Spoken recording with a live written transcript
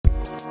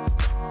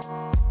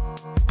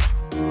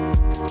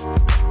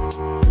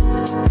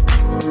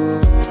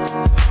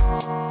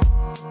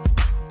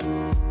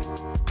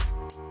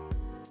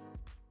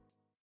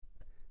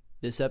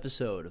This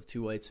episode of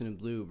Two Whites and a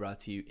Blue brought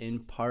to you in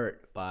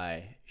part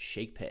by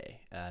ShakePay.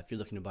 If you're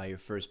looking to buy your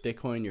first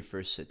Bitcoin, your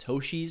first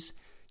Satoshis,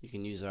 you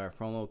can use our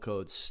promo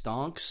code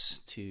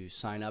STONKS to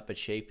sign up at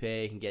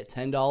ShakePay and get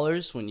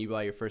 $10 when you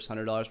buy your first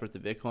 $100 worth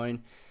of Bitcoin.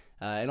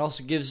 It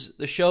also gives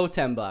the show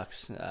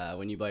 $10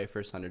 when you buy your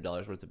first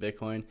 $100 worth of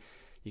Bitcoin.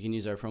 You can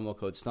use our promo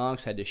code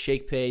STONKS. Head to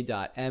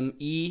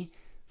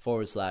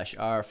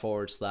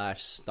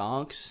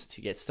shakepay.me/r/stonks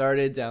to get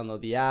started.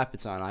 Download the app.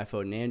 It's on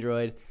iPhone and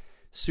Android.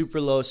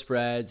 Super low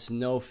spreads,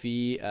 no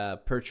fee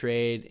per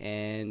trade,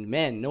 and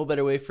man, no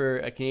better way for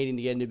a Canadian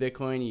to get into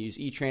Bitcoin. You use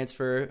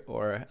e-transfer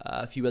or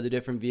a few other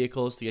different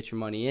vehicles to get your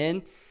money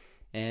in,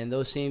 and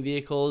those same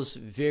vehicles,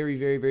 very,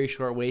 very, very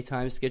short wait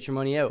times to get your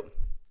money out.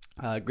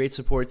 Great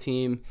support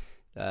team.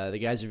 The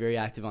guys are very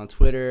active on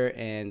Twitter,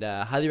 and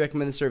highly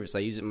recommend the service. I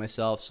use it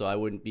myself, so I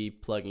wouldn't be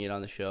plugging it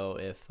on the show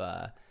if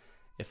I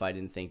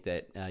didn't think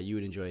that you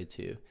would enjoy it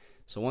too.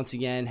 So once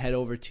again, head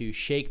over to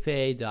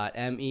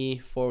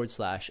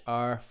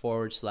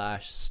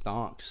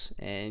shakepay.me/r/stonks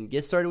and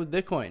get started with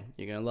Bitcoin.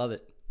 You're going to love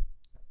it.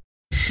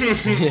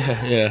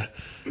 Yeah.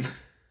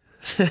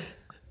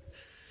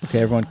 Okay,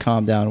 everyone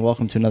calm down.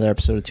 Welcome to another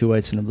episode of Two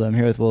Whites and a Blue. I'm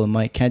here with Will and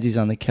Mike. Kenzie's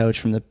on the couch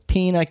from the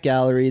Peanut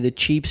Gallery, the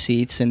cheap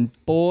seats. And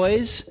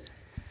boys,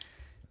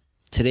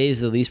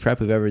 today's the least prep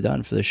we've ever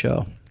done for the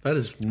show. That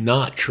is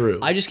not true.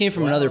 I just came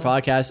from another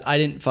podcast. I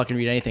didn't fucking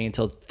read anything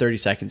until 30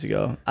 seconds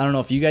ago. I don't know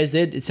if you guys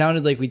did. It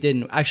sounded like we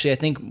didn't. Actually, I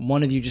think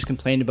one of you just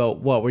complained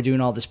about, we're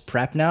doing all this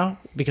prep now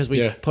because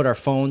we put our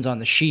phones on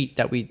the sheet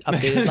that we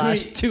updated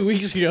last 2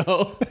 weeks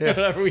ago.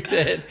 Whatever we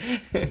did.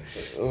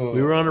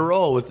 We were on a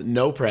roll with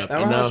no prep. I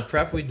don't know how much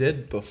prep we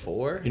did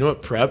before. You know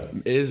what prep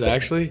is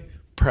actually?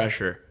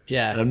 Pressure.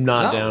 Yeah. And I'm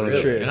not down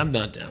with really. it. I'm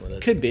not down with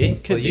it. Could be.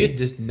 You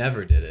just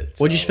never did it.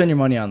 What'd you spend your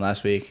money on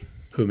last week?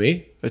 Who,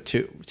 me?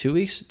 2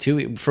 weeks? 2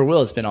 weeks. For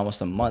Will, it's been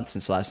almost a month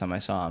since the last time I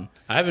saw him.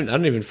 I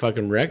don't even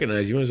fucking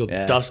recognize you. Might as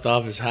well dust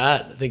off his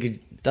hat. I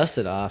think Dust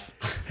it off.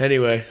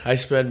 Anyway, I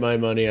spend my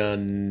money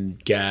on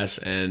gas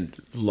and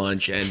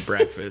lunch and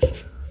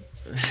breakfast.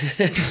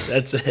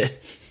 That's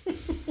it.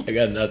 I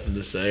got nothing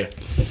to say.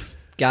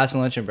 Gas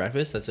and lunch and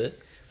breakfast, that's it?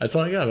 That's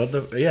all I got.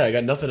 I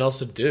got nothing else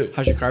to do.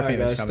 How's your car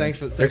payments coming?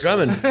 They're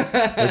coming. They're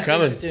coming.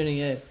 Thanks for tuning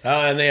in.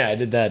 Oh, and I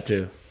did that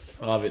too.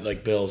 I'll have it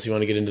like bills. You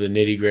want to get into the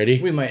nitty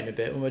gritty? We might in a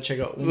bit. We'll check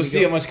out. We'll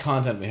see how much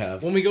content we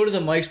have. When we go to the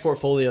Mike's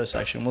portfolio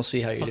section, we'll see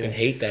how you do. I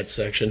hate that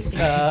section.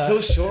 It's so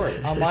short.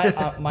 On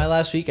my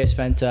last week, I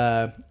spent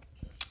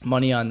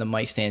money on the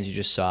mic stands you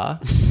just saw.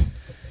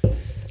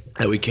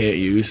 That we can't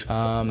use.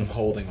 I'm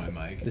holding my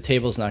mic. The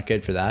table's not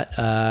good for that.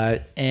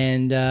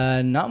 And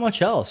not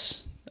much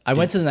else. I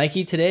went to the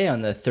Nike today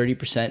on the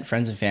 30%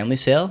 friends and family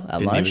sale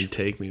at lunch. Didn't even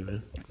take me,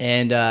 man.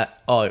 And we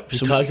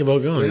talked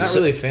about going. We're not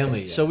really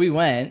family yet. So we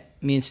went,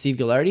 me and Steve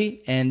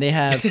Gallardi, and they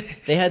had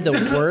the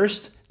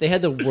worst. They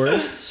had the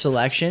worst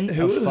selection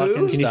of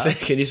fucking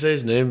stuff. Can you say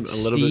his name a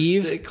little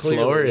Steve bit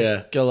slower?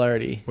 Yeah.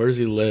 Gallardi. Where does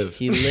he live?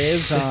 He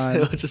lives on.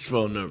 What's his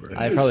phone number?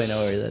 I probably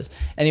know where he lives.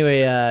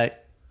 Anyway,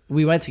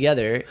 we went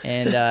together,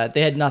 and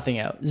they had nothing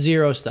out,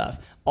 zero stuff.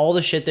 All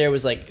the shit there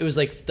was like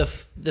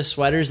the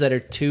sweaters that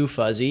are too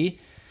fuzzy,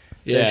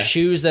 the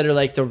shoes that are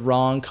like the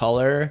wrong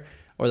color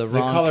or the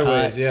wrong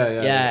colorways.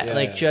 cut.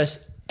 Like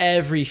just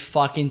every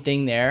fucking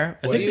thing there.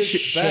 I think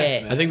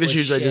the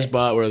shoes I just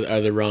bought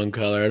are the wrong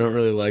color. I don't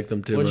really like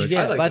them too much. What'd you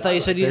get? I thought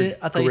you said you didn't.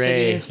 I thought you said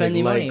you didn't spend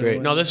any money. Gray.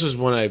 No, this was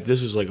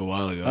like a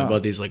while ago. I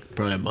bought these like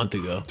probably a month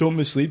ago. Don't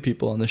mislead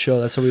people on the show.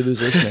 That's how we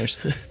lose listeners.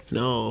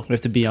 No, we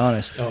have to be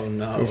honest. Oh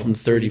no, we're from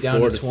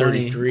 34 to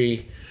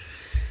 33.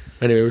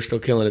 Anyway, we're still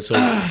killing it. So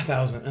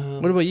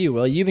 1,000. What about you?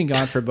 Well, you've been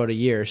gone for about a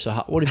year. So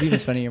what have you been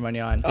spending your money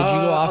on? Did you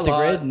go off the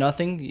grid?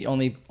 Nothing. You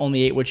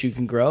only ate what you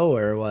can grow,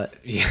 or what?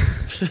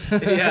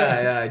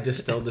 Yeah. I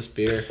distilled this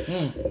beer.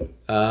 It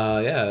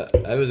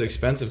was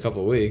expensive a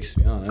couple of weeks.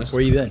 To be honest.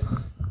 Where you been?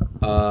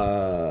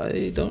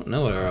 I don't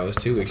know where I was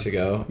 2 weeks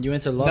ago. You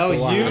went to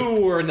you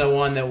were the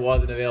one that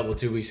wasn't available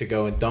 2 weeks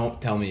ago, and don't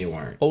tell me you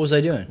weren't. What was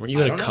I doing? Were you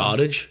at a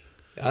cottage?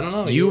 I don't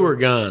know. You were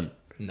gone.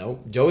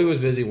 Nope. Joey was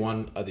busy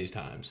one of these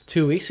times.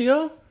 2 weeks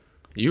ago?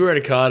 You were at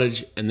a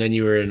cottage, and then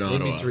you were in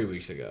Ottawa. Maybe 3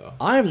 weeks ago.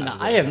 I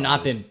have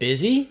not been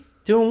busy.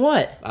 Doing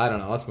what? I don't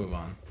know. Let's move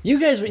on. You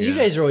guys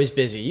are always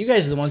busy. You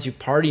guys are the ones who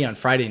party on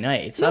Friday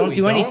nights. No, I don't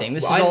do anything.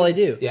 This is all I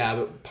do. Yeah,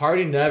 but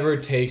party never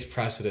takes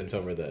precedence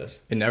over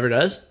this. It never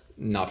does?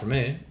 Not for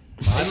me.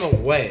 I'm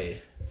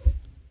away.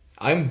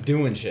 I'm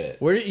doing shit.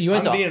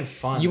 I'm being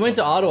fun. You went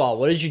to Ottawa.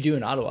 What did you do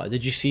in Ottawa?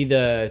 Did you see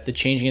the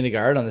changing of the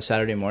guard on the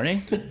Saturday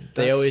morning?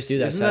 They always do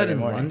that Saturday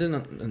morning. Isn't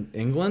that in London,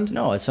 England?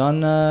 No, it's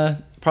on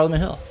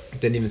Parliament Hill.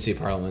 Didn't even see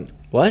Parliament.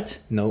 What?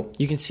 Nope.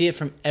 You can see it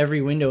from every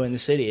window in the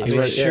city. It's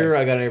I'm sure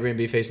I got an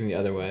Airbnb facing the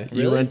other way.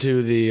 You went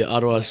to the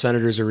Ottawa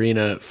Senators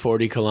Arena,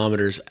 40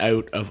 kilometers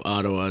out of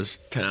Ottawa's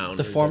town.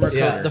 The former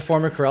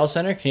Corel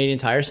Center, Canadian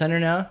Tire Center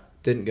now?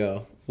 Didn't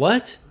go.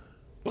 What?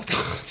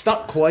 It's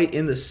not quite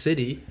in the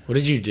city. What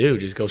did you do?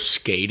 Just go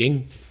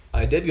skating?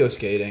 I did go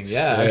skating.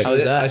 Yeah, Sick. How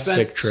was that? I spent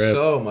Sick trip.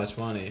 so much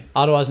money.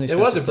 Ottawa's an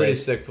expensive It was a pretty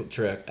place. sick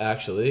trip,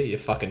 actually. You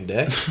fucking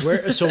dick.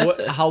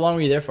 How long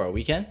were you there for? A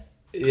weekend?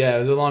 Yeah, it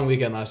was a long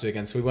weekend last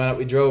weekend. So we went up.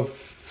 We drove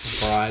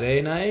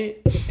Friday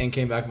night and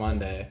came back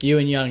Monday. You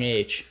and Young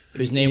H,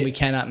 whose name we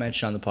cannot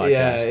mention on the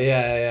podcast.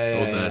 Yeah.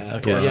 Hold that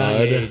Okay. broad. Young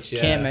H,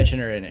 yeah. Can't mention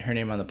her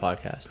name on the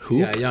podcast. Hoop?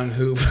 Yeah, Young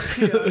Hoop.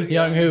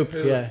 Young Hoop.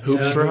 Yeah.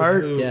 Hoops Young for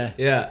heart? Hoop.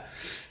 Yeah.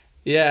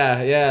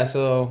 Yeah.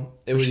 So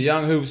it was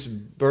Young Hoop's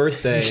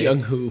birthday Young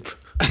Hoop.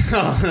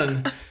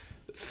 on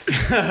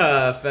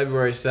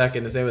February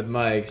 2nd. The same with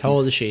Mike's. How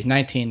old is she?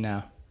 19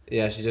 now.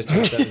 Yeah, she just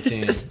turned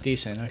 17.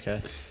 Decent.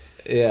 Okay.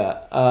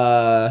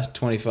 Yeah,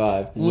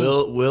 25.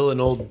 Will and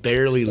old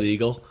barely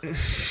legal.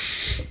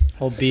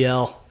 Old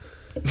BL.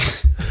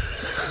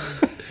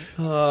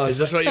 Is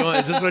this what you want?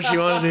 Is this what she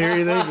wanted to hear?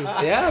 You think?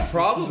 Yeah, what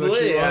probably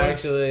she wants?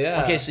 actually.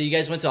 Yeah. Okay, so you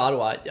guys went to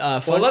Ottawa. Well,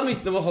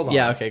 hold on.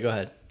 Yeah. Okay. Go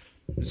ahead.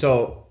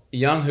 So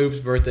Young Hoop's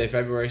birthday,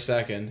 February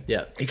 2nd,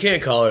 Yeah. You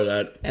can't call her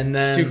that. and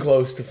It's then too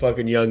close to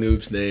fucking Young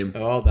Hoop's name.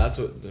 Oh, that's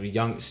what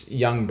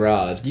young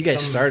broad. You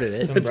guys started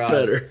it. some It's broad.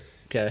 better.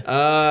 Okay.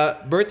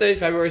 Birthday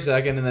February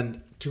 2nd, and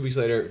then 2 weeks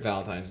later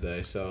Valentine's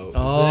Day. So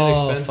Oh, an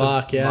expensive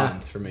fuck, yeah.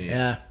 month for me.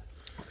 Yeah.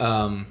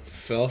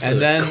 Fell for And the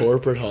then-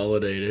 corporate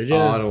holiday, did you?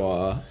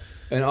 Ottawa.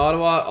 In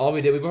Ottawa, all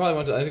we did, we probably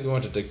went to, I think we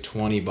went to like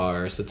 20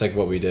 bars. That's like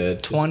what we did.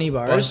 Just 20 a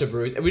bars? Bunch of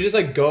breweries. And we just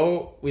like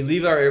we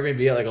leave our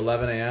Airbnb at like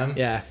 11 a.m.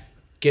 Yeah.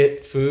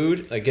 Get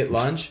food, like get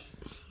lunch,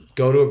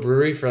 go to a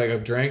brewery for like a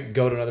drink,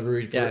 go to another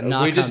brewery for, Yeah,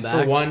 not we just come for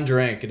back. one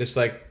drink. It just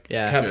like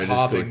Yeah. kept Yeah, just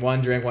hopping, go-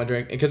 one drink.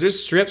 Because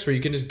there's strips where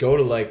you can just go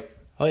to like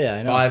Oh yeah.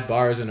 I know. 5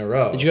 bars in a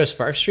row. Did you go to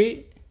Spark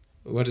Street?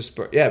 We went to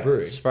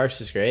brewery. Sparks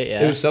is great.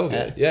 Yeah. It was so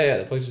good. Yeah,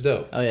 the place was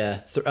dope. Oh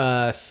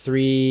yeah.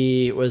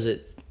 Three. Was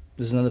it?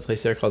 There's another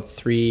place there called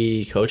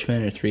Three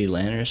Coachman or Three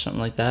Lantern or something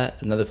like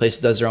that. Another place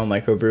that does their own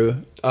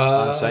microbrew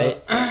on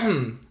site. I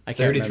can't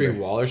 33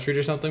 remember. Waller Street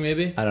or something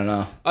maybe. I don't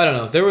know. I don't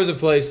know. There was a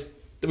place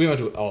we went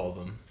to all of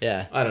them.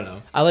 Yeah. I don't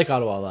know. I like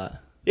Ottawa a lot.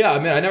 Yeah, I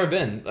mean, I've never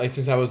been like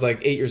since I was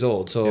like 8 years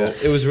old, so Yeah.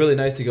 it was really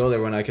nice to go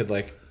there when I could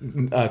like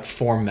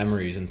form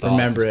memories and thoughts.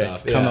 Remember and it.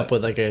 stuff. Come Yeah. up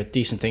with like a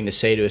decent thing to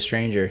say to a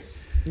stranger.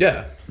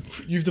 Yeah,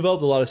 You've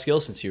developed a lot of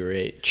skills since you were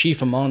 8.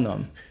 Chief among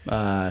them,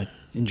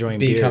 enjoying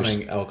becoming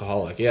beers.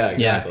 alcoholic. Yeah,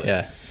 exactly.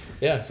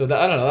 Yeah. So that,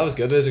 I don't know. That was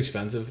good, but it was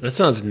expensive. That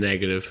sounds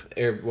negative.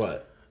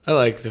 What? I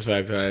like the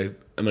fact that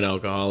I'm an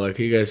alcoholic.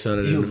 You guys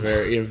sounded in a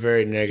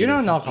very negative. You're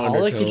not an alcoholic.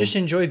 You undertone. just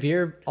enjoy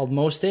beer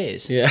most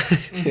days. Yeah.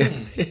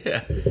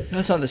 Yeah.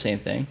 That's not the same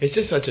thing. It's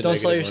just such a Don't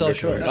sell negative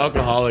yourself undertone. short.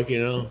 Alcoholic, you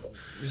know.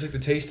 Just like the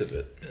taste of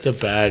it. It's a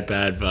bad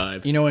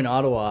vibe. You know, in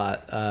Ottawa,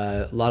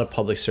 a lot of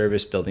public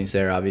service buildings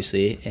there,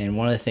 obviously. And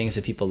one of the things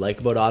that people like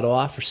about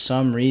Ottawa, for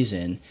some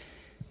reason,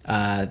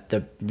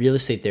 the real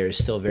estate there is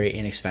still very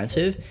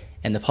inexpensive.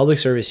 And the public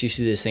service used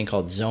to do this thing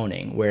called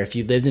zoning, where if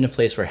you lived in a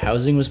place where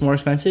housing was more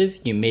expensive,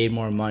 you made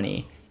more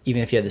money,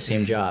 even if you had the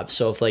same job.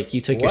 So if like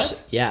you took What?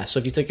 so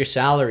if you took your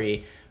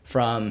salary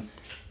from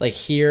like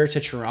here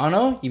to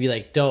Toronto, you'd be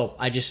like, dope,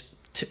 I just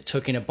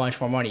took in a bunch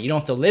more money. You don't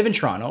have to live in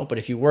Toronto, but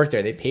if you work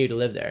there, they pay you to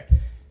live there.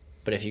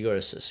 But if you go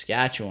to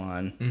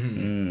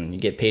Saskatchewan, you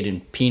get paid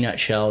in peanut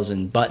shells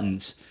and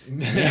buttons. You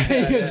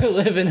have to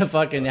live in a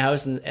fucking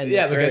house.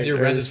 Yeah, because your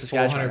rent is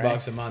Saskatchewan, $400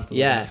 right? a month. To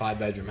Yeah. live in a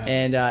 5-bedroom house.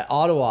 And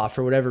Ottawa,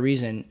 for whatever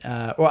reason,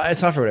 well,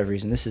 it's not for whatever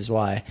reason. This is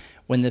why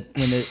when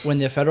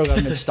the federal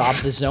government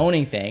stopped the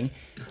zoning thing,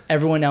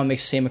 everyone now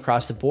makes the same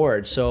across the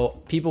board.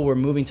 So people were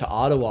moving to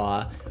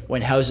Ottawa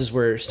when houses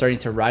were starting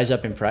to rise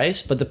up in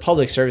price, but the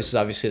public service is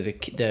obviously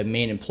the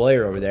main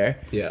employer over there.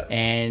 Yeah.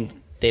 And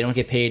they don't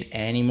get paid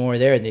any more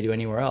there than they do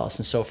anywhere else.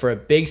 And so for a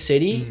big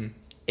city,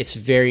 it's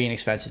very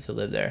inexpensive to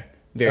live there.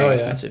 Very Oh, yeah.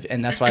 expensive.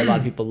 And that's why a lot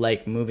of people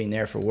like moving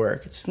there for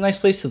work. It's a nice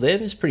place to live.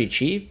 It's pretty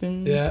cheap.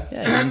 And Yeah.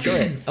 you enjoy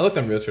it. I looked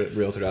on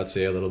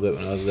Realtor.ca a little bit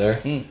when I was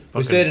there. We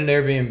Okay. stayed in an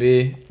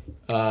Airbnb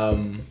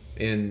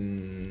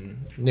in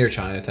near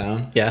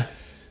Chinatown. Yeah.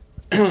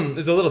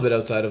 It's a little bit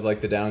outside of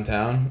like the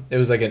downtown. It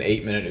was like an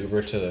 8-minute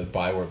Uber to the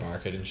Byward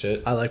Market and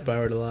shit. I like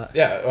Byward a lot.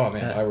 Yeah. Oh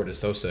man, Yeah. Byward is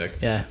so sick.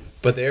 Yeah.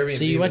 But the Airbnb.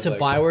 So you went was to like,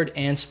 Byward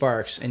and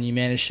Sparks, and you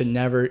managed to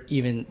never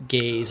even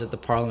gaze at the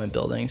Parliament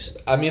buildings.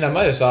 I mean, I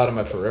might have saw it on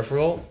my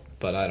peripheral,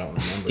 but I don't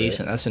remember.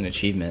 Decent. That's an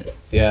achievement. It.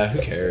 Yeah. Who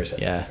cares?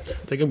 Yeah. I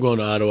think I'm going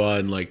to Ottawa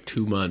in like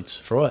 2 months.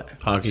 For what?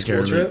 Hockey School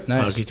tournament. trip?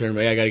 Nice. Hockey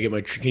tournament. Yeah, I got to get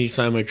my. Can you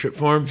sign my trip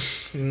form?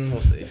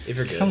 We'll see. If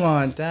you're good. Come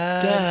on,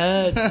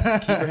 Dad. Dad.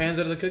 Keep your hands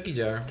out of the cookie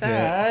jar.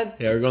 Dad.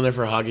 Yeah, we're going there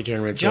for a hockey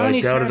tournament. So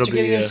Johnny's I doubt parents are it'll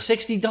giving be. him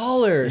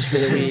 $60 for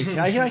the week.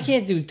 I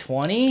can't do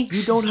 20.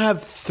 You don't have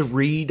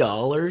 $3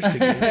 to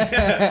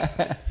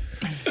give.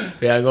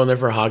 Yeah, I'm going there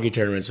for a hockey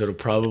tournament, so it'll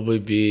probably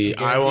be. You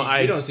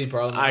don't see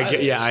Parliament.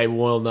 either. I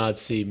will not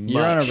see much.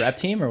 You're on a rep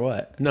team or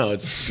what? No,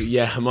 it's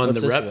I'm on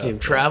What's the this rep about? team,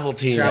 travel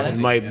team, Travel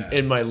team, yeah.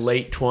 in my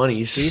late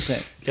 20s. Decent.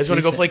 You guys want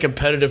to go Decent. play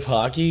competitive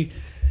hockey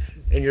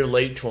in your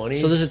late 20s?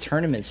 So there's a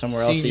tournament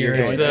somewhere else that you're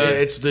Senior going it's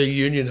to. it's the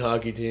union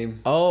hockey team.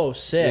 Oh,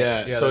 sick.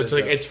 Yeah, Yeah, so that it's is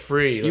like dope. it's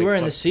free. You like, were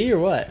in the fuck- sea or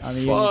what on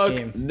the Fuck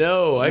union team?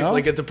 no! I No?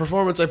 like at the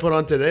performance I put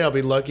on today. I'll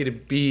be lucky to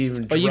be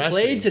even. Oh, you dressing.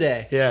 played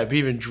today? Yeah, be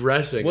even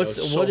dressing. I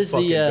was so What is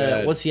fucking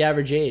bad. what's the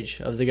average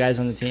age of the guys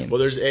on the team? Well,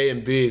 there's A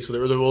and B, so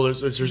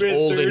there's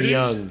old and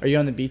young. Are you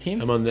on the B team?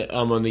 I'm on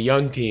the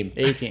young team,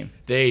 A team.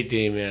 the A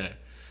team. Yeah,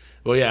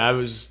 Well,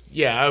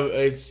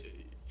 yeah,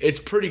 it's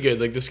pretty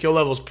good. Like the skill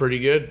level's pretty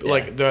good.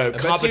 Like the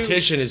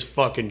competition is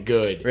fucking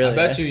good. Really? I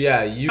bet you,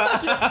 you.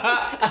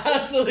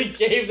 absolutely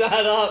gave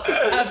that up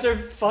after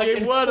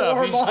fucking What up?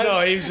 4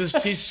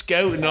 months. He's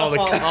scouting all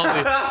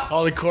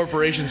the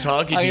corporations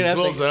hockey I'm teams. gonna,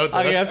 Will's out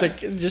I'm there. gonna have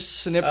to just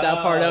snip that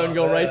part out and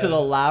go right to the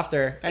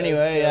laughter.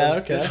 Anyway, yeah,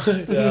 okay.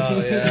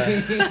 Oh,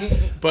 yeah.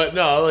 But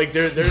no, like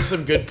there's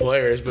some good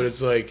players, but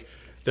it's like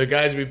the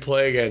guys we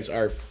play against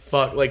are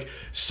like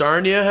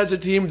Sarnia has a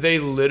team. They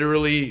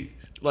literally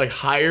like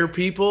hire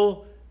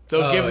people.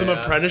 They'll give them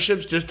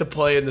apprenticeships just to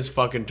play in this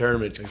fucking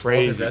tournament. It's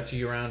crazy. Walter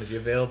Gretzky around? Is he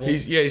available?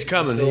 He's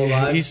coming. Still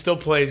alive? He still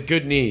plays.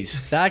 Good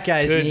knees. That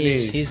guy's Good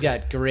knees, knees. he's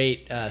got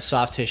great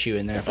soft tissue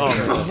in there for Oh,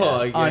 sure. Oh,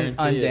 I guarantee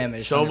it.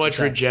 Undamaged. So much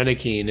 100%.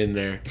 Regenikine in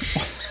there.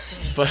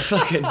 But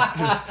fucking,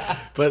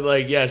 but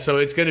like yeah. So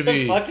it's gonna What the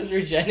be. fuck is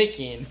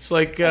Regenikine? It's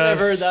like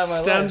never heard that in my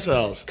stem life.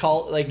 cells.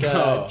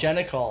 No.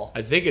 Genicol.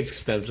 I think it's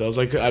stem cells.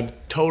 Like I'm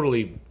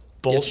totally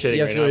bullshitting you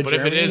have right to go now. to But if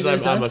it Germany is, to get it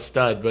I'm done? a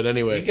stud. But You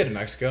anyway. can get in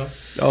Mexico.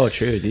 Oh,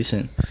 true,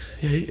 decent.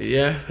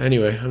 Yeah.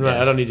 Anyway, I'm not.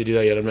 I don't need to do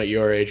that yet. I'm not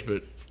your age,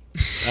 but.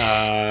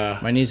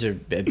 My knees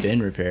have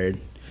been repaired.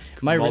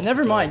 Multiple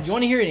Never mind. times. You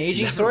want to hear an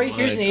aging Never story?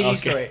 Here's an mind.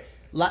 aging Okay.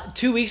 story.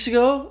 2 weeks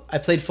ago, I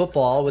played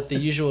football with the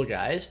usual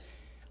guys.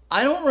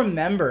 I don't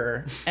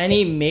remember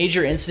any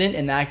major incident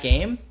in that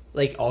game.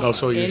 Like Oh,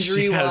 so you're,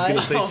 injury I was gonna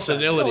wise, say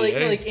senility.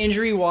 eh? like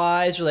injury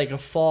wise, or like a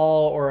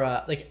fall, or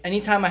like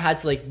anytime I had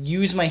to like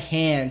use my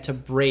hand to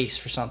brace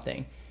for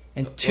something.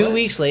 And 2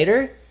 weeks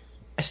later,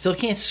 I still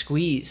can't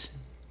squeeze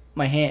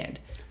my hand.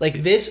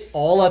 Like this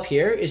all up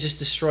here is just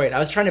destroyed. I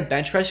was trying to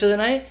bench press the other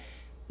night.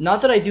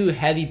 Not that I do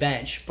heavy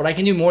bench, but I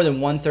can do more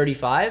than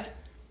 135.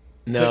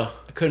 No.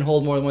 I couldn't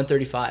hold more than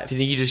 135. Do you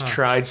think you just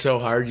tried so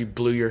hard you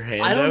blew your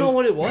hand I don't out? know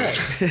what it was.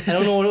 I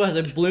don't know what it was.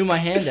 I blew my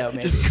hand out,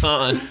 man. Just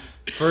gone.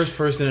 First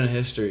person in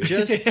history.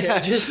 Just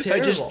I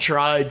terrible. just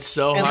tried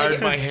so And, hard,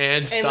 like, my hand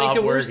And stopped like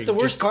the worst, working. the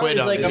worst Just part quit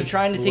is on like it. I'm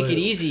trying to take it blew.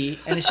 easy,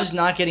 and it's just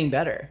not getting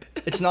better.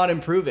 It's not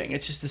improving.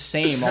 It's just the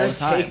same all the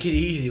time. Take it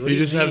easy. What You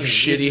do just have mean?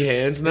 shitty You're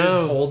hands you're just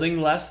now?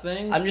 holding less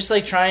things. I'm just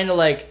like trying to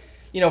like,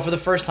 for the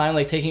first time,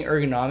 like taking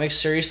ergonomics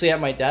seriously at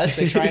my desk,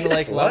 like trying to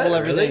like level What?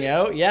 everything Really?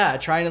 out. Yeah,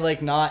 trying to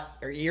like not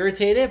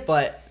irritate it,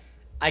 but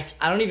I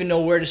don't even know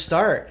where to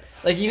start.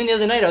 Like even the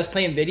other night, I was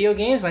playing video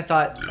games, and I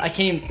thought I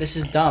can't. Even, this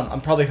is dumb.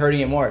 I'm probably hurting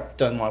it more.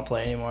 Doesn't want to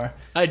play anymore.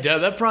 I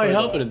doubt that probably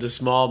helping at the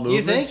small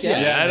movements. think?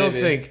 Yeah. I don't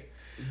Maybe. think.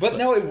 But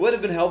no, it would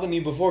have been helping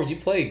you before. 'Cause you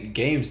play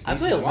games. I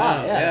play a decent lot,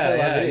 amount. yeah, I play a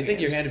lot of video You think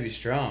your games. hand to be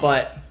strong.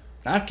 But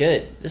not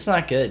good. It's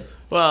not good.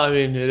 Well, I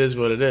mean, it is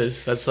what it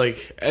is. That's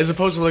like, as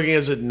opposed to looking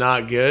as it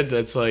not good,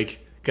 that's like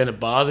gonna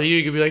bother you.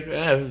 You could be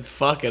like,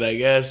 fuck it. I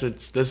guess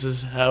this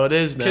is how it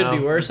is now. Could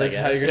be worse. I that's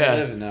how you're guess. gonna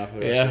Yeah. live now for the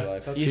rest Yeah. of your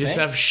life. You You just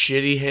think? have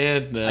shitty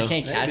hand now. I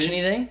can't catch Maybe.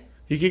 anything.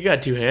 You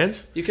got 2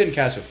 hands? You couldn't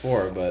catch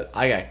before, but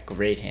I got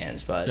great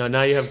hands, but No,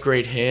 now you have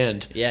great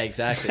hand. yeah,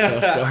 exactly.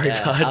 Sorry, yeah,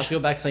 bud. I'll have to go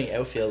back to playing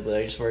outfield, but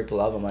I just wear a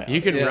glove. I'm like, You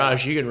can Yeah.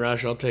 rush. You can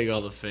rush. I'll take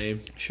all the fame.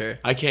 sure.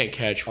 I can't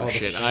catch for All the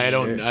shit. fame.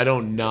 I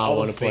don't not all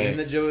want the to play. fame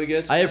that Joey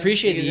gets. I man,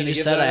 appreciate that he's you gonna just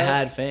give said I that up?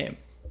 had fame.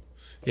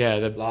 Yeah,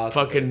 the Lots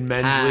of fucking it.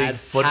 men's Had- league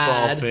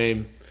football had.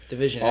 fame.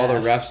 Division All the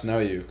F. refs know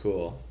you.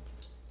 Cool.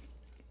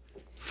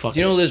 Fuck Do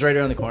you know it. who lives right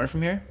around the corner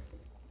from here?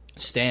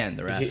 Stan,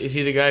 the ref. Is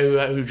he the guy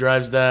who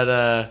drives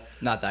that?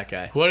 Not that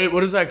guy.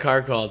 What is that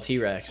car called?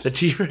 T-Rex. The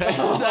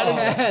T-Rex. The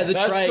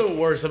That's trike. the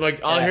worst. I'm like,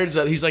 all I Yeah. heard is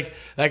that he's like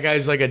that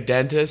guy's like a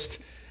dentist.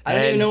 I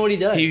don't even and know what he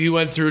does. He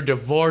went through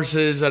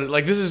divorces and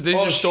like these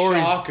Oh, are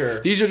stories. shocker.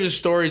 These are just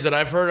stories that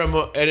I've heard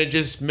and it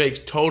just makes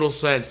total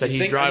sense that he's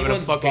Think driving a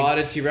anyone's fucking. bought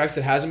a T-Rex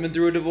that hasn't been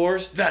through a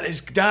divorce? That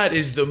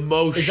is the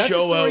most Is that show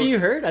the story out. you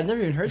heard? I've never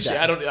even heard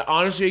that. I don't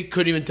honestly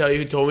couldn't even tell you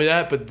who told me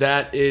that, but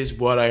that is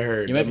what I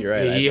heard. You might be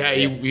right.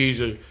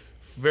 He's a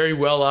very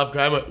well off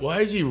guy. I'm like,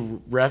 why is he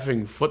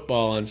reffing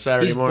football on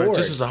Saturday He's morning bored.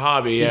 just as a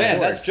hobby? Yeah. Man,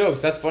 bored. that's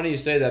jokes. That's funny you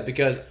say that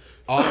because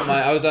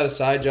I was at a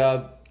side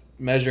job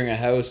measuring a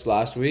house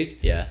last week,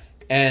 Yeah.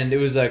 and it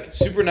was like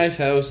super nice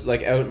house,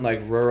 like out in like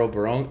rural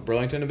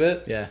Burlington a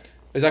bit. Yeah.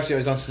 It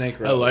was on Snake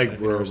Road. I like if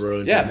you've rural never seen-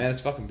 Burlington. Yeah, man,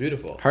 it's fucking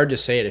beautiful. Hard to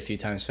say it a few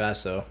times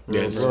fast though.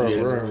 Yeah, it's- Rural, yeah.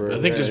 rural,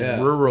 I think just yeah.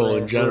 rural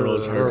in general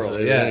is hard to rural,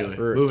 say. yeah. Anyway,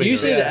 Rural. moving Do you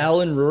say on. the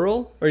L in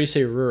rural or do you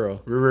say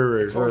rural?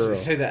 Rural. Of course, they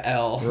say the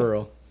L.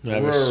 Rural. I have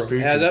a Rural. speaking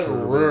Yeah, is that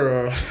program.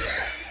 rural?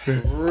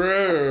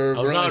 Rural.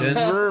 I was on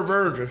Burlington.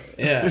 rural.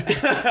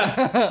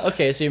 Yeah.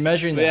 Okay, so you're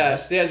measuring But the yeah,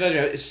 house. see, I was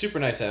measuring. It's a super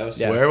nice house.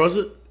 Yeah. Where was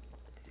it?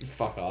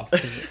 Fuck off.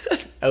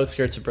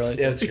 Outskirts of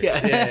Burlington. Yeah, it's good.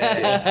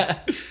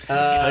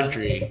 Yeah.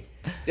 Country.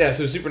 Yeah,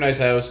 so super nice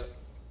house.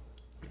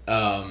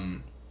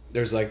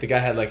 There's like the guy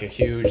had like a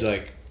huge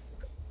like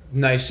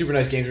nice super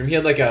nice games room. He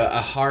had like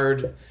a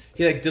hard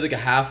he like did like a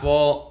half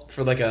wall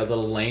for like a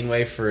little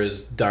laneway for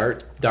his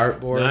dart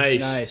board.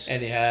 Nice. Nice.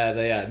 And he had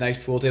a nice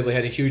pool table. He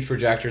had a huge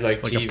projector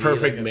like Like TV, a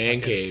perfect like man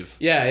fucking- cave.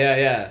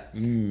 Yeah.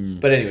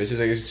 But anyways, it was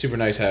like a super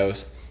nice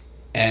house,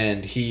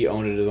 and he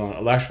owned his own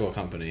electrical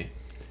company.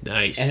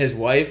 Nice. And his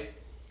wife,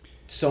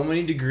 so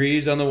many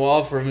degrees on the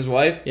wall from his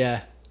wife,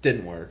 Yeah.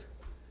 didn't work.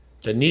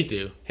 Didn't need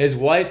to. His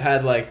wife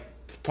had like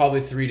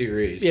probably 3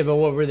 degrees. Yeah, but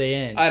what were they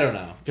in? I don't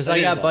know. Because I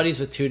got didn't know. buddies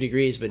with 2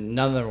 degrees, but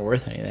none of them are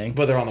worth anything.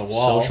 But they're on the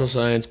wall. Social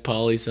science,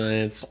 poli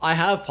science. I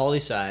have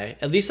poli-sci.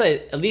 At least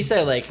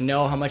I like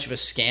know how much of a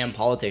scam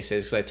politics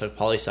is because I took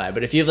poli-sci.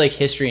 But if you have like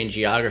history and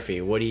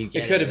geography, what do you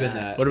get? It could have out been of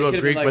that. What It about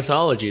could've Greek been like-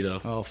 mythology,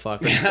 though? Oh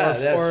fuck. Yeah,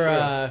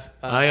 that's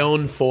I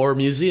own 4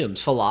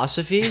 museums.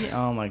 Philosophy?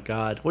 Oh my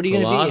god. What are you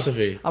going to be?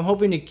 Philosophy. I'm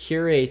hoping to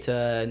curate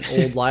an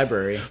old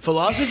library.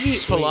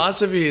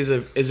 Philosophy is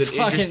an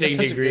interesting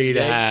that's a degree good to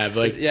gig. have.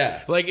 Like,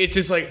 Yeah. like it's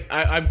just like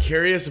I'm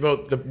curious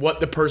about what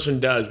the person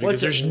does because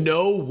What's it- there's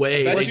no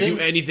way bet they you- do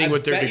anything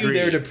with their bet degree. you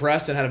they're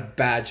depressed and had a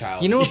bad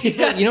childhood. You know what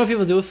people, you know what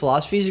people do with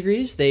philosophy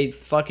degrees? They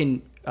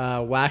fucking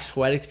wax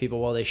poetic to people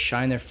while they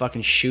shine their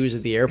fucking shoes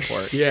at the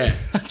airport. Yeah.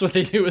 That's what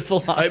they do with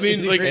philosophy I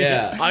mean, like, degrees.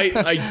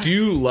 Yeah. I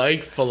do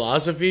like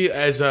philosophy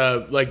as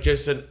a like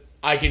just an.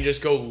 I can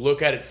just go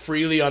look at it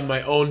freely on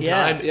my own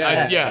Yeah, time.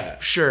 yeah.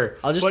 Sure.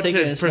 I'll just but take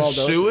it to in small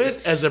pursue doses.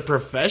 it as a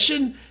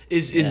profession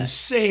is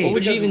insane. What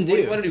would you even What do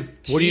do? you want to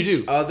do? What do you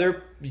Teach do?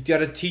 Other, you got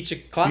to teach a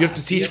class. You have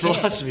to teach can't.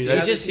 philosophy. You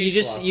That's- have You to just teach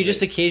you philosophy.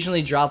 just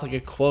occasionally drop like a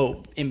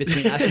quote in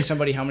between asking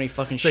somebody how many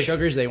fucking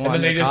sugars they want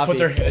And then in they their just coffee. put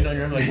their hand on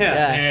your arm like, Yeah.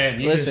 man,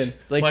 you Listen,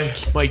 just,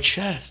 like- my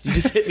chest. You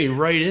just hit me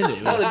right in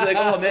it. No, they'd be like,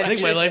 oh man, I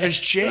think my life has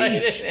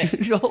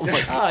changed. Oh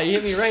my Ah, you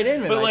hit me right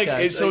in, But, like,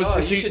 it's so- oh, so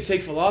you you- should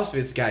take philosophy.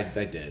 It's guy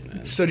I did,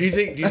 man. So do you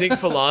think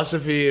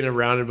philosophy in a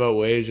roundabout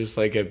way is just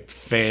like a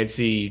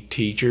fancy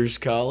teacher's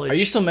college? Are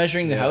you still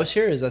measuring the house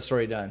here? Or is that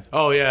story done?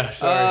 Oh yeah,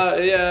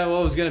 sorry. Yeah,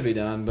 well, it was gonna be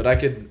done, but I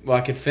could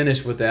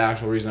finish with the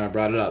actual reason I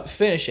brought it up.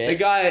 Finish The it.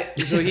 guy,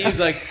 so he's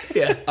like,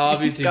 Yeah.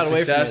 obviously Got away from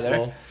you there.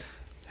 successful,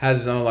 has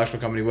his own electrical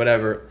company,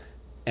 whatever,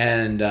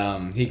 and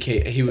he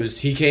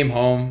came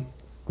home,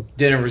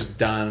 dinner was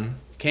done,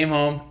 came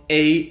home,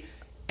 ate,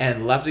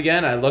 and left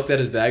again. I looked at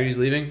his bag. He was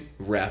leaving,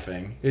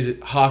 reffing. He was a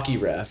hockey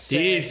ref.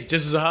 Jeez,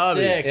 just as a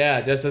hobby. Sick. Yeah,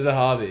 just as a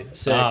hobby.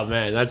 Sick. Oh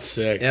man, that's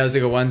sick. Yeah, it was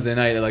like a Wednesday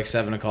night at like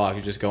 7 o'clock.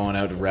 You're just going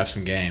out to ref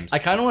some games. I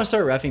kind of want to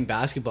start reffing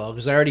basketball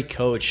because I already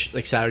coach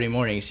like Saturday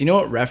mornings. You know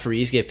what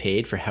referees get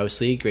paid for house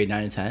league grade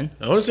 9 and 10?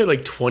 I want to say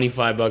like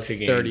 $25 a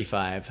game.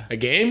 35. A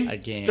game? A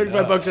game.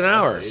 $35 an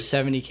hour. that's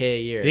 70K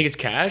a year. You think it's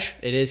cash?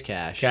 It is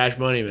cash. Cash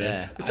money, man.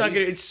 Yeah. It's not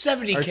good. It's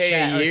 $70K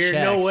Or a or year.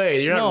 checks. No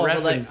way. You're not No, but,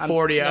 reffing like, I'm-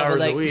 40 no, but, hours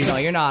like, a week. No,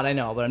 you're not. I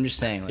know, but I'm just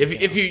saying. Like,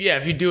 If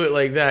you do it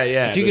like that,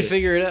 yeah. if you but- could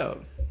figure it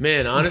out.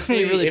 Man, honestly,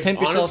 You really if, pimp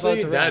yourself honestly, out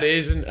to that rap.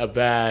 isn't a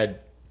bad.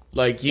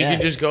 Like you Yeah.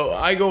 can just go.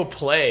 I go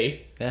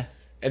play, Yeah.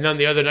 and then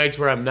the other nights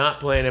where I'm not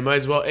playing, I might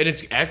as well. And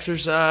it's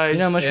exercise. You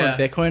know how much Yeah.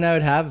 more Bitcoin I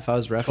would have if I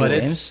was reffing but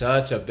it's games?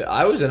 such a bit.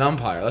 I was an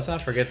umpire. Let's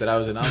not forget that I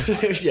was an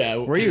umpire. yeah.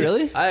 Were you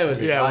really? I was.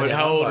 A Yeah, goddamn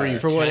how old were umpire. you?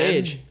 For what 10?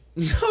 age?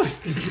 No,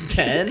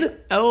 10.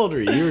 How old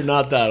are you? You were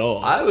not that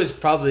old. I was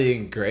probably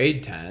in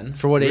grade 10.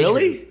 For what age?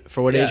 Really? Group?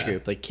 For what Yeah. age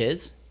group? Like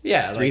kids?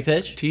 Yeah, Three like,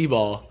 pitch?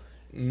 T-ball.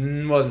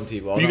 wasn't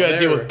T-ball. You No, got to they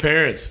deal were- with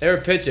parents. They were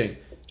pitching.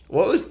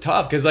 What was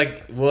tough? Because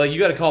you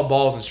got to call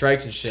balls and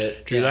strikes and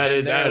shit. Dude, that And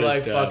is- they that were is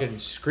like tough. fucking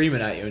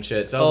screaming at you and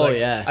shit. So I was like,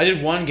 yeah. I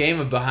did one game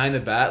of behind the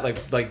bat,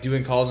 like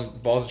doing calls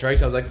and balls and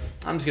strikes. I was like,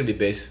 I'm just gonna be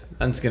base.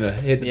 I'm just gonna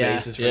hit the Yeah.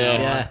 bases for Yeah.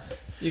 now. Yeah. On.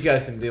 You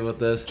guys can deal with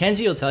this.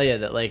 Kenzie will tell you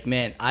that, like,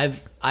 man,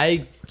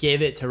 I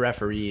gave it to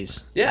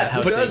referees. Yeah, at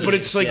house but- league But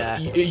it's like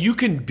games. you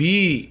can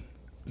be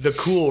the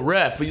cool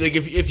ref. Like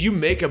if you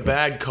make a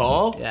bad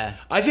call, Yeah.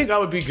 I think I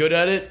would be good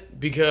at it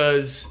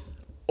because,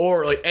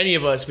 or like any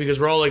of us, because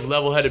we're all like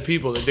level-headed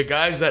people. The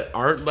guys that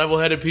aren't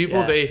level-headed people,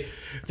 Yeah.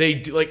 they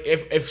do- like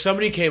if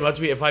somebody came up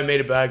to me, if I made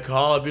a bad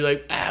call, I'd be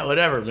like,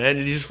 whatever, man.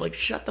 And he's just like,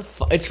 shut the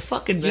fuck. It's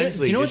fucking Do you know, men's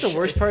do you know league. what the Just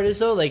worst part is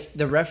though? Like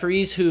the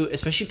referees who,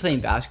 especially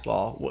playing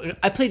basketball,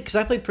 I played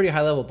pretty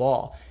high level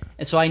ball,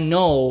 and so I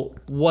know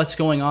what's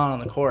going on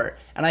the court,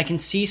 and I can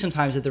see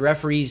sometimes that the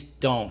referees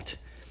don't.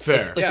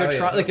 Fair. Like,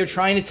 Yeah, they're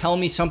trying to tell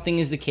me something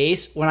is the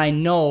case when I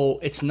know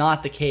it's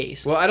not the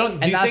case. Well, I don't. Do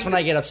and you that's think when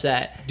I get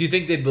upset. Do you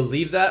think they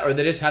believe that, or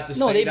they just have to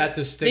No, say they that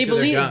to stick they to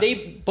believe their guns?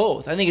 they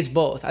both. I think it's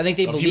both. I think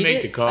they Well, if believe you make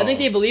it. the call. I think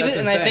they believe That's it,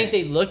 and what I'm I think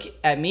they saying. look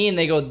at me and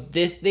they go,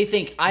 "This." They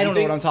think I don't know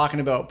think- what I'm talking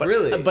about, but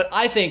Really? but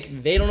I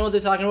think they don't know what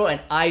they're talking about,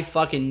 and I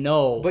fucking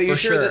know. But for you're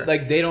sure sure that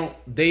like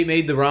they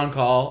made the wrong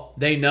call.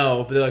 They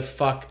know, but they're like,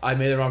 "Fuck, I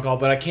made the wrong call."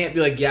 But I can't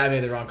be like, "Yeah, I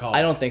made the wrong call."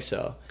 I don't think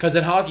so. Because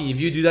in hockey, if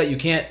you do that, you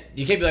can't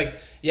be like,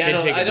 "Yeah,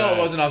 Can't take I it know it back.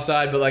 wasn't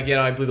offside, but like,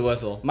 I blew the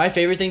whistle." My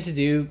favorite thing to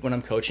do when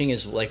I'm coaching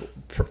is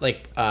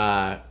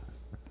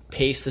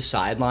pace the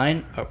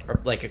sideline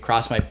or like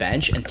across my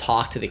bench and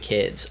talk to the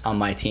kids on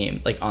my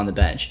team, like on the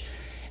bench.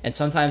 And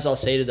sometimes I'll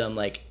say to them,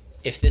 like,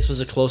 if this was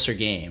a closer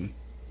game,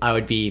 I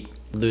would be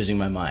losing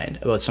my mind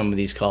about some of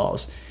these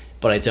calls,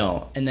 but I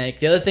don't. And like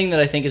the other thing that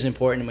I think is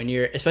important when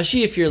you're,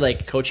 especially if you're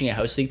like coaching a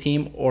house league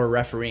team or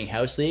refereeing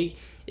house league,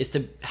 is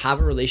to have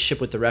a relationship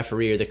with the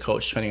referee or the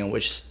coach, depending on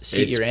which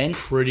seat It's you're in.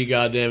 pretty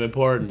goddamn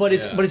important. But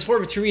it's Yeah. but it's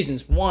for two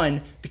reasons.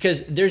 One,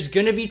 because there's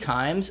gonna be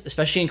times,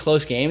 especially in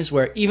close games,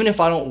 where even if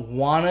I don't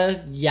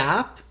wanna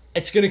yap,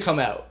 it's gonna come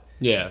out.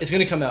 yeah. It's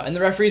gonna come out, and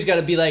the referee's got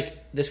to be like,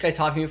 "This guy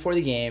talked to me before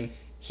the game.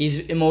 He's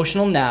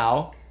emotional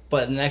now,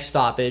 but the next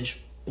stoppage,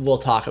 we'll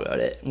talk about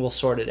it and we'll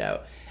sort it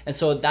out." And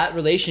so that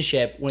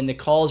relationship, when the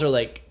calls are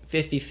like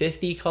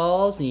 50-50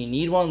 calls and you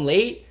need one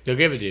late, They'll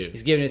give it to you.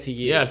 he's giving it to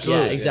you. Yeah,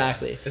 absolutely. Yeah,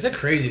 exactly. It's a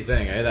crazy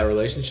thing, that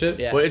relationship.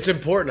 Yeah. Well, it's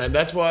important, and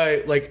that's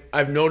why, like,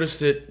 I've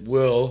noticed it,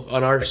 Will,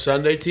 on our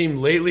Sunday team.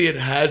 Lately, it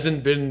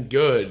hasn't been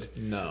good.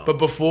 No. But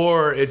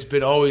before, it's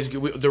been always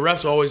good. The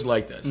refs always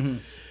like this.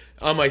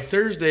 On my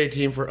Thursday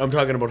team, I'm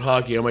talking about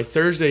hockey, on my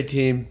Thursday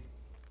team,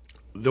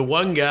 the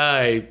one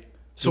guy...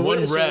 So what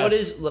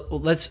is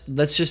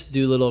let's just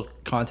do a little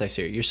context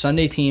here. Your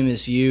Sunday team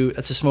is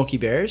that's the Smoky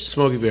Bears?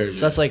 Smoky Bears.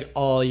 So that's like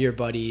all your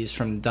buddies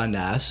from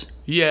Dundas.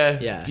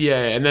 Yeah. Yeah.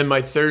 And then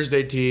my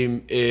Thursday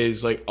team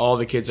is, like, all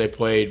the kids I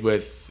played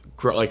with,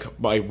 like,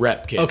 my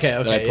rep kids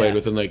that I played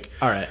with. And, like...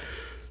 All right.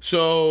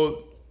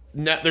 So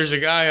there's a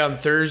guy on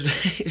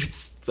Thursday.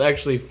 It's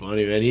actually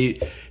funny, man.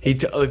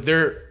 Like,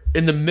 they're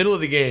in the middle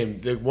of the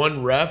game. The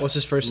one ref. What's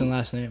his first and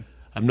last name?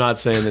 I'm not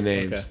saying the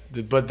names,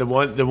 but the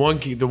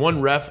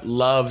one ref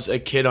loves a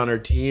kid on our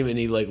team, and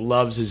he like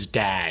loves his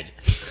dad.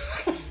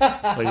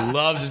 Like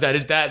loves his dad.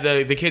 His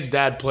dad, the kid's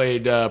dad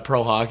played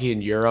pro hockey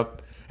in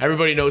Europe.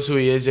 Everybody knows who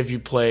he is if you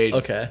played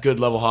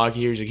good level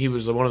hockey. He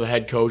was one of the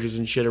head coaches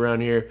and shit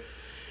around here.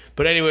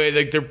 But anyway,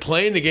 like they're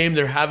playing the game,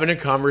 they're having a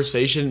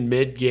conversation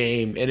mid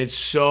game, and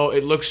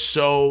it looks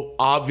so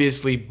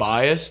obviously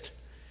biased.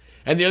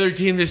 And the other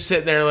team just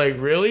sitting there like,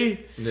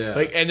 really? Yeah.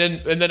 Like, and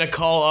then a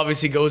call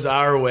obviously goes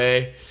our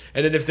way,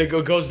 and then if it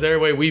goes their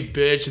way, we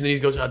bitch, and then he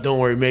goes, "Oh, don't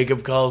worry,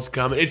 makeup calls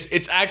coming."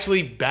 It's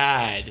actually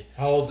bad.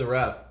 How old's the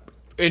rep?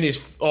 In his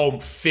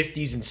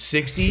 50s and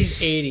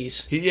 60s,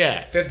 80s.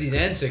 Yeah, 50s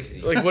and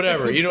 60s. like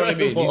whatever, you know what I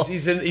mean.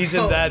 He's in that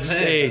man,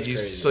 stage. that's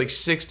He's crazy.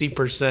 like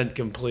 60%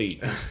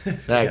 complete.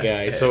 That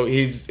guy. So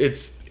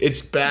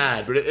it's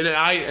bad, but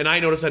I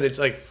noticed that it's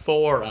like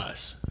for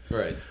us.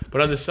 Right. But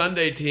on the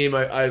Sunday team,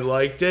 I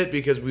liked it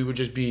because we would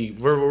just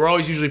we're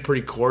always usually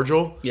pretty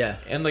cordial. Yeah.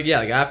 And like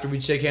after we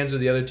shake hands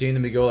with the other team,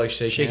 then we go like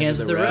shake hands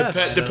with the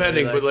refs.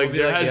 Depending, but like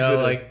there has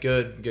been like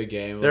good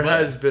game. There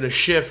has been a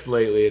shift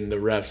lately in the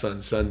refs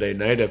on Sunday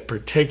night. A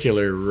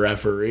particular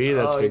referee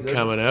that's been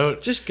coming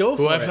out. Just go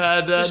for who it. I've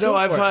had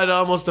I've had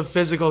almost a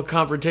physical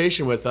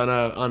confrontation with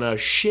on a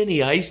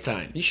shinny ice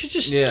time. You should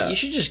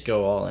just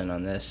go all in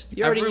on this.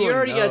 You already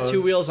Everyone got knows.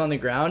 2 wheels on the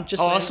ground.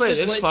 Just I'll say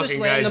this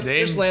fucking guy's name.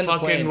 Just land the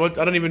plane. What?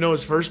 I don't even know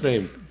his first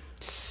name.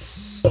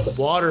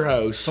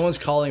 Waterhouse. Someone's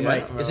calling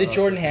Mike. Is it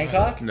Jordan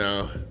Hancock?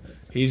 No.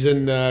 He's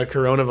in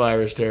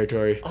coronavirus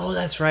territory. Oh,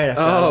 that's right. I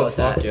forgot about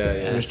that.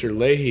 Yeah. Mr.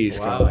 Leahy's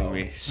calling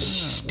me.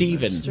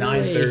 Steven.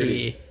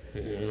 9:30.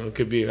 It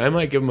could be. I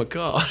might give him a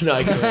call. No,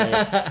 I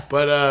can't.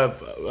 But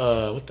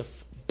what the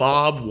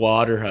Bob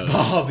Waterhouse.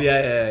 Oh,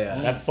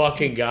 yeah. That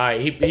fucking guy.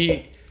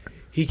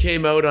 He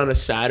came out on a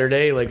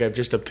Saturday, like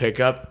just a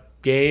pickup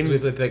game. We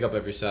play pickup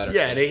every Saturday.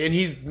 Yeah, and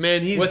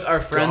he's with our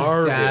friend's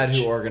garbage. dad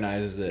who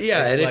organizes it.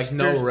 Yeah, it's and like it's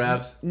no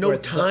refs, no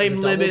time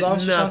the limit, double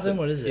dunks or nothing. something?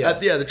 What is it?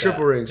 Yeah, the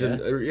triple rings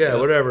and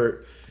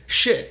whatever.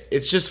 Shit,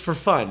 it's just for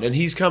fun, and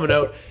he's coming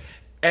out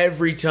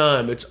every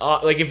time. It's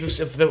like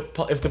if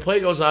the play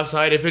goes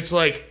offside, if it's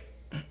like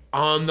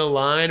on the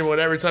line or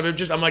whatever, it's like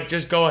I'm like,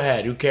 just go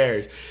ahead. Who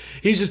cares?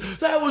 He's just,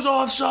 that was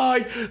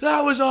offside,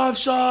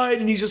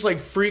 and he's just like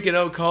freaking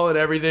out, calling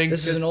everything.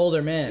 This is an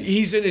older man.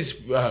 He's in his,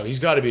 he's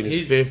got to be in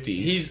his 50s.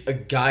 He's a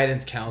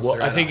guidance counselor.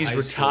 Well, I think he's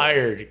high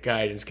retired school.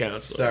 Guidance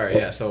counselor. Sorry,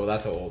 yeah. So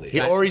that's how old he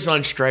is. Or he's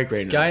on strike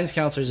right now. Guidance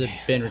counselors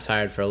have been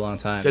retired for a long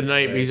time. It's a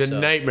nightmare. He's a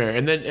nightmare.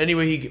 And then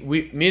anyway,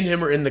 me and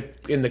him are in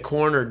the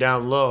corner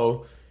down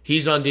low.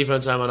 He's on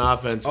defense. I'm on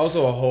offense.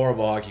 Also a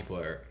horrible hockey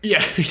player.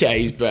 Yeah,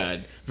 he's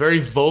bad. Very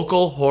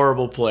vocal,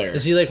 horrible player.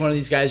 Is he like one of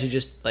these guys who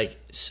just like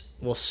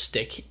will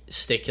stick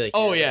like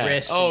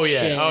wrists and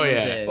shins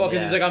and, Well,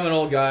 because he's like, I'm an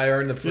old guy, I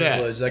earned the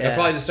privilege. Like I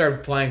probably just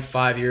started playing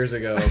 5 years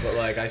ago, but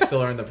like I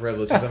still earned the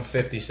privilege because I'm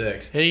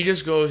 56. And he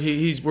just goes,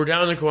 we're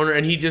down in the corner,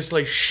 and he just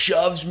like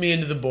shoves me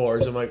into the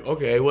boards. I'm like,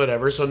 okay,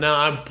 whatever. So now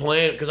I'm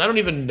playing because I don't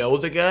even know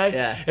the guy.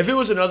 Yeah. If it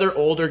was another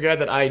older guy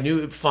that I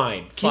knew,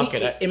 fine, fuck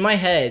it. In my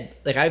head,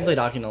 like I've played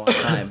hockey in a long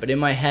time, but in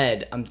my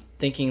head, I'm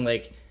thinking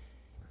like,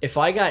 if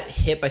I got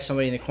hit by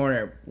somebody in the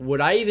corner,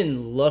 would I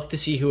even look to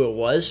see who it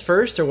was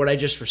first, or would I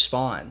just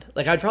respond?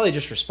 Like, I'd probably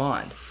just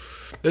respond.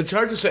 It's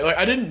hard to say. Like,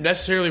 I didn't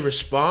necessarily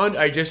respond.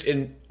 I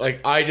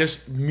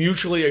just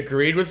mutually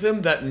agreed with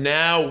him that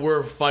now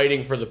we're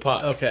fighting for the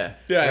puck. Okay.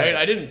 Yeah. Right.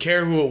 I didn't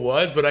care who it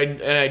was, but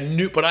I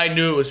knew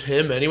it was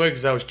him anyway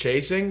because I was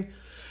chasing.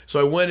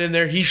 So I went in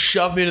there. He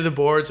shoved me to the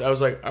boards. I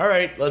was like, all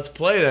right, let's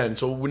play then.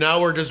 So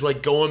now we're just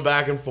like going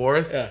back and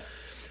forth. Yeah.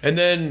 And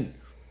then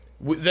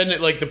it,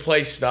 like the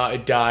play stopped,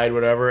 it died,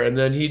 whatever, and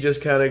then he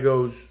just kind of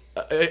goes,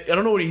 I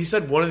don't know what he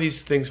said. One of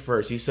these things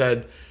first. He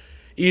said,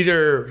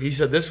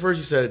 this first.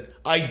 He said,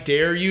 I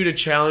dare you to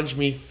challenge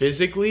me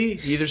physically.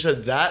 He either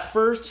said that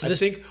first, I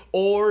think,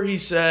 or he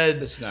said,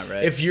 this is not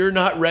right. If you're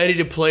not ready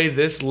to play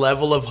this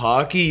level of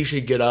hockey, you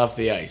should get off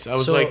the ice. I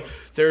was like,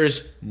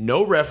 there's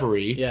no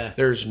referee. Yeah.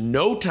 There's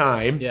no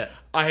time. Yeah.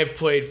 I have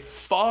played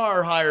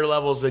far higher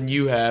levels than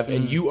you have,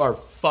 and you are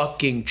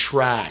fucking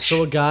trash.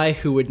 So a guy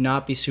who would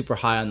not be super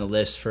high on the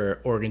list for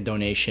organ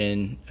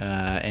donation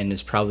and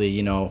is probably,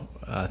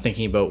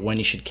 thinking about when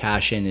you should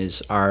cash in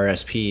his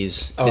RRSPs,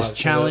 is absolutely.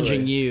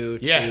 challenging you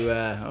to.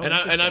 Yeah.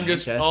 And I'm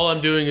just all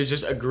I'm doing is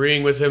just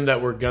agreeing with him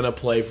that we're gonna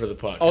play for the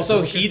puck.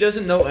 Also, he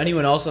doesn't know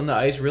anyone else on the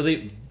ice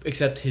really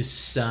except his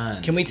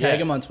son. Can we tag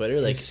him on Twitter?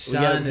 Like, His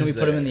can son we is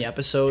put him there. in the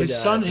episode? his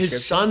description?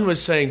 son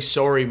was saying,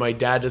 "Sorry, my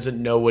dad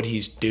doesn't know what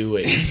he's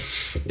doing."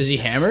 Is he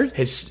hammered?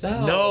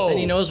 No, Then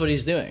he knows what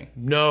he's doing.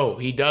 No,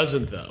 he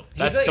doesn't though.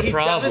 That's he's the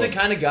problem. definitely the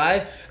kind of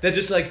guy that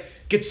just like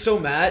gets so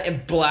mad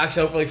and blacks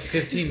out for like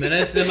 15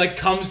 minutes, then like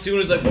comes to and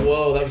is like,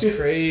 "Whoa, that was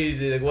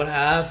crazy! Like, what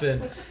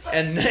happened?"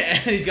 And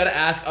he's got to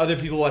ask other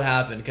people what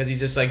happened because he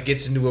just like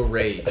gets into a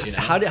rage. You know?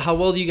 How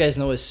well do you guys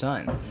know his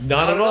son?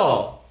 Not at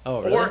all.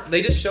 Oh, really? Or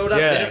they just showed up.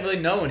 Yeah. They didn't really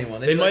know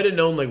anyone. They might have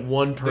known like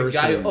one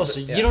person. guy- Oh, so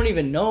Yeah. you don't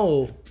even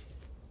know.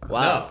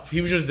 Wow. No,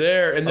 he was just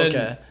there, and then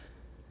Okay.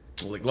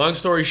 like long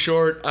story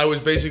short, I was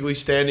basically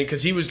standing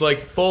because he was like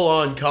full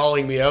on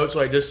calling me out. So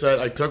I just said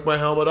I took my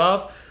helmet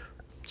off,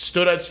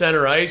 stood at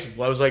center ice.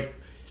 I was like,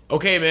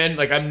 "Okay, man,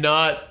 like I'm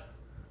not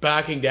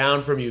backing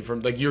down from you.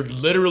 From like you're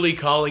literally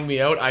calling me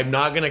out. I'm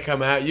not gonna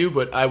come at you,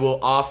 but I will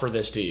offer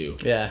this to you."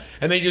 Yeah.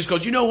 And then he just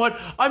goes, "You know what?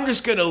 I'm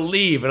just gonna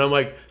leave." And I'm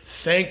like,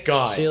 "Thank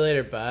God." See you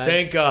later. Bye.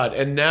 Thank God.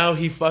 And now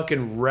he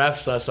fucking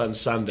refs us on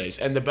Sundays.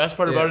 And the best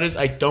part about it is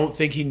I don't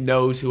think he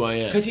knows who I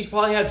am. because he's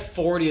probably had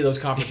 40 of those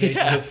confrontations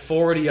Yeah. with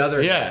 40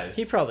 other Yeah. guys.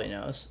 He probably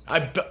knows. I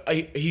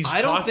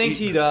don't think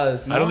he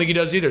does. I don't think he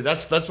does either.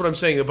 That's what I'm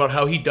saying about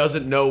how he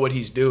doesn't know what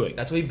he's doing.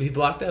 That's why he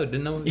blocked out.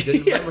 Didn't know.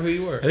 Didn't remember who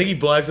you were. I think he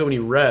blacks out when he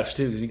refs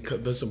too, because he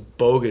does some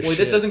bogus Well, he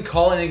shit. just doesn't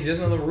call any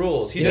existence of the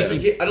rules. He Yeah.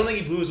 doesn't. I don't think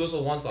he blew his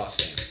whistle once last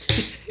game.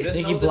 He I doesn't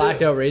think know he what to blacked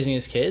do. out raising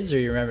his kids, or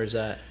he remembers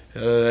that.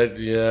 Yeah,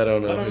 I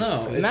don't know. I don't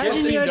know. His Imagine kid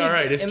you seemed had to,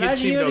 alright. His kid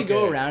imagine you seemed had to go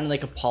okay. around and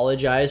like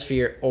apologize for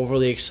your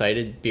overly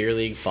excited beer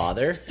league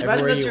father Imagine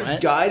everywhere that's you your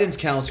went. guidance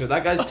counselor.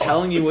 That guy's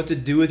telling you what to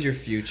do with your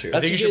future.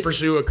 I think you should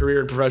pursue a career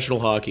in professional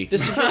hockey.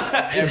 This is good.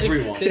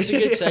 Everyone. This is a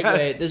good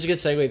segue. This is a good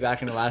segue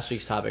back into last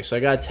week's topic. So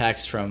I got a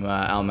text from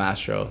Al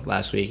Mastro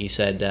last week. He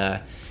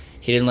said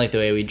he didn't like the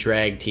way we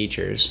drag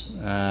teachers,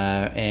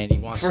 and he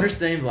wants.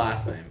 First name,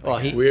 last name. Well,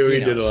 We he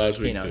did it knows. last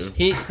He week, knows.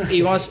 too.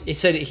 He wants. He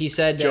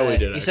said Joey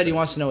did, he said he actually.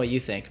 wants to know what you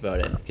think about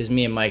it because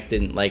me and Mike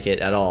didn't like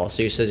it at all.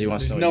 So he says he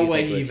wants There's to know no what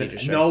way you he think even. about the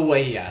teacher strike. No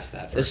way he asked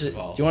that. This First is, of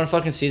all. do you want to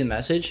fucking see the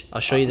message?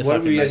 I'll show you the what are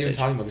fucking we guys message. even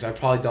talking about? Because I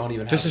probably don't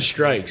even. Just have the it.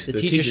 strikes. The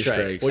teacher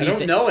strike. What I do you don't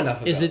think? know enough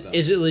about Is them.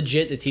 it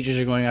legit that teachers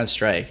are going on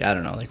strike? I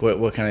don't know. Like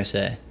what can I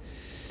say?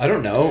 I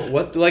don't know.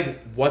 What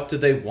do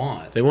they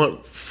want? They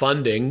want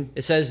funding.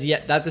 It says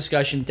that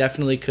discussion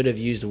definitely could have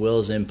used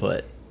Will's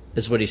input.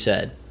 Is what he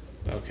said.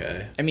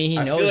 Okay. I mean, he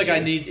I knows. feel like I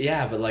you. need.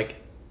 Yeah, but like,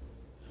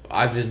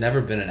 I've just never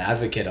been an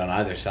advocate on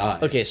either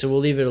side. Okay, so we'll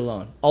leave it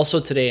alone. Also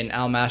today in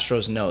Al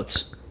Mastro's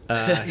notes,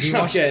 he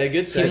wants, Okay, a good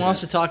he segment. wants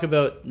to talk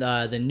about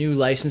the new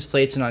license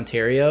plates in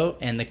Ontario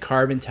and the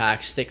carbon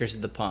tax stickers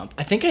at the pump.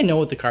 I think I know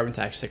what the carbon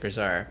tax stickers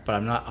are, but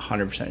I'm not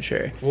 100%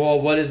 sure. Well,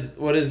 what is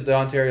the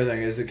Ontario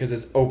thing? Is it because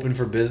it's open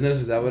for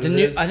business? Is that what The it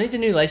new, is? I think the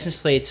new license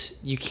plates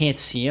you can't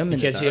see them in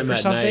can't the see dark 'em or at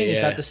something. night,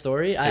 Is yeah. that the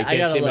story? I They can't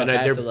gotta see them look. at night. I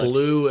have They're to look.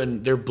 blue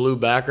and they're blue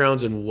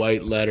backgrounds and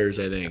white letters.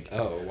 I think.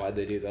 Oh, why'd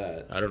they do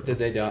that? I don't Did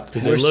they not?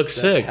 Because they look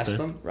sick. Test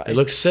man. them? They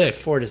look sick.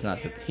 Ford is not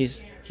the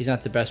he's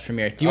not the best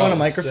premier. Do you Oh, want a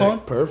microphone?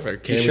 sick.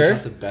 Perfect. You Cameron's sure?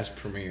 Not the best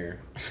premiere.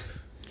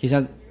 He's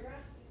not.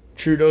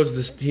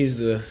 Trudeau's he's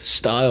the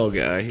style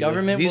guy.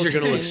 Government These will are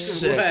gonna look continue-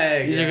 sick.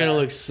 Swag, These are yeah. gonna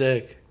look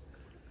sick.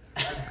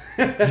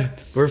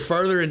 We're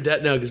farther in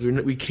debt now because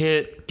we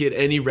can't get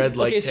any red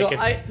light Okay, so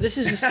tickets. this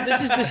is the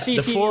CTV.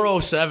 the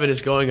 407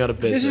 is going out of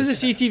This business.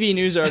 is the CTV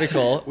news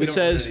article. We It don't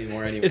says want it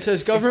anymore anyway. it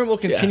says government will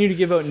continue to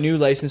give out new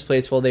license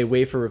plates while they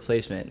wait for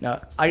replacement.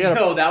 Now I got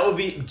No, that would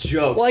be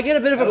jokes. well, I get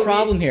a bit of That a would be-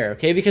 problem here,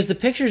 okay? Because the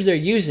pictures they're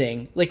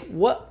using, like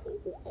what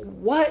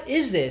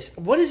is this?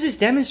 What is this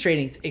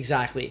demonstrating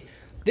exactly?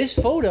 This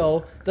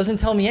photo doesn't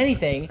tell me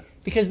anything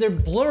because they're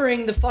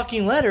blurring the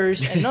fucking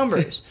letters and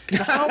numbers.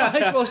 So how am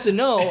I supposed to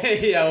know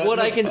Yeah, what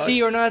the I can fuck?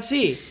 see or not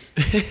see?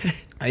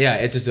 Yeah,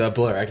 it's just a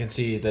blur. I can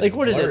see that. Like it's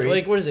what is blurry. it?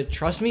 Like what is it?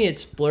 Trust me,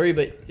 it's blurry,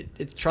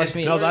 but trust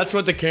me. No, that's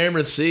what the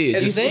cameras see. It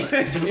You just think?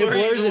 it's It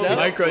blurry blurs it out?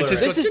 micro. It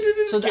just This goes,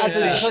 is so at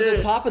the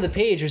top of the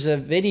page. There's a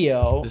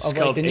video This is of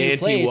like called the new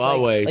plates.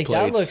 anti-Huawei Like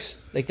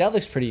plates. that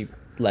looks pretty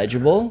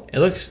legible. It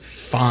looks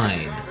fine.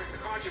 The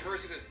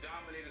controversy that's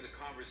dominated the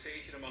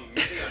conversation among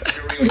many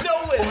Ontarians.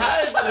 No, it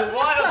has.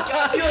 Why?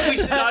 I feel like we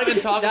should not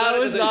even talk about That it.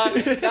 was not.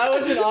 That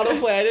was an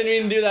autoplay. I didn't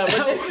even do that.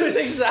 But this is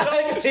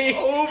exactly.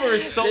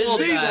 oversold.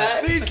 This-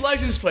 that. these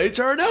license plates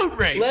are an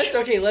outrage. Let's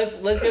get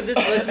this.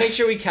 Let's make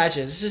sure we catch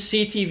it. This is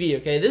CTV.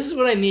 Okay, this is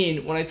what I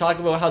mean when I talk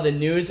about how the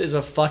news is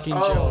a fucking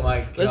joke. Oh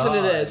my god! Listen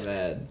to this.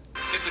 Man.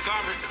 It's the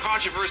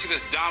controversy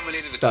that's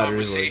dominated the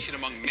Stutters, conversation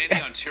among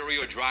many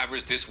Ontario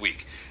drivers this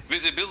week.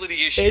 Visibility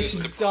issues.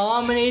 It's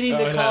dominating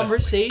the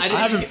conversation.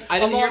 I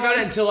didn't hear about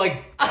it until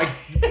like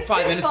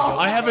 5 minutes ago.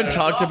 I haven't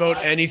talked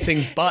about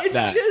anything but It's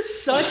that.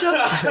 just such a.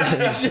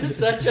 It's just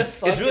such a.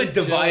 Fucking It's really joke.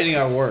 dividing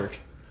our work.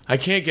 I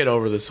can't get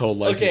over this whole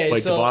license Okay,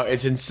 plate so- debacle.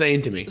 It's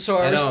insane to me. So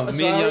I know. Me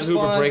and Young Hoop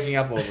are breaking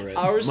up over it.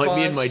 Our response Like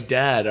me and my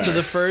dad are to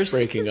the first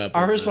breaking up.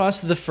 Our over this. response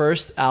to the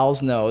first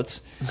Al's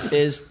notes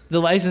is the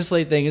license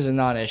plate thing is a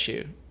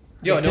non-issue.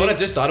 Yo, you know what I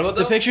just thought about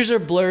though? The pictures are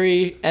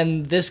blurry,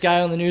 and this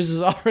guy on the news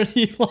is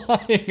already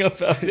lying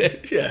about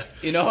it. Yeah.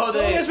 You know how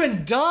Someone has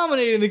been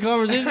dominating the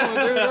conversation.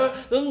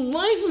 The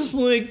license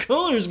plate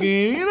color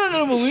scheme. You're not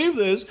gonna believe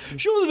this.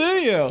 Show the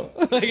video.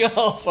 Like,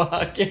 oh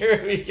fuck,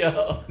 here we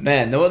go.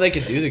 Man, know what they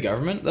could do, the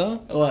government, though?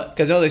 What?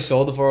 Because they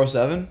sold the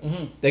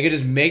 407. They could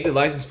just make the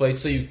license plate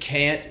so you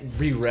can't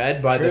be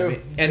read by True.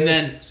 and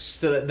then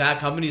so that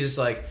company's just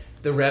like,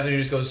 the revenue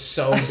just goes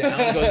so down.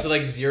 It goes to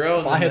like zero.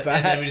 And Buy then, it back.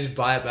 And then we just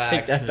buy it back.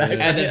 Take that back.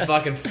 And then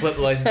fucking flip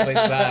the license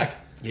plates back.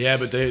 Yeah,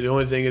 but the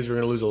only thing is we're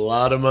gonna lose a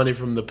lot of money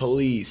from the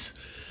police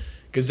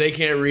because they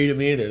can't read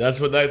them either. That's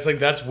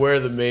where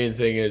the main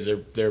thing is.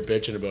 They're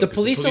bitching about. The 'cause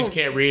police don't-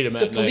 can't read them.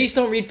 The police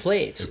don't read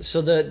plates.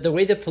 So the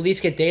way the police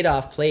get data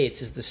off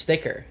plates is the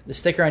sticker. The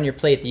sticker on your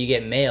plate that you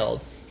get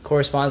mailed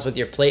corresponds with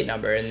your plate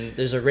number, and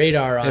there's a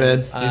radar on.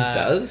 And it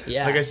does?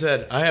 Yeah. Like I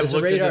said, I have There's a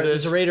looked radar. into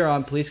There's this. a radar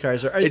on police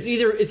cars, or it's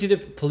either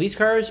police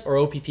cars or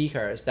OPP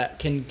cars that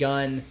can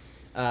gun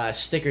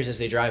stickers as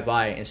they drive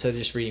by instead of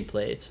just reading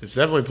plates. It's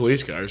definitely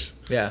police cars,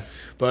 Yeah,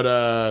 but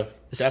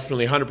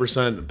definitely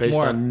 100% based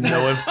More. on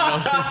no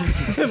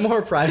info.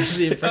 more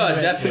privacy Oh,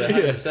 infringement.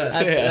 definitely. 100%.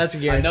 That's a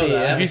guarantee. I know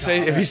that.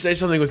 Yeah. If you say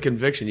something with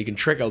conviction, you can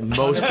trick out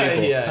most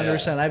people. Yeah.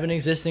 100%. I've been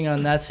existing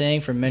on that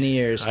saying for many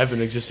years. I've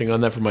been existing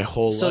on that for my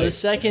whole So life.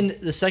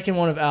 the second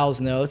one of Al's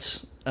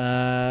notes,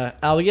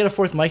 Al, we get a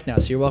fourth mic now,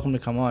 so you're welcome to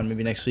come on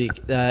maybe next week.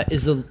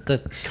 Is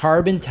the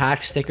carbon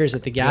tax stickers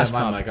at the gas Yeah,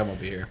 my pump? mic, I won't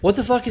be here. What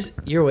the fuck is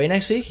you're away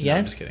next week again?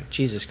 I'm just kidding.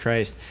 Jesus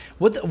Christ!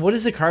 What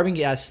is the carbon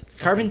tax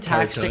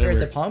part-timer. sticker at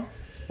the pump?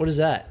 What is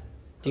that?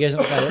 Do you guys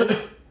know what that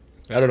is?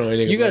 I don't know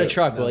anything. You got about a it.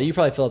 truck, well, you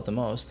probably fill up the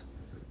most.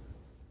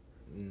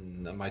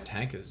 My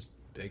tank is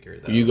bigger,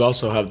 though. You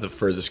also have the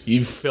furthest.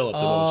 You fill up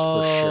the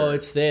most for sure.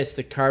 It's this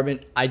the carbon.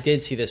 I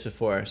did see this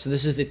before. So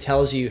it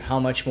tells you how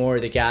much more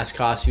the gas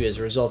costs you as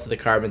a result of the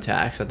carbon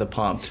tax at the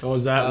pump. Oh,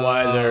 is that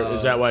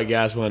why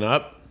gas went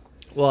up?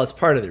 Well, it's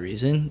part of the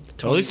reason.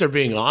 At least they're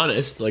being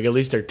honest. Like at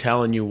least they're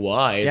telling you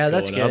why it's Yeah,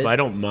 that's going good. up. I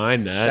don't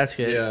mind that. That's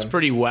good. Yeah. It's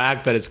pretty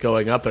whack that it's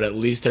going up, but at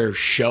least they're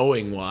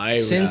showing why.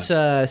 Since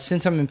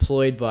I'm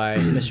employed by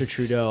Mr.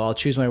 Trudeau, I'll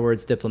choose my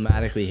words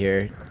diplomatically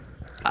here.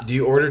 Do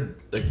you order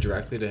like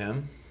directly to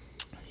him?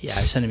 Yeah,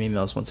 I send him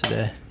emails once a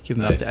day. Give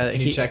him Nice. up.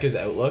 Can you check his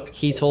Outlook?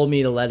 He told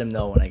me to let him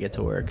know when I get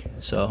to work.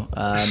 So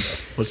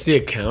what's the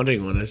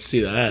accounting one? Let's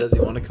see that. Does he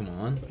want to come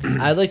on?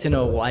 I'd like to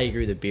know why he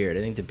grew the beard.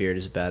 I think the beard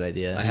is a bad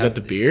idea. He's got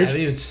the beard? I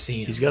haven't even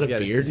seen him. He's got a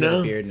beard he's got now.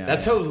 a beard now.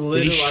 That's yeah. how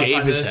little shave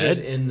our his minister's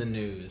head? in the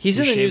news. He's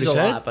in the shave news his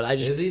a head? lot, but I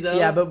just Is he, though?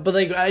 Yeah, but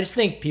like I just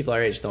think people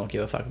our age don't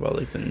give a fuck about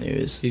like the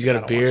news. He's got I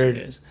a don't watch the beard,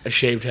 news. a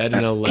shaved head,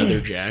 and a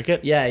leather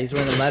jacket. Yeah, he's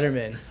wearing a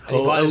Letterman.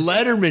 Oh, a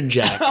Letterman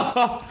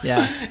jacket.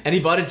 Yeah, And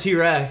he bought a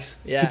T-Rex.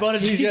 yeah.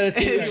 He's got a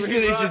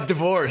He's a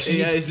divorce.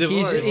 Yeah, he's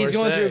divorced. He's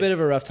going through a Say. bit of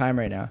a rough time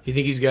right now. You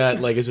think he's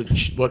got like? Is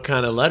it what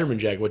kind of Letterman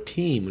jacket? What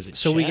team was it?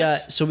 So we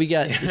Chess?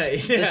 got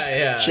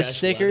the Chess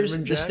stickers. Letterman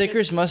The jacket?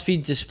 stickers must be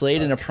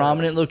displayed in a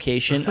prominent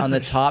location on the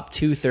top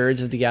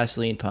 2/3 of the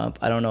gasoline pump.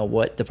 I don't know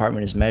what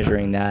department is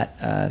measuring that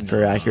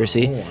for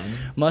accuracy.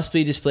 Must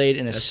be displayed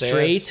in a SAS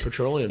straight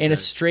petroleum in a tank.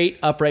 straight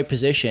upright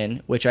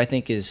position, which I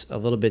think is a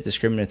little bit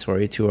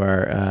discriminatory to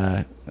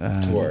our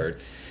To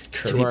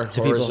our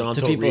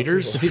horizontal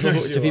readers? to people who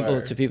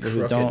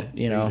crooked don't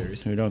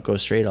readers. who don't go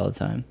straight all the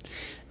time.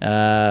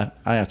 I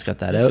have to cut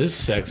that out. This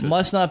is sexist.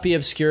 Must not be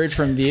obscured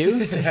from view.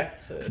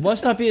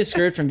 Must not be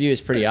obscured from view is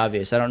pretty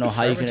obvious. I don't know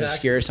how you can Carbon tax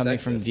obscure is something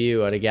from sexist.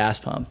 view at a gas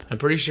pump. I'm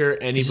pretty sure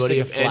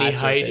anybody like a of any flat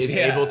height surface. is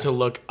Yeah. able to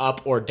look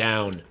up or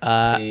down.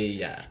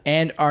 Yeah.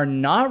 And are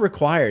not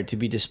required to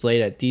be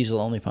displayed at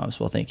diesel-only pumps.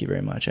 Well, thank you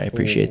very much. I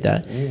appreciate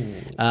that.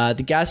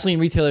 The gasoline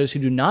retailers who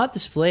do not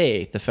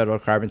display the federal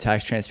carbon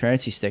tax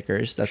transparency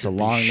stickers, that's a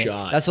long name.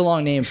 shot. That's a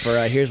long name for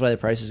here's why the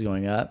price is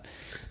going up.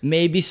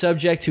 May be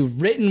subject to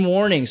written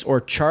warnings or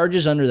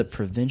charges under the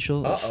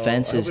Provincial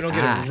Offenses I hope we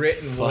don't Act. get a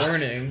written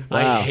warning.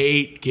 Wow. I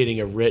hate getting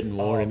a written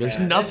warning. There's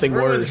Man, nothing it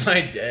ruins worse.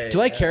 My day. Do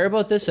I care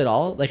about this at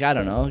all? Like, I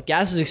don't know.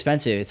 Gas is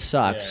expensive. It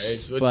sucks.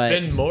 It's but,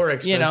 been more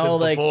expensive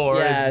before.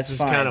 Yeah, it's it's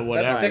just fine. kind of That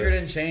whatever. sticker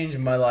didn't change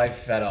my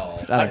life at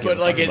all. I don't give But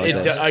a like fuck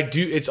about those. I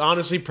do. It's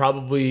honestly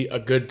probably a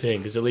good thing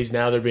because at least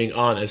now they're being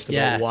honest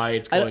about why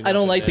it's going. I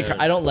don't up like and the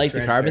down. I don't like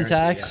the carbon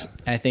tax.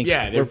 Transparency, And I think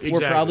Yeah, we're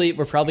exactly.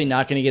 probably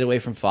not going to get away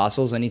from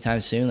fossils anytime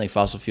soon, like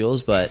fossil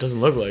fuels. But Doesn't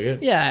look like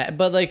it. yeah,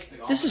 but like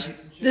this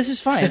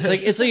is fine.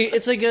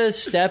 It's like a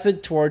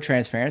step toward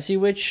transparency,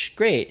 which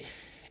great.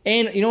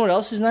 And you know what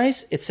else is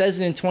nice? It says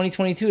that in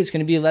 2022 it's going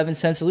to be 11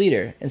 cents a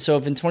liter. And so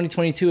if in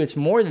 2022 it's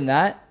more than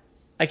that,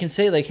 I can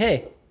say like,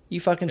 hey, you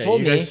fucking Yeah,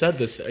 told you me. guys said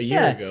this a year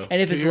Yeah. ago.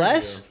 And if 2 it's years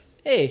less, ago.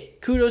 hey,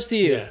 kudos to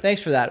you. Yeah.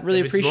 Thanks for that. Really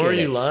If it's appreciate more, it.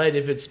 you lied.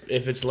 If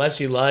it's less,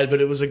 you lied.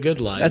 But it was a good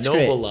lie, That's noble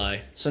great.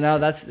 lie. So now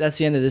that's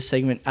the end of this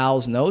segment.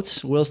 Al's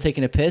notes. Will's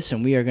taking a piss,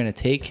 and we are going to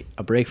take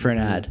a break for an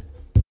ad.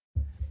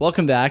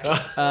 welcome back.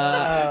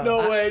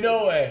 No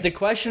way. The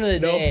question of the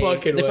No day.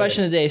 fucking The way.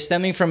 question of the day,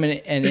 stemming from an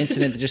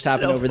incident that just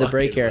happened No over the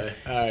break fucking here. way.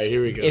 All right,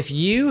 here we go. If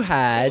you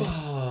had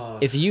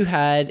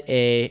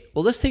a,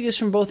 well, let's take this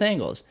from both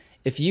angles.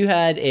 If you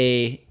had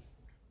a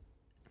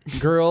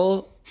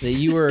girl that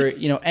you were,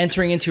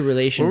 entering into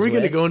relations Were we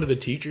going to with, go into the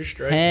teacher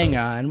strike? hang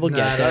on, we'll get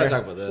Nah, there. let's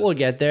talk about this. We'll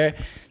get there.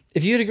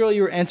 If you had a girl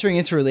you were entering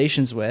into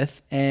relations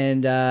with,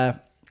 and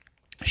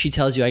she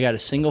tells you, "I got a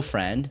single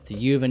friend. Do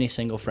you have any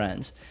single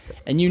friends?"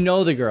 And you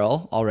know the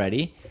girl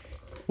already,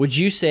 would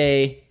you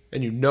say?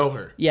 And you know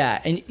her.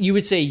 Yeah, and you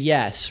would say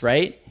yes,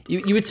 right?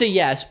 You would say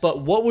yes,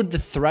 but what would the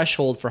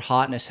threshold for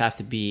hotness have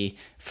to be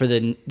for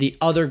the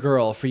other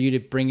girl for you to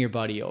bring your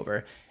buddy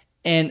over?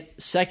 And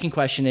second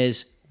question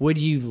is, would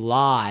you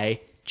lie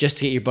just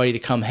to get your buddy to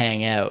come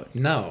hang out?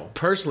 No.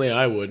 Personally,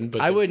 I wouldn't. But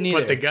I wouldn't either.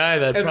 But the guy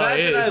that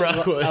Imagine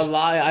probably was.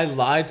 I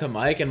lied to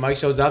Mike, and Mike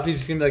shows up. He's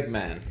just gonna be like,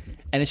 man,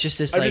 And it's just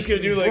this I'm like, just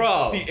going to do like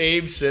bro. the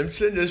Abe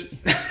Simpson. Just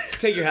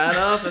take your hat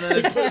off, and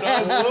then put it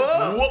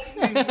on.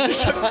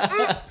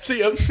 Whoop.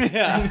 See him.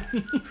 yeah.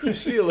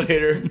 See you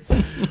later.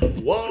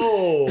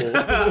 Whoa.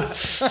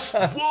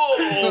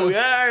 Whoa.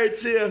 Yeah, all right,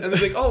 see ya. And they're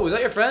like, oh, is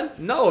that your friend?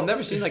 No, I've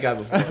never seen that guy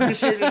before. I'm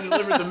just here to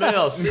deliver the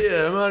mail. See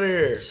ya. I'm out of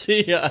here.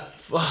 see ya.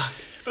 Fuck.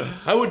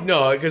 I would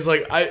know because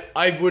like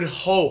I would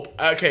hope.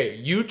 Okay,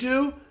 you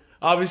two.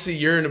 Obviously,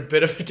 you're in a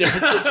bit of a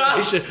different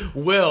situation.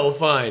 Will,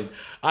 fine.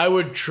 I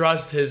would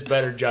trust his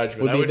better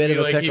judgment. Would be I a would bit be of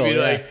a like, pickle, he'd be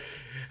yeah. like,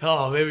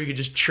 oh, maybe we could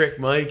just trick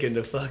Mike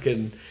into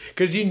fucking.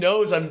 Because he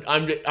knows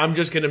I'm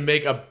just gonna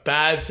make a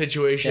bad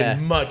situation Yeah.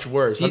 much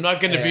worse. I'm not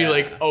gonna be Yeah.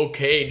 like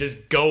okay,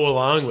 just go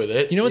along with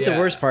it. You know what the Yeah.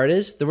 worst part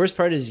is? The worst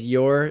part is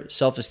your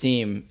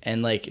self-esteem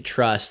and like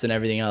trust and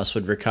everything else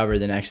would recover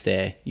the next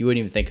day. You wouldn't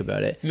even think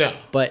about it. No.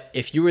 But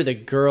if you were the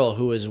girl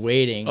who was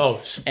waiting,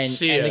 and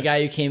see ya. the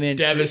guy who came in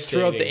threw up the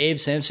Devastating. Abe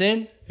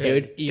Simpson,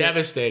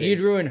 Devastating.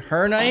 You'd ruin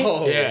her night,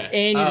 Yeah.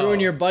 and you'd ruin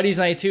your buddy's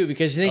night too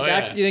because you think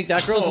yeah. you think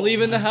that girl's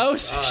leaving the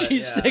house.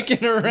 She's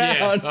sticking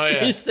around. Oh,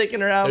 yeah. She's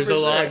sticking around. There's for a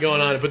lot sure. going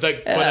on, but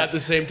but at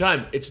the same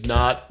time, it's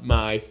not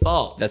my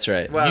fault. That's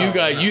right.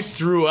 You you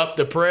threw up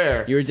the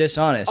prayer. You were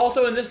dishonest.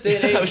 Also, in this day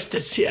and age, That was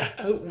this, yeah.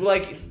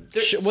 like,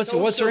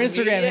 What's her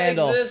Instagram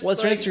handle?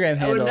 What's her Instagram I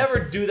handle? would never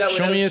do that.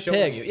 Show without me a showing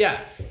pic. you. Yeah,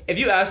 if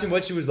you asked me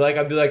what she was like,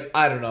 I'd be like,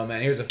 I don't know,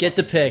 man. Here's a Get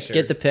the fucking pic. picture.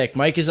 Get the pic.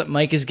 Mike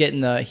is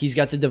getting he's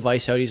got the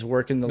device out. He's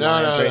working the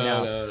lines right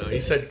now. No. He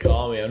said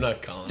call me. I'm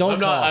not calling. Don't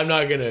call. I'm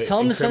not gonna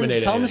Tell him to send.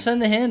 incriminate Tell him to anything.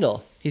 send the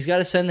handle. He's got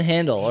to send the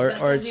handle, or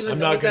doesn't even I'm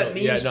know not what gonna. that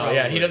means, He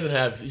probably. doesn't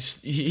have.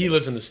 He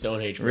lives in the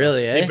Stone Age. Bro.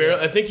 Really, eh?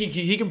 I think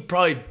he can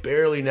probably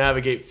barely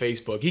navigate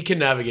Facebook. He can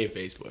navigate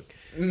Facebook.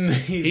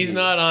 He's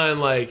not on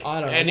like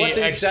I don't know. any What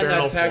did he send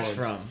external that text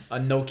forums. from? A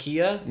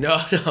Nokia? No.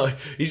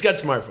 He's got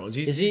smartphones.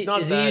 is he not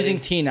is he that- using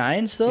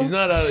T9 still? He's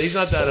not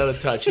that out of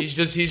touch. He's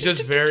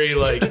just very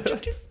like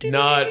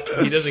not.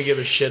 He doesn't give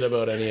a shit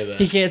about any of that.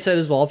 He can't set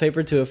his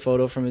wallpaper to a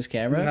photo from his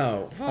camera.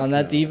 No, on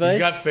that device. He's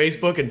got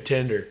Facebook and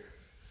Tinder.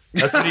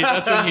 That's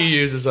what he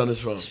uses on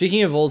his phone.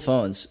 Speaking of old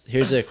phones,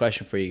 here's a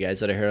question for you guys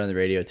that I heard on the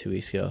radio 2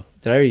 weeks ago.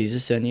 Did I already use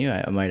this on you?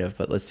 I might have,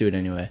 but let's do it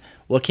anyway.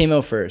 What came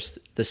out first,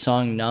 the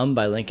song "Numb"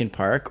 by Linkin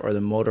Park or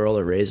the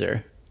Motorola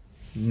Razr?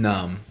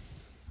 Numb.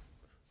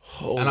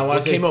 Oh, And I wanna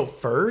what say- came out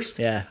first?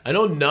 Yeah. I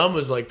know Numb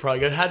was like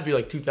probably it had to be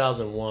like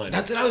 2001.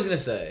 That's what I was gonna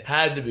say.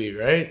 had to be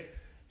right.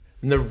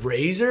 And the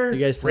Razor, You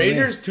guys tell me.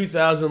 Razor's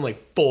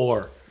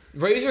 2004.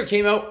 Razor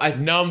came out.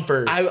 Numb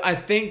first. I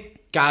think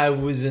I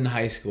was in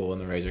high school when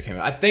the Razor came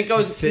out. I think I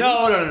was. think?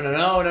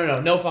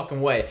 No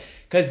fucking way.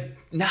 Cause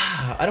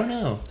I don't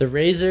know. The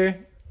Razr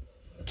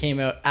came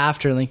out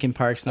after Linkin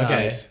Park's "Numb."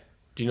 Okay.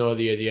 Do you know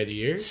the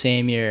year?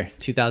 Same year,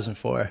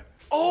 2004.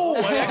 Oh,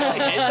 I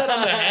actually hit that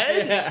on the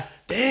head.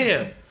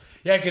 Damn.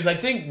 Yeah, because I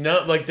think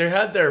they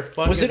had their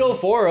fucking. Was it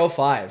 04 or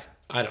 05?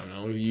 I don't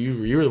know.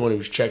 You were the one who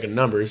was checking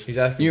numbers. He's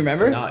asking. You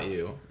remember? Not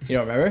you. You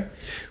don't remember?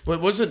 What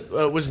was it?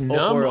 Was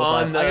Numb 04, 05.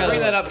 on? I gotta Bring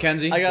look. that up,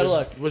 Kenzie. I gotta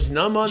look. Was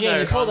Numb on Jamie,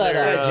 there? pull on that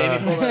their, up.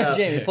 Jamie, pull that up.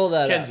 Jamie, pull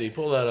that up. Kenzie,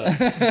 pull that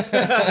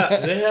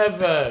up. They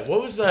have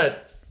what was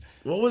that?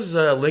 What was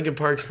Linkin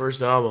Park's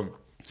first album?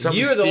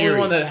 Something You're the Theory. only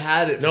one that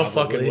had it. No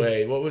probably. fucking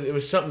way. What was it?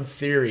 Was something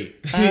Theory.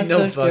 I No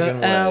took fucking your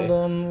way.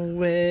 album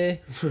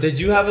away. Did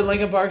you have a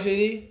Linkin Park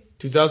CD?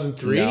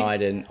 2003. No, I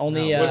didn't.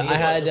 Only Was it I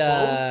had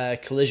the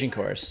Collision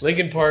Course.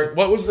 Linkin Park.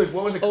 What was it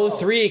called?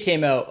 03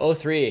 came out.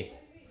 03.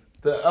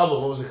 The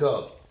album. What was it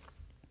called?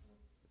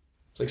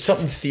 It's like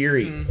something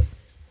Theory.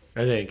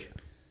 I think. I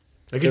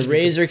The could just be-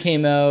 Razor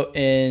came out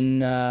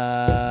in.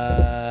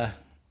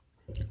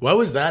 Why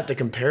was that the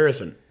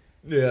comparison?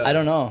 Yeah. I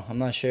don't know. I'm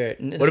not sure.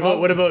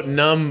 What about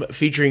Numb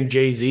featuring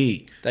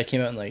Jay-Z? That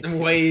came out in like.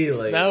 Way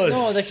later. That was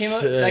No, that came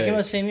out. That came out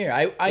the same year.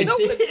 I No,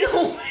 did-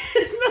 no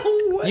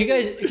way. You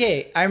guys,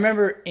 okay? I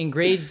remember in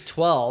grade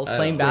 12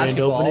 playing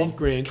basketball. opening,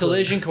 grand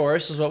Collision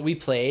Course was what we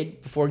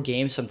played before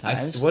games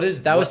sometimes. What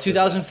is that? Was what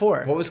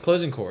 2004. What was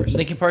closing course?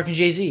 Linkin Park and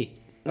Jay-Z.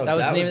 That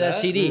was the name of that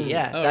CD.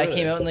 Yeah, Oh, that really?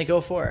 came out in like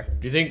 04.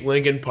 Do you think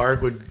Linkin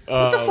Park would?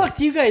 What the fuck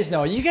do you guys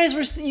know? You guys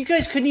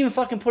couldn't even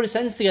fucking put a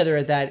sentence together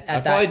at that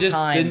I probably just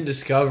time. didn't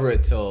discover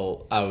it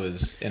till I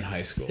was in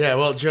high school. Yeah,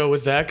 well, Joe,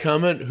 with that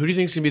comment, who do you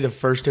think's gonna be the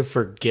first to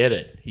forget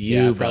it?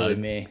 You, Yeah, probably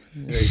bud. me.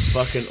 You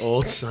fucking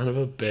old son of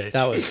a bitch.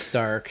 That was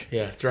dark.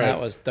 yeah, that's right. That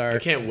was dark. I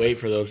can't wait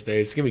for those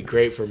days. It's gonna be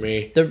great for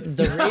me. The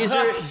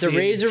Razor See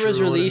was him drooling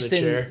in released the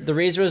chair. in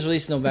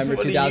November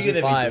What are you gonna be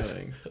 2005.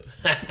 doing?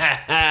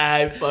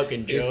 I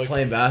fucking You're Joey.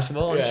 playing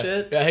basketball and Yeah.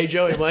 shit. Yeah, hey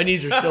Joey, my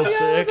knees are still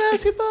sick.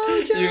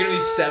 Basketball. You're gonna be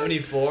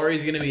 74.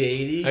 He's gonna be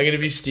 80. I'm gonna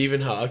be Stephen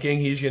Hawking.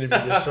 He's gonna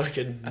be this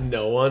fucking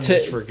no one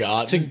that's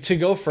forgotten. To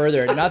go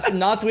further, not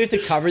that we have to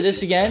cover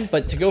this again,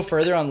 but to go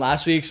further on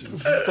last week's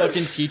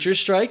fucking teacher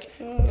strike.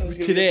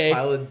 Today,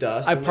 pile of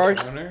dust. I in the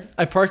parked corner.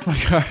 my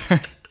car.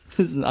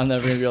 I'm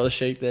never gonna be able to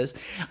shake this.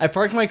 I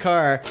parked my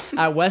car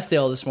at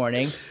Westdale this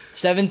morning,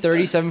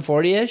 7:30,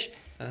 7:40 ish.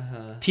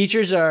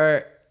 Teachers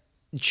are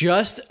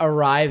just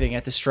arriving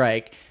at the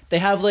strike. They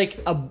have like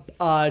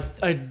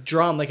a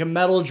drum, like a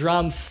metal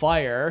drum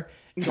fire.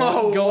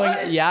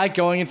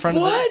 Going in front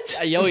What?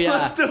 of the oh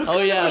yeah, What the oh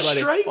yeah, fuck buddy,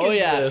 strike oh is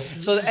yeah.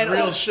 this? So This is and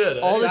real shit, eh?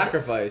 All the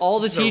Sacrifice. all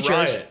the This is a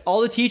teachers,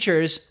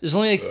 riot. There's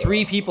only like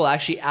 3 people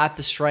actually at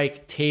the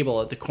strike table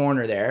at the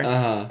corner there.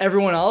 Uh-huh.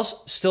 Everyone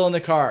else still in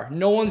the car.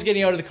 No one's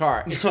getting out of the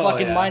car. It's Oh,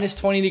 fucking yeah. minus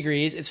 20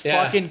 degrees. It's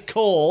Yeah. fucking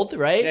cold,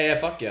 right? Yeah,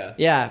 fuck yeah.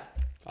 Yeah.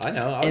 I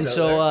know. I was And out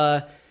so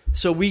there.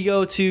 so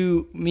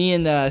me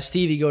and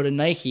Stevie go to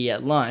Nike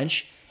at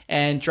lunch,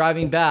 and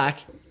driving back,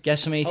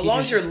 guess how many How teachers?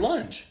 long's your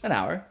lunch? An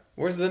hour.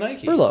 Where's the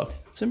Nike? Burloak.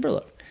 It's in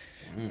Burloak.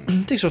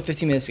 It takes about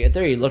 15 minutes to get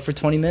there. You look for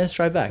 20 minutes,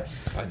 drive back.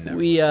 I'd never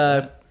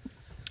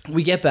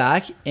We get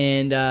back,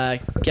 and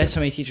guess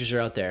how many teachers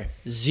are out there?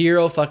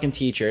 0 fucking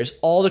teachers.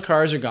 All the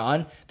cars are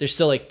gone. There's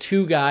still like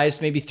 2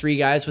 guys, maybe 3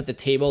 guys with the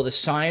table. The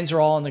signs are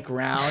all on the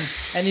ground,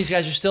 and these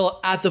guys are still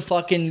at the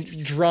fucking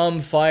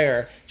drum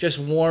fire, just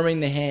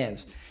warming the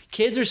hands.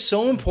 Kids are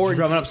so important.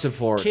 Drumming up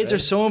support. Kids right?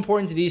 are so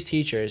important to these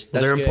teachers.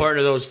 That's They're good. important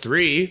to those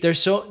 3. They're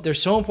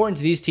so important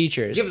to these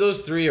teachers Give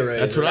those 3 a raise.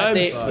 That's what right? I'm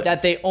they, saying.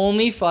 that they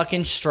only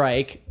fucking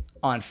strike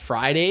on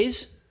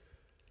Fridays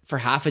for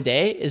half a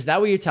day. Is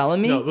that what you're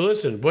telling me? No, but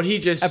listen, what he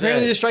just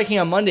Apparently they're said. striking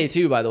on Monday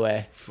too, by the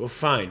way.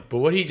 Fine, but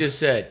what he just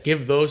said,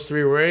 give those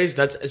 3 a raise.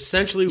 That's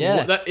essentially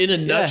Yeah. that, in a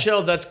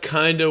nutshell. That's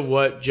kind of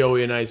what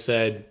Joey and I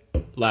said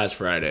last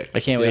Friday. I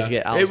can't wait to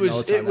get Al's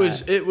notes on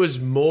that. It was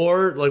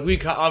more like we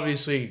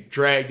obviously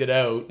dragged it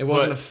out. It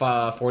wasn't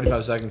but a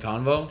 45-second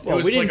convo. it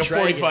was we didn't like a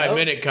drag it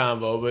 45-minute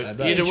combo. But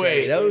bet. either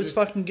way, That was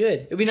fucking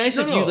good. It'd be nice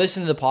No, if you no.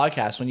 listened to the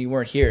podcast when you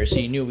weren't here, so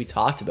you knew what we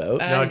talked about.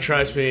 no,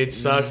 trust me, it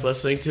sucks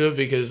listening to it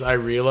because I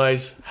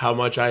realize how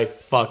much I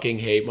fucking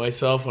hate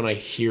myself when I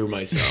hear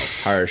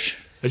myself. Harsh.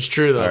 It's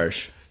true though.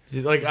 Harsh.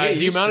 Like the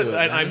used amount to of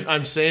it, man.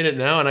 I'm saying it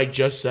now, and I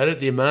just said it.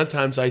 The amount of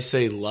times I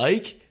say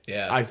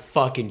Yeah. I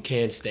fucking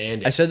can't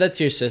stand it. I said that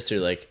to your sister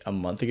like a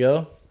month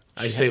ago.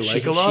 I say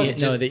like a lot. No,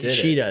 just did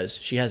she it. does.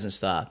 She hasn't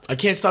stopped. I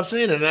can't stop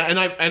saying it, and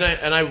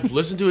I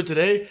listened to it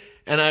today,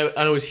 and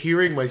I was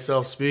hearing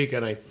myself speak,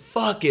 and I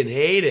fucking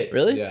hate it.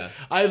 Really? Yeah.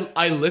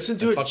 I listen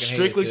to it fucking hate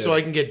strictly it, too. so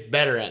I can get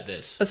better at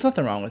this. That's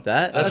nothing wrong with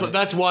that.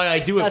 That's why I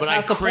do it, that's but I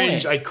half the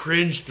cringe. point. I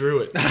cringe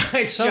through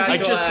it. Some I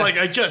people-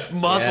 just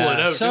muscle Yeah. it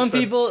out. Some just for-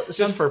 people- just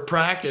some- for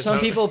practice. Some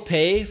people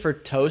pay for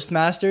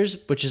Toastmasters,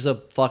 which is a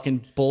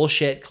fucking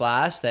bullshit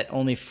class that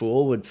only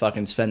fool would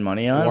fucking spend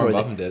money on. Warren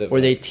where Buffett they, did it, where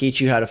but- they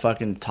teach you how to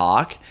fucking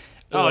talk.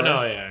 Oh Or-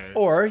 no, yeah.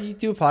 Or you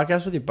do a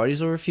podcast with your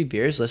buddies over a few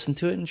beers, listen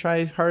to it, and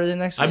try harder than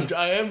next week.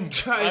 I am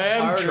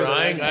harder the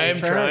trying. next I am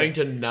Try trying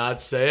to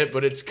not say it,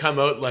 but it's come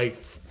out like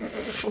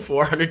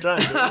 400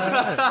 times.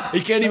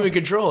 You can't even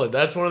control it.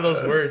 That's one of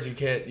those words you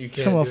can't.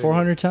 It's come do up it.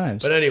 400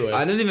 times. But anyway,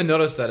 I didn't even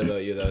notice that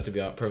about you, though, to be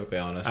perfectly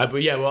honest.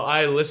 but yeah, well,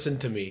 I listen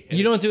to me.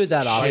 You don't do it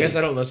that I often. guess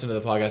I don't listen to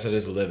the podcast. I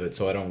just live it,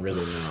 so I don't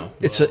really know.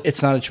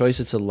 It's not a choice,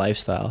 it's a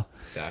lifestyle.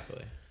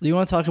 Exactly. Do you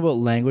want to talk about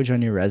language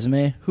on your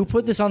resume? Who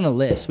put this on the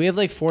list? We have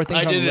like 4 things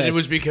I on did the it. list. It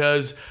was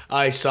because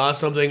I saw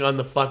something on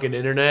the fucking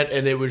internet,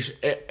 and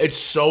it's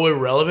so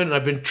irrelevant. And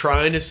I've been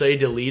trying to say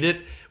delete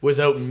it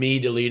without me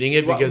deleting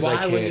it because I Why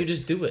can't. wouldn't you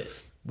just do it?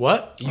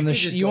 What? On the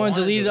you want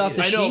to delete it off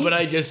the I sheet? know, but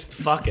I just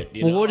fuck it.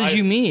 You Well, know? what did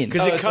you mean?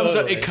 Because Oh, it comes up.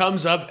 totally. It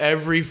comes up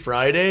every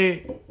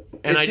Friday,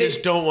 and I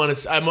just don't want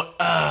to. I'm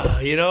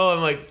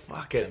I'm like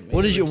fuck it.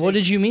 What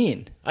did you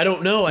mean? I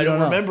don't know. I don't don't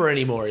know. remember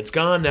anymore. It's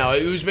gone now.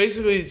 It was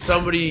basically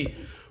somebody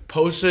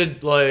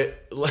posted like.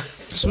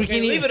 So we can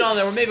Leave it on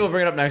there. Or maybe we'll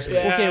bring it up next week.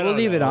 Yeah. Okay, I we'll don't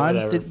leave it know, on.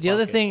 whatever, The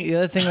other fuck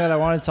thing, that I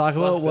want to talk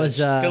about was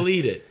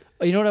delete it.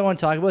 you know what I want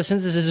to talk about,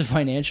 since this is a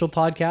financial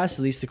podcast,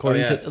 at least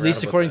according yeah, I to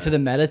forgot about the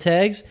meta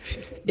tags,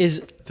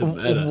 is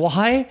meta.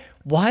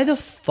 why the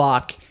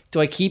fuck do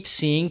I keep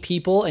seeing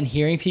people and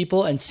hearing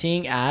people and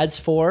seeing ads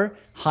for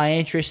high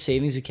interest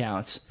savings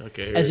accounts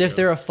Okay, here as we if go.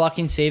 they're a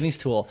fucking savings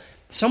tool?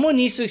 Someone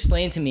needs to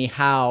explain to me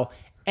how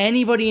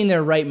anybody in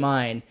their right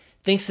mind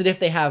thinks that if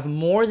they have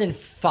more than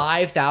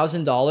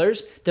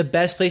 $5,000, the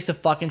best place to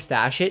fucking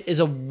stash it is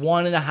a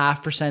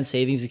 1.5%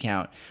 savings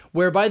account.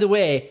 Where, by the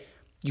way,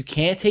 You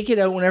can't take it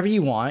out whenever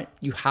you want.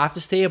 You have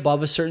to stay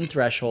above a certain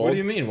threshold. What do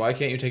you mean? Why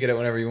can't you take it out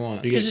whenever you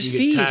want? Because there's you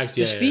get fees. taxed,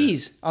 There's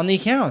fees on the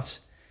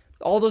accounts.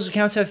 All those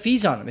accounts have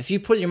fees on them. If you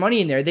put your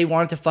money in there, they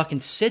want it to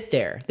fucking sit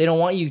there. They don't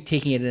want you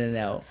taking it in and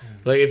out.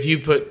 Like if you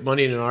put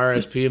money in an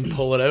RSP and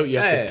pull it out, you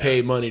have to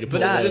pay money to put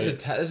But it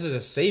this out. is a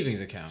savings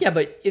account. Yeah,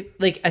 but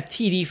like a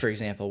TD, for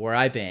example, where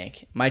I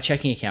bank, my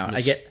checking account, I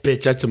get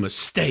Bitch, that's a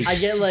mistake. I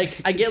get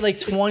like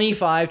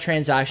 25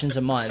 transactions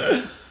a month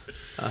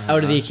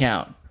out of the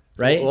account,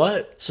 right?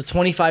 What? So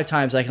 25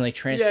 times I can like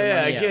transfer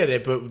Yeah, money I out. get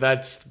it, but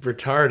that's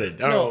retarded.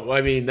 No. Oh,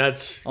 I mean,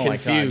 that's Oh my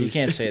confused. God, you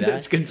can't say that.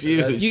 That's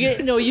confused.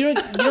 You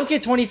don't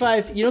get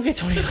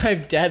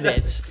 25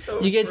 debits.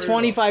 You get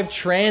 25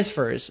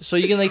 transfers. So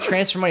you can like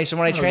transfer money. So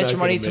when I transfer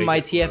not money gonna to make my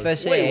it work.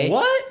 TFSA, Wait,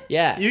 what?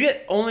 Yeah. You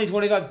get only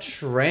 25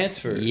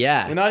 transfers.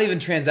 Yeah. And not even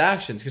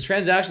transactions, because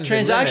transactions.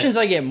 Transactions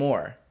I get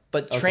more.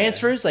 But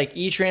transfers, like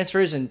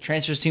e-transfers and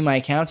transfers to my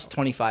accounts,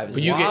 25 is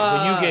But you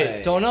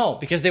get Don't know,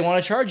 because they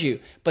want to charge you.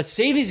 But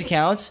savings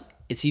accounts,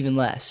 it's even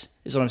less,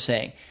 is what I'm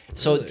saying.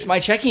 So my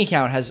checking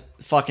account has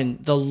fucking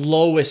the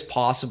lowest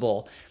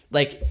possible.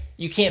 Like,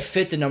 you can't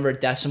fit the number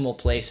of decimal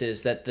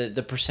places that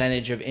the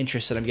percentage of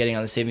interest that I'm getting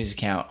on the savings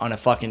account on a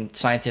fucking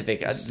scientific...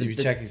 your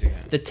checking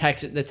account.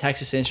 The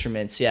Texas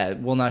Instruments,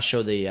 will not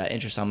show the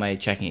interest on my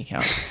checking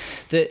account.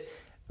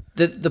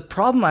 The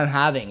problem I'm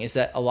having is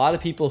that a lot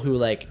of people who,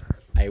 like,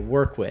 I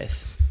work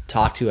with,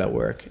 talk to at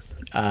work,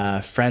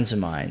 friends of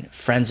mine,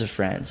 friends of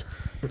friends.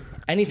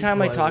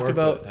 Anytime I talk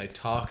about like,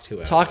 because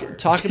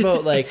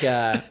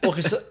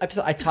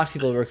I talk to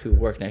people at work who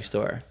work next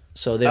door,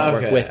 so they don't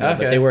work with me,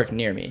 but they work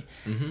near me,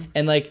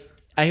 and like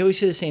I always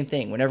say the same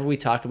thing whenever we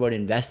talk about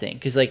investing,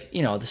 because like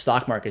the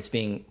stock market's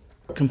being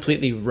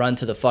completely run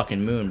to the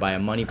fucking moon by a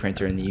money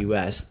printer in the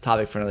U.S.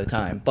 Topic for another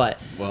time, but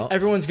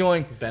everyone's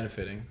going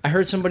benefiting. I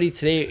heard somebody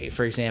today,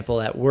 for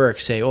example, at work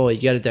say, "Oh,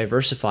 you got to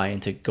diversify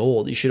into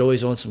gold. You should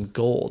always own some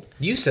gold."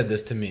 You said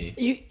this to me.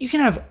 You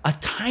can have a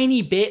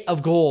tiny bit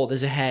of gold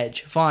as a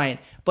hedge, fine.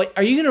 But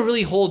are you going to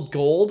really hold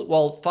gold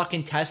while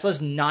fucking Tesla's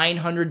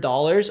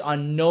 $900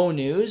 on no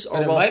news? Or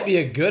But it might be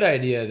a good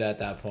idea at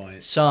that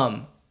point.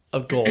 Some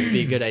of gold would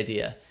be a good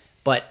idea,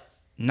 but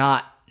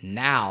not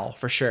now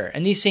for sure.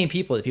 And these same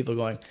people, the people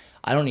going,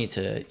 I don't need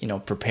to,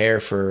 prepare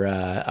for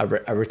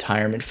a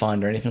retirement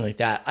fund or anything like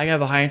that. I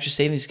have a high interest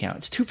savings account.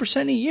 It's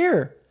 2% a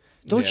year.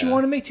 Don't you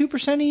want to make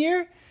 2% a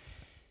year?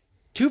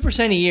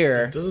 2% a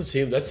year.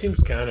 That seems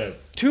kind of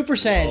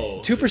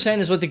 2%. 2%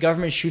 is what the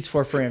government shoots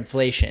for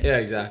inflation. Yeah,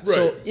 exactly. right.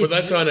 So But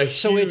that's on a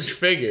huge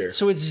figure.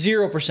 So it's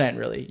 0%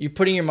 really. You're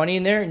putting your money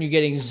in there and you're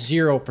getting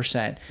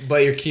 0%. But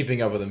you're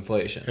keeping up with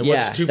inflation. And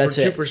Yeah, what's that's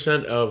it.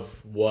 2%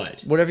 of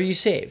what? Whatever you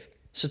save.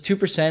 So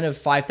 2% of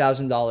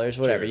 $5,000,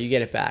 whatever, you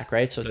get it back,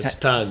 right? So That's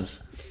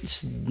tons.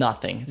 it's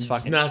nothing. It's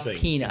fucking Nothing.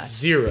 peanuts.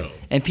 Zero.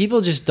 And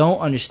people just don't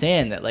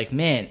understand that, like,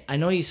 man, I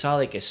know you saw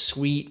like a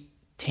sweet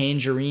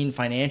Tangerine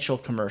financial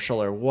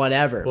commercial or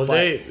whatever. Well,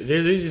 but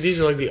these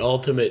are like the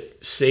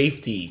ultimate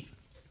safety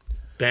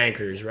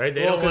bankers, right?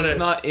 They don't want Because to.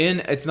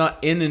 it's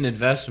not in an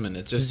investment.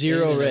 It's just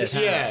Zero in this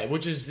risk.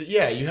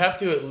 account. You have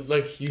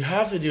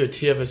to do a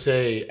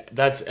TFSA.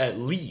 That's at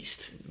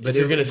least. If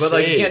you're gonna But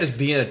like you save. can't just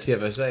be in a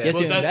TFSA. You have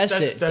to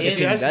invest it. You have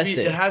to invest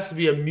it. It has to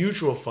be a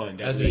mutual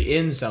fund. It has to be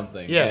in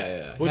something.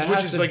 Yeah. Which It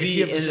has is to like a be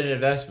TFSA. in an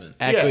investment.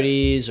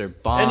 equities or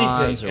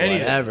bonds Anything, or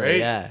whatever. right?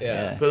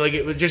 Yeah. But like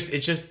it's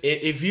just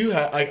if you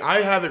have like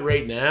I have it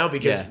right now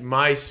because Yeah.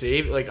 my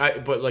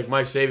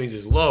my savings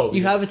is low.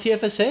 You have a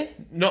TFSA?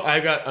 No, I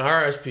got an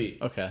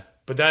RSP. Okay.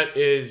 But that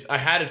is, I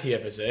had a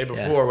TFSA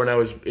before when I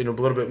was in a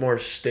little bit more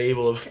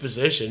stable of a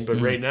position. But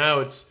right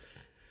now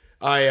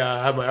I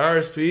have my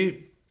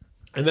RSP,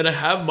 and then I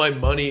have my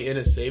money in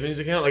a savings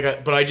account.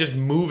 But I just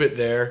move it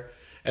there.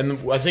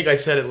 And I think I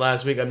said it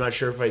last week. I'm not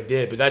sure if I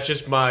did, but that's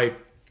just my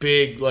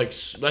big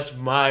that's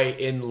my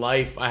in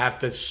life. I have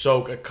to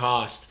soak a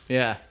cost.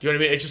 Yeah. Do you know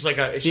what I mean? It's just like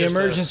it's The just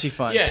emergency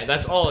fund. Yeah,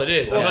 that's all it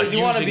is. I'm not Because you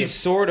want to using be it-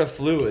 sort of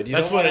fluid. You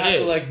That's don't want what to it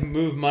have to is. like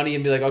move money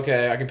and be like,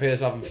 okay, I can pay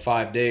this off in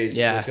 5 days.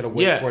 Yeah. I'm just gonna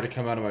wait Yeah. for it to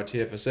come out of our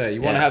TFSA.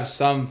 You want Yeah. to have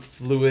some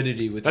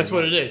fluidity with. That's your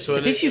what it money. is. So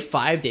It takes you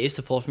 5 days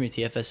to pull from your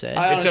TFSA.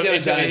 I It's a- honestly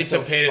it's a- haven't done it it's a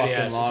so pain in the fucking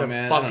ass. It's long, a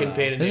man. fucking I don't know.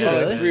 pain in the Is it ass.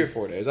 It's really? like 3 or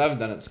 4 days. I haven't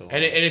done it so long.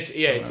 And it's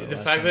the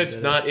last fact time that I it's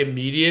did not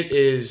immediate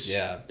is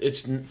Yeah.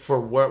 It's for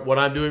what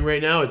I'm doing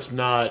right now. It's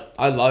not.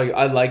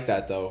 I like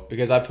that though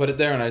because I put it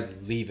there and I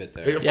leave it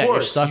there. Of Yeah, you're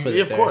course, stuck with it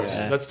of there, course.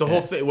 yeah. That's the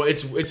whole thing. Well,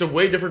 it's a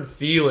way different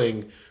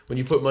feeling when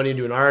you put money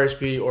into an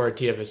RSP or a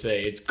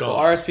TFSA. It's gone. Well,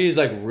 RSP is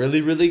like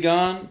really, really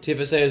gone.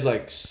 TFSA is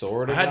like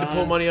sort of. I had to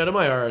pull money out of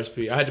my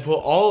RSP. I had to pull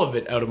all of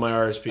it out of my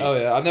RSP. Oh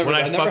yeah, I've never. when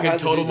I never fucking had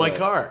to do totaled my that.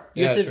 car.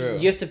 You have Yeah, to true.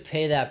 you have to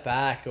pay that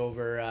back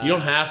over. You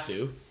don't have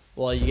to.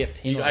 Well, you get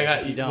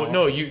penalized if you don't.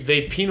 no.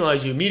 They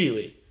penalize you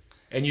immediately,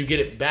 and you get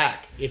it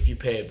back if you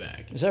pay it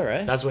back. Is that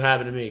right? That's what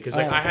happened to me because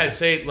Oh, I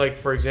had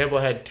for example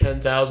I had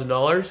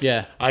 $10,000.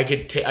 Yeah. I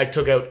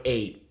took out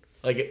 8.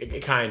 Like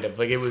it kind of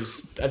like it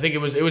was. I think it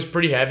was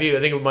pretty heavy. I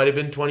think it might have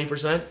been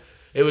 20%.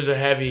 It was a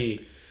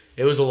heavy.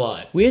 It was a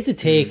lot. We had to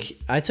take.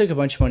 I took a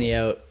bunch of money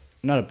out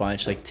not a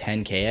bunch, like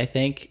 10K, I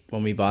think,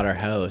 when we bought our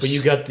house. But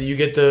you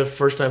get the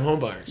first time home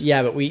buyers.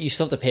 Yeah, but you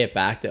still have to pay it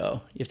back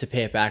though. You have to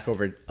pay it back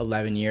over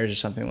 11 years or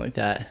something like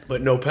that.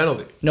 But no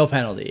penalty. No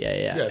penalty. Yeah.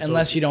 Yeah, so-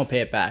 Unless you don't pay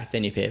it back,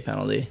 then you pay a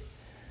penalty.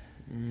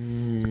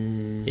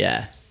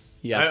 Yeah.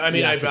 You have to- I mean,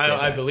 you have to pay it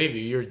I back. believe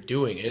you. You're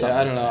doing it. Yeah,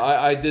 I don't know.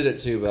 I did it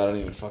too, but I don't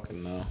even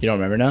fucking know. You don't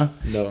remember now?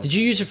 No. Did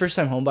you use your first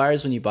time home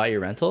buyers when you bought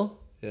your rental?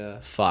 Yeah.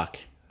 Fuck.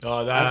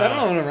 Oh, I that. don't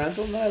own a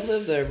rental. Man, I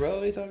live there, bro.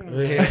 What are you talking about?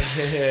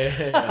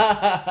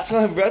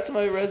 That's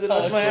my resident.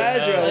 That's my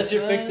address. That's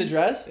your man. fixed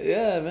address?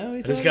 Yeah, man. What are you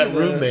It's talking got about?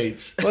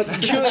 roommates. What?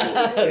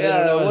 Yeah,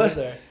 yeah. What?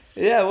 there.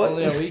 Yeah. What?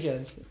 Only on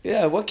weekends.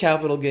 Yeah. What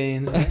capital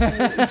gains?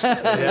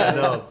 Yeah,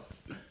 no.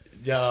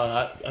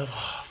 Yeah,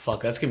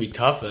 fuck, that's gonna be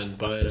tough then.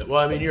 But well,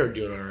 I mean, you're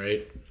doing all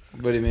right.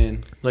 What do you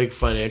mean? Like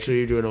financially,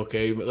 you're doing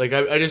okay. But like,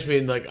 I just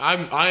mean like I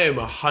am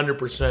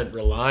 100%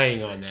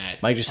 relying on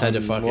that. Mike just had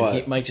to fucking.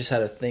 what? Mike just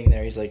had a thing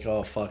there. He's like,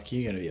 "Oh fuck,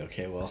 you're gonna be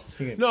okay." Well,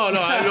 you're gonna, No,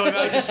 I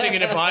was just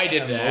thinking if I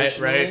did that,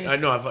 right? Emotionally?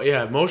 I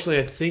know. Emotionally,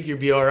 I think you'd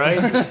be all right.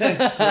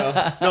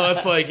 No,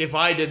 if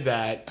I did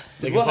that,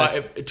 like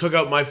if it took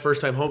out my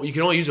first time home, you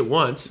can only use it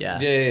once.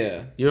 yeah.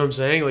 Yeah. You know what I'm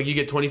saying? Like you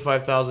get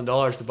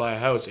 $25,000 to buy a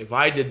house. If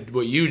I did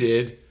what you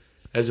did,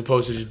 as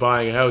opposed to just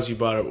buying a house, you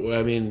bought it.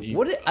 I mean, I don't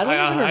even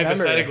remember.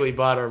 hypothetically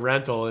bought a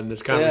rental in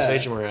this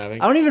conversation we're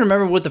having. I don't even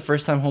remember what the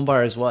first time home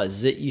buyers was.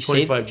 Is it you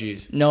saved? 25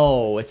 G's.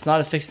 No, it's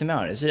not a fixed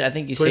amount, is it? I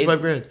think you 25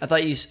 saved. grand. I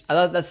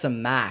thought that's the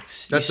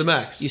max. That's the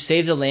max. You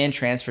save the land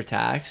transfer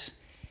tax,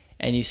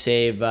 and you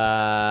save.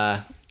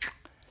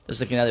 There's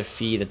like another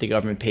fee that the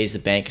government pays the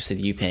bank instead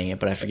of you paying it,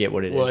 but I forget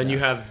what it is. Well, and now. you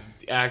have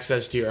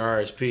access to your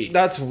RSP.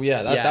 That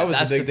was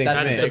that's the big thing.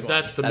 that's for the me. big one.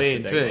 That's the That's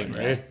main big thing, one,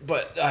 right?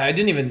 But I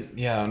didn't even.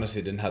 Yeah,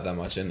 honestly, didn't have that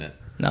much in it.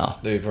 No.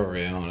 To be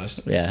perfectly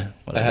honest, Yeah.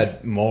 I Whatever.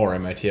 had more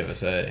in my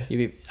TFSA. You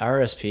be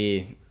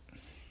RSP.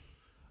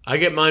 I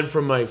get mine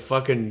from my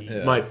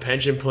fucking my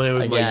pension plan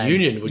with my Again,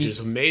 union, which is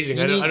amazing.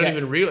 you I need don't that-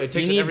 even realize it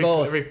takes you need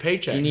both. every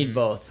paycheck. You need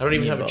both. I don't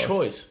even You have need a both.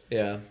 choice.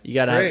 Yeah. You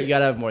gotta Great.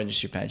 have more than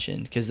just your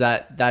pension, because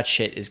that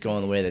shit is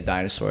going the way of the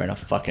dinosaur in a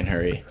fucking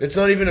hurry. It's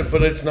not even,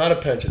 but it's not a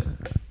pension.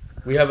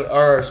 We have an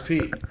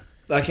RSP.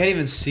 I can't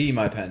even see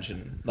my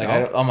pension. Like No? I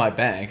don't, on my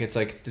bank, it's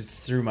like it's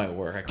through my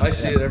work. I, can't, I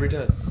see it every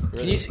time.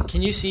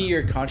 Can you see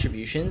your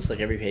contributions like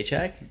every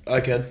paycheck?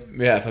 I can.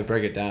 Yeah, if I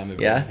break it down,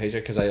 maybe Yeah?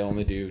 paycheck because I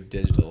only do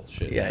digital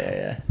shit.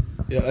 Yeah.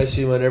 Yeah, I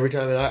see mine every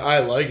time, and I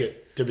like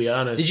it, to be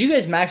honest. Did you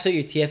guys max out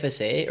your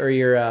TFSA or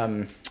your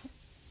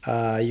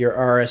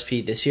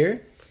RRSP this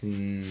year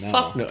No.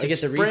 Fuck no. to get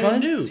it's the brand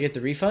refund? new. To get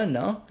the refund?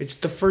 No, It's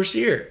the first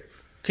year.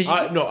 because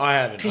No, I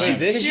haven't. 'Cause I you-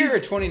 haven't. This year or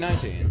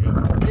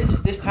 2019?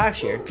 this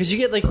tax year, because you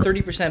get like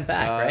 30%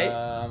 back, right?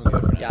 I'm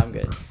good for now. Yeah, I'm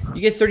good.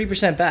 You get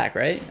 30% back,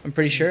 right? I'm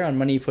pretty sure on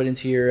money you put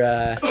into your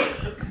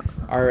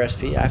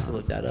RRSP. I have to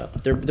look that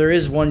up. There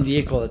is one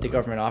vehicle that the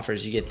government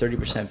offers. You get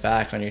 30%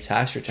 back on your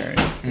tax return,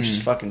 which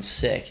is fucking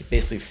sick.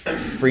 Basically,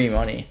 free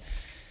money.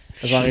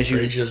 As long as you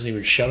Fridge doesn't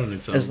even shut on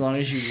itself. As long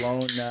as you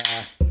loan,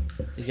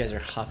 these guys are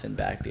huffing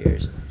back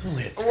beers.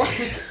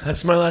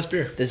 That's my last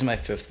beer. This is my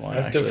fifth one.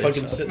 I have to actually,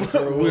 fucking so- sit in the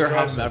car. We were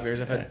having back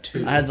beers. I've had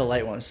two. I had the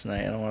light ones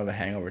tonight. I don't want to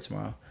have a hangover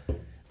tomorrow.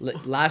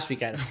 Last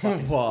week I had a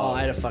fucking, I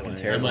had a fucking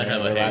terrible might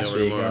have a hangover last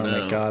hangover week. tomorrow Oh my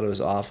now. god, it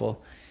was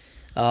awful.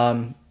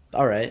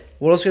 All right,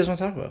 what else do you guys want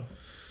to talk about?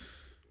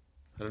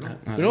 I don't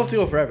know. We don't have to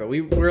go forever.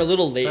 We're a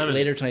little Time is it?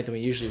 later tonight than we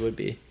usually would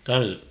be.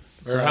 Time is it?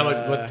 Or So, how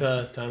much?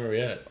 What time are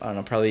we at? I don't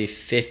know, probably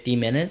 50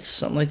 minutes,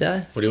 something like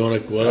that. What do you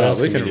want to? What else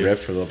we can can do? rip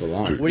for a little bit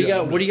longer. What do you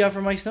got? What do you got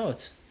for Mike's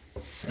notes?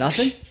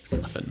 Nothing.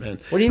 Nothing, man.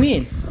 What do you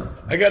mean?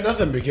 I got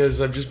nothing because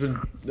I've just been.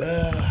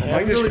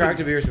 Mike just cracked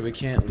a beer, so we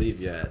can't leave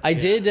yet. I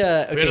did. We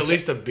Okay, had at so-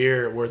 least a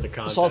beer worth of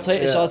content.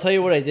 So I'll tell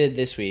you what I did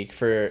this week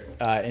for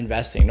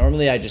investing.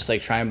 Normally I just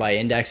like try and buy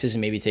indexes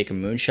and maybe take a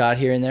moonshot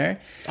here and there.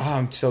 Oh,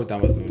 I'm so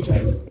done with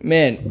moonshots.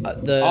 Man,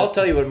 I'll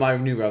tell you what my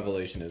new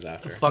revelation is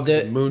after. Fuck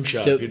is a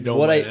moonshot if you don't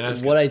mind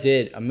asking. what I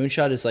did, a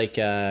moonshot is like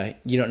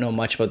you don't know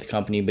much about the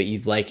company, but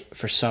you'd like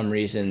for some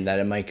reason that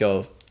it might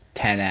go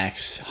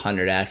 10x,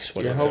 100x,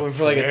 You're whatever. hoping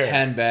for like a Fair.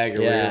 10 bagger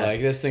where Yeah. you're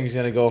like, this thing's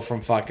gonna go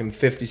from fucking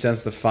 50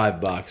 cents to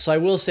 $5. So I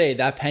will say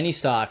that penny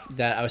stock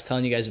that I was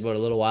telling you guys about a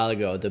little while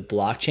ago, the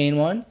blockchain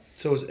one.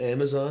 So is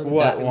Amazon?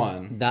 What that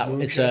one? That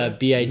it's a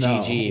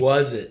BIGG.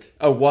 Was it?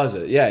 Oh, was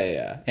it?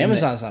 Yeah.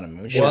 Amazon's not a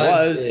moonshot.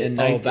 It was it? in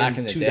Back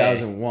in the day.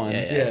 2001.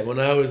 Yeah. Yeah, when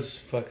I was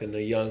fucking a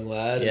young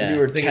lad, Yeah. and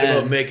You were thinking 10.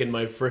 about making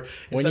my first.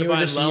 When Instead you of were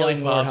buying just a young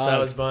Lord lollipops, I Hog.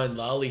 was buying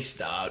lolly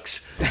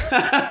stocks.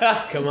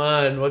 Come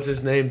on, what's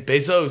his name?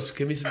 Bezos,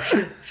 give me some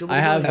shit. Show me I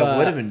have, That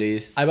would have been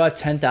these. I bought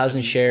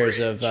 10,000 shares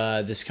of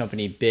this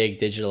company, Big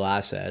Digital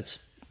Assets,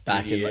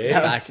 back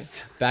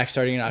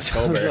starting in That's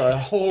October. a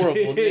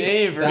horrible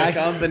name for a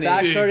company.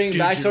 Back starting in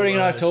Digital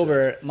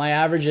October. My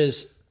average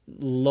is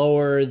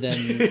lower than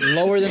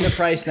the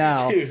price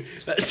now. Dude,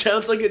 that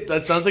sounds like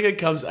it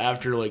comes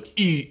after like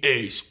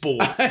EA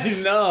Sports. I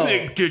know.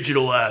 Big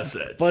digital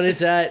assets. But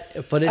it's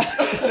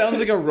It sounds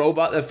like a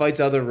robot that fights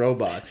other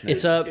robots.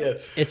 it's up Yeah.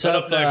 it's And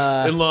up next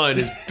in line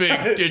is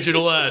big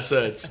digital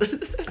assets.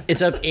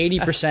 it's up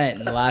 80%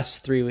 in the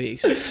last 3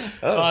 weeks.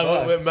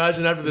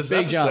 Imagine after this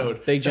Big episode.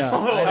 jump, big jump.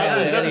 After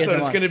this episode,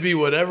 it's going to be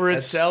whatever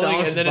it's That selling,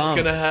 and stomps then it's bump.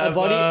 going to have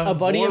a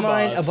buddy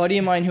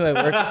of mine who at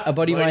work, a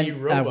buddy of Mighty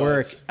mine at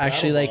work robots,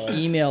 actually like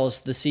Battlebots.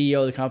 emails the CEO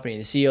of the company.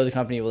 The CEO of the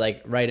company will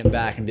like write him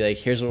back and be like,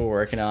 "Here's what we're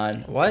working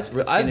on." What? It's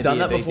gonna I've done be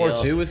a that big before deal.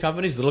 too with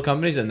companies, little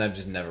companies, and they've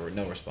just no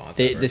response.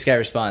 ever. This guy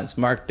responds.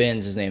 Mark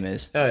Binns, his name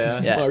is. Oh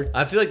yeah. Yeah. Mark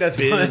I feel like that's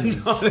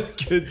Bins. not a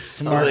good What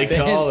start. do they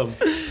call Bins.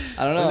 them?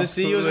 I don't know. When the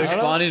CEO is What do they-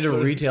 responding to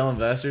retail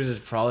investors is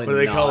probably What do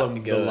they not call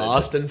them? good. The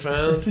lost and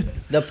found?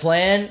 The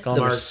plan, Call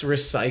them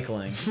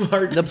recycling.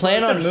 the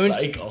plan on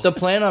Cycle. the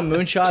plan on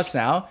moonshots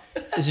now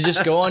is to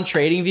just go on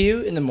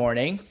TradingView in the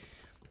morning,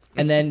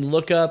 and then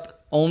look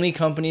up only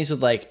companies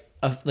with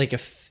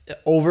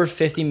over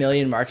 50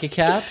 million market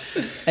cap,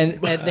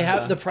 and they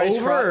have the price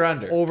Over or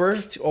under?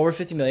 over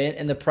 50 million,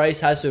 and the price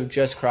has to have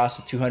just crossed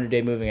the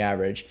 200-day moving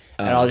average,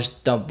 and I'll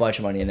just dump a bunch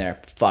of money in there.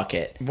 Fuck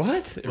it,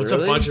 What? What's a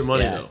bunch of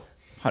money, Yeah. though?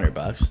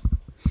 $100.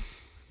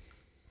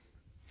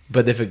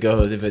 But if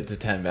it's a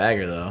 10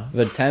 bagger though.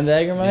 But 10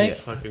 bagger, Mike. Yeah.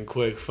 Fucking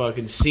quick.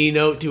 Fucking C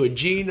note to a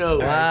G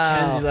note. Wow.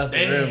 Kenzie left the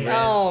room, man.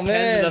 Oh, man.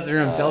 Kenzie left the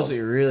room. Tell us what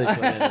you really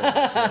put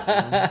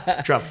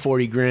into Drop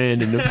 40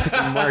 grand into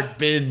fucking Mark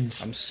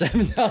Bins. I'm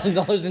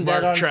 $7,000 in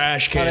Mark debt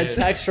Trash on a Can.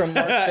 text from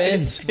Mark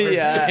Binns.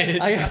 Yeah.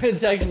 I got a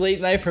text late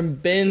night from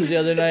Binns the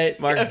other night.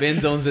 Mark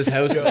Binns owns this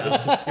house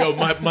now. Yo,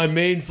 my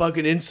main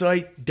fucking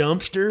insight,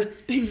 dumpster.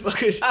 He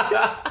fucking...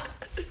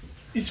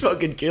 He's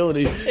fucking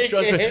killing it.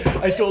 Trust me.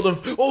 I told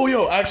him, oh,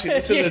 yo, actually,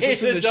 listen to this.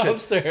 Listen to The this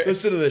dumpster. shit.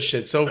 Listen to this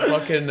shit. So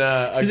fucking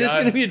Is this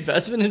going to be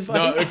investment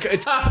No, advice?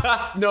 it's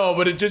no,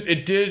 but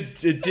it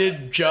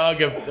did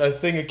jog a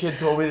thing a kid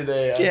told me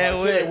today. Can't a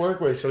kid wait. I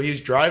work with. So he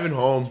was driving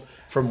home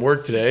from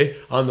work today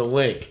on the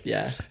link.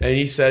 Yeah. And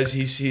he says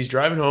he's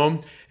driving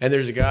home and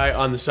there's a guy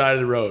on the side of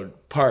the road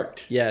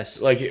parked.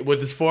 Yes. Like with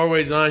his four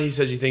ways on, he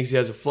says he thinks he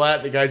has a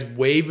flat. The guy's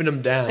waving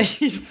him down.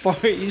 He's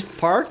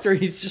parked, or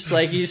he's just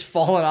like he's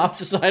fallen off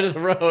the side of the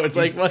road.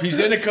 Like what? He's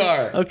in a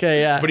car.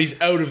 Okay, yeah. But he's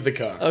out of the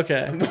car.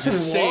 Okay.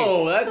 Just safe.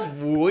 Whoa, that's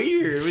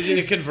weird. Was he in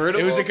a convertible?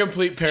 It was a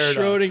complete paradox.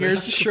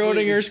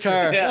 Schrodinger's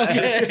car. Yeah.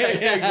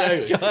 Okay.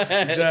 Exactly.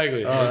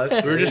 Exactly. Oh,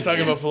 that's we were just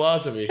talking about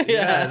philosophy.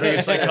 Yeah.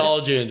 Bringing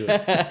psychology into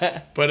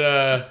it.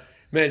 But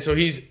man, so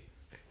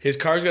his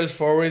car's got his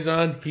four ways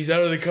on. He's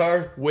out of the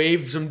car,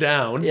 waves him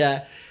down.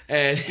 Yeah.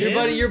 And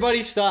Your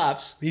buddy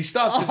stops. he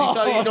stops because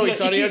he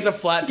thought he has a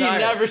flat He tire.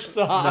 never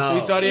stops. So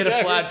he thought he had a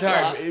Never flat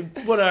stops. tire.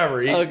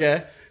 Whatever.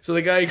 Okay. So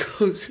the guy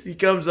he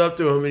comes up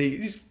to him and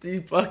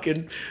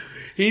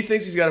he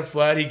thinks he's got a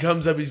flat. He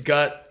comes up, he's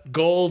got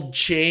gold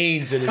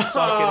chains in his fucking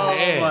Oh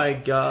hand. my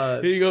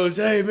god. He goes,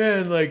 hey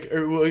man,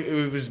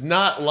 it was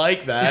not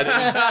like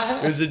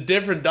that. It was a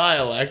different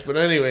dialect. But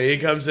anyway, he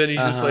comes in, he's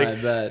just I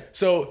like, bet.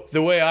 so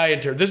the way I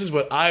interpret, this is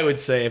what I would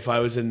say if I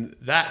was in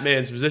that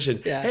man's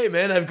position. Yeah. Hey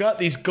man, I've got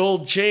these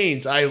gold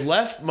chains. I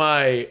left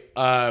my,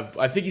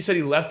 I think he said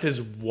he left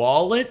his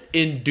wallet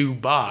in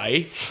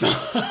Dubai.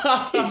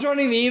 He's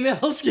running the email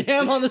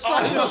scam on the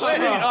side of the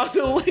way. On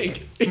the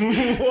link.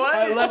 What?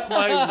 I left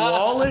my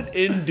wallet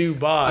in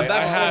Dubai. bet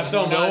I have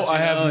so much, I you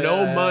have know,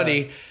 no yeah.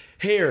 money.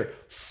 Here,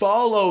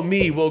 follow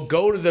me. We'll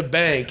go to the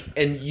bank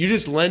and you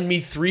just lend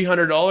me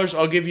 $300.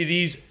 I'll give you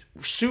these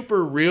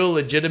super real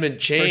legitimate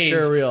chains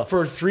sure real.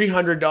 for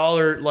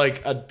 $300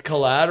 like a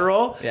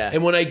collateral. Yeah.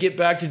 And when I get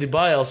back to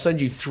Dubai, I'll send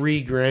you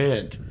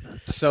 $3,000.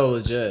 So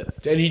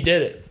legit. And he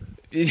did it.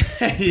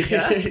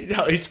 Yeah.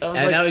 No, I was And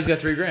like, now he's got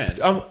 $3,000.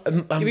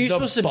 You're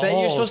supposed to bet.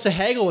 You're supposed to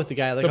haggle with the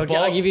guy. Like, The I'll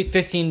ball- give you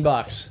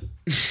 $15.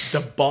 The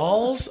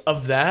balls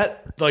of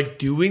that, like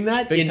doing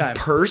that Big in time.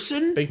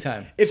 person, Big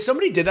time. If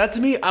somebody did that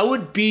to me, I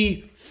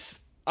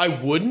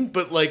wouldn't,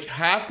 but like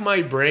half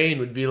my brain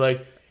would be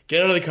like,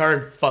 get out of the car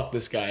and fuck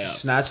this guy up.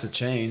 Snatch the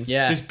chains.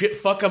 Yeah. Just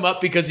fuck him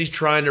up because he's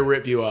trying to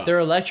rip you up. They're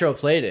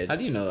electroplated. How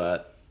do you know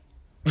that?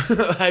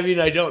 I mean,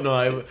 I don't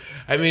know.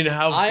 I mean,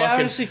 how I fucking...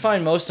 honestly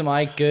find most of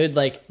my good,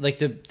 like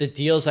the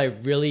deals I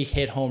really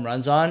hit home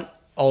runs on,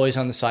 always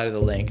on the side of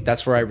the link.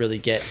 That's where I really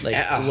get like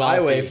A well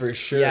highway favored. for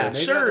sure. Yeah. Maybe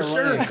Sir, not the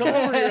sir, link. come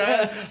over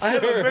here. I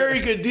have a very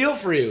good deal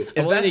for you.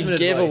 I'm willing to Investment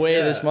give advice, away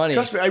yeah. this money.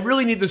 Trust me, I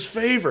really need this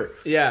favor.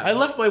 Yeah. I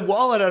left my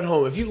wallet at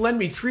home. If you lend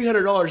me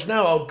 $300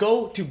 now, I'll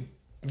go to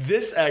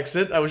this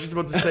exit. I was just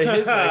about to say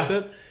his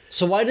exit.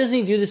 So why doesn't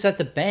he do this at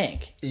the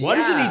bank? Why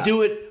doesn't he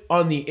do it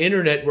on the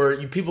internet where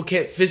people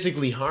can't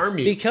physically harm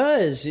you?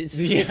 Because it's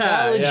not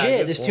Yeah, legit.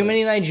 good There's too point.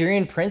 many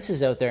Nigerian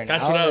princes out there now.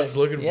 That's what I was that-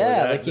 looking for.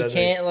 Yeah, That- like you that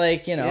can't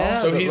like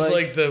Yeah. so but he's like-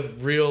 like the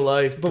real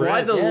life. But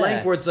why the Yeah.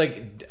 link where it's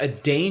like a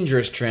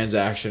dangerous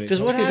transaction?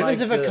 Because what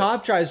happens if a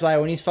cop drives by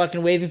when he's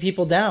fucking waving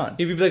people down?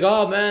 He'd be like,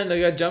 "Oh man,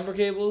 they got jumper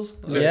cables."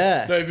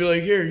 Yeah. No, I'd be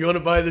like, here, you want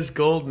to buy this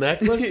gold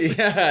necklace?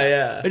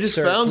 yeah. I just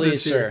Sir, found please,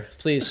 this sir. here.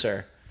 Please,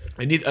 sir.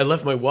 I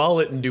left my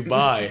wallet in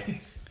Dubai.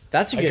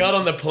 That's a I good. got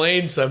on the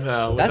plane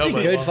somehow. That's a without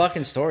my good wallet.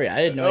 fucking story. I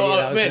didn't know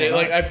that was man,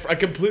 going on. I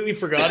completely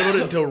forgot about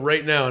it until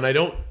right now, and I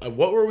don't.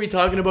 What were we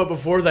talking about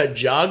before that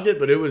jogged it?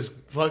 But it was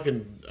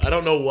fucking. I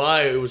don't know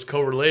why it was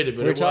correlated,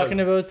 but We're it talking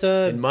was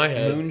about in my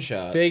head.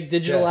 Moonshot. big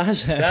digital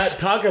assets. That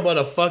talk about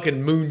a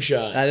fucking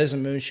moonshot. That is a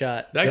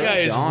moonshot. That guy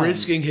is gone.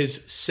 risking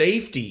his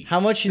safety. How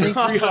much you think?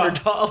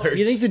 $300.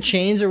 You think the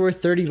chains are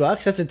worth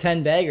 $30? That's a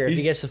 10 bagger if he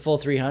He's- gets the full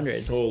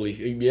 300. Holy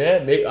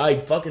yeah,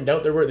 I fucking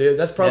doubt there were.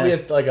 That's probably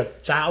Yeah. like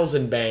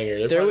 1,000 banger.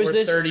 They're There probably was worth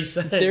this. 30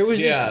 cents.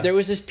 There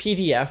was this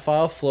PDF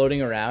file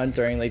floating around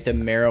during like the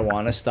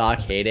marijuana stock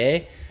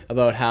heyday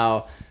about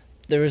how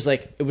there was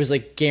like it was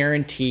like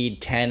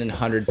guaranteed 10 and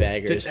 100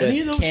 baggers Did any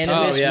with of those-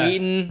 cannabis, Oh, yeah.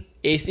 wheaton.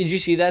 Did you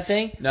see that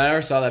thing? No, I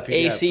never saw that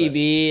PDF.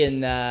 ACB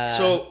and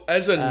So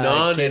as a Canopy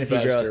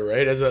non-investor, Growth.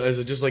 right? As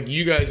a just like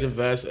you guys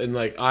invest and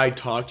like I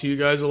talk to you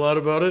guys a lot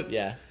about it.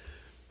 yeah.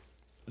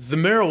 The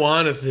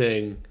marijuana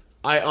thing,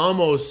 I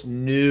almost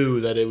knew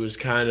that it was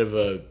kind of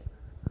a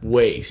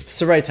waste. It's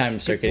the right time to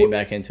start getting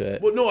back into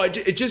it. Well, no, it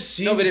just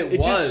seemed. but it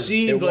just was.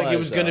 seemed It like it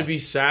was, was going to though. be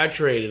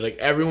saturated. Like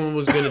everyone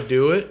was going to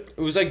do it.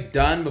 It was like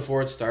done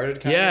before it started.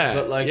 Kind Yeah, of,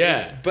 but like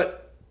yeah.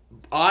 But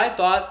I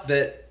thought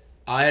that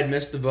I had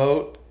missed the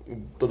boat,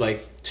 but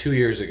like 2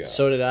 years ago.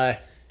 So did I.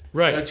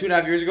 Right.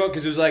 2.5 years ago,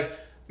 because it was like,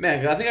 man,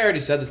 'cause I think I already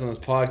said this on this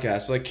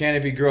podcast, but like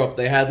Canopy Grow Up,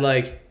 they had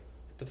like,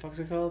 what the fuck's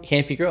it called?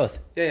 Canopy Growth.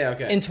 Yeah,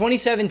 okay. In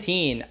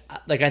 2017,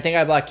 like I think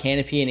I bought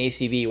Canopy and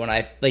ACB when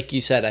I, like you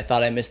said, I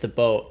thought I missed the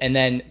boat, and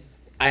then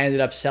I ended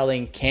up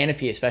selling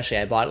Canopy. Especially,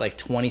 I bought it like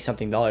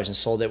 $20-something and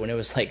sold it when it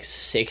was like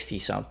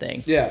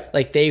 60-something. Yeah.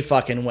 like they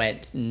fucking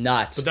went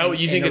nuts. But that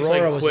you think and it's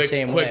Aurora like was the quick,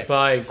 same quick way.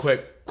 buy,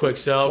 quick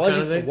sell kind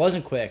of It thing?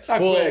 wasn't quick.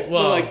 Not well, quick,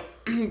 well- but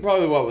like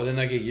probably what, within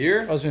like a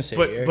year? I was gonna say,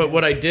 a year. But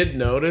what I did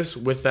notice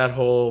with that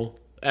whole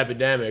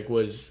epidemic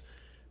was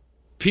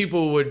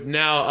people would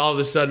now all of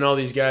a sudden all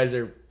these guys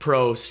are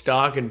pro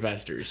stock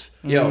investors.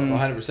 Yo,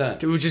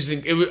 100%. It was just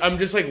I'm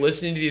just like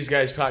listening to these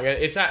guys talk.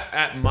 It's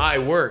at my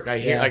work. I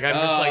hear Yeah. like I'm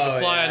just like a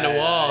fly on the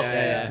wall.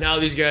 yeah. Now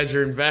these guys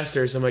are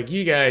investors. I'm like,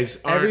 you guys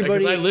aren't, because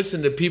Everybody- I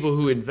listen to people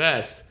who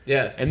invest.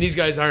 Yes. And these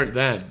guys aren't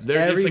them. They're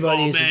just like,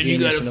 Everybody oh is a man, you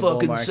genius gotta in a bull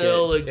fucking market.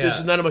 sell like this Yeah.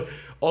 and that. I'm like,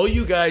 all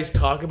you guys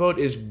talk about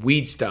is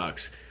weed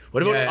stocks.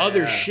 What about Yeah,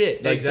 other yeah.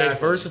 shit? Like Exactly.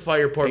 diversify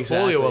your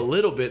portfolio Exactly. a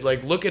little bit.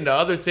 Like look into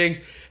other things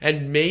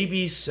and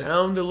maybe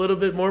sound a little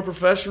bit more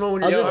professional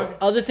when you're talking.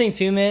 Other thing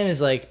too, man,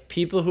 is like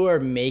people who are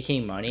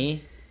making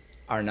money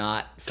are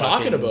not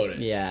Talking fucking- about it.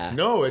 Yeah.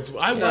 No, it's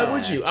why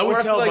would you? I Or would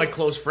if, tell like, my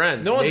close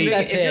friends. No one's maybe. making,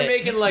 That's if you're it.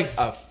 making like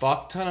a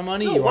fuck ton of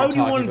money, No, you why want would to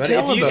you talk wanna about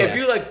tell it. If you, about if it?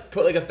 you like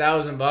put like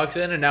 $1,000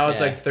 in and now it's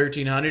Yeah. like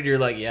 1,300, you're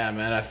like, yeah,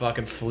 man, I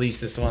fucking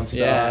fleeced this one stock.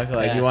 Yeah,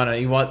 like yeah.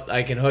 you want,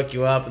 I can hook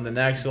you up in the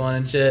next one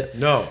and shit.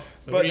 No.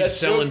 But But he's that's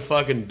selling so-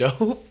 fucking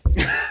dope.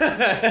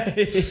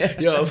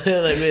 Yo,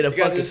 man, I made a Got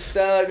fucking this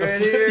stock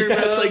right here, yeah,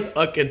 bro. it's like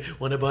fucking.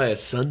 Want to buy a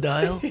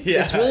sundial?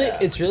 yeah.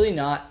 It's really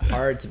not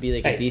hard to be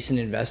like a decent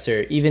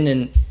investor,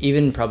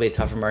 even probably a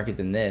tougher market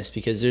than this,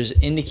 because there's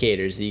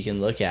indicators that you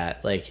can look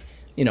at, like,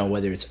 you know,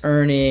 whether it's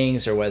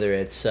earnings or whether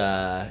it's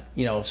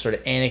you know, sort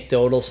of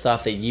anecdotal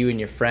stuff that you and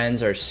your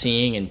friends are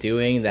seeing and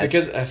doing. That's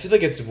Because I feel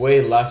like it's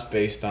way less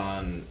based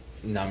on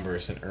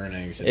numbers and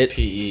earnings and It-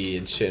 PE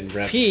and shit and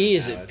revenue. PE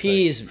is now. It's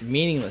PE is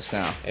meaningless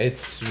now. like-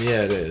 it's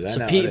yeah, it is. I So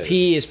know P, it is.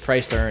 PE is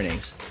price to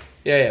earnings.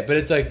 Yeah, but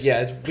it's like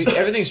it's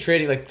everything's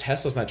trading. Like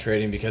Tesla's not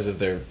trading because of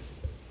their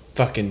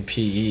fucking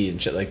PE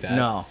and shit like that.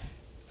 No.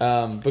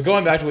 But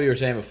going back to what you were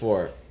saying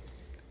before,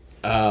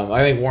 I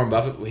think Warren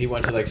Buffett, he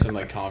went to like some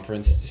like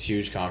conference, this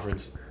huge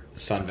conference,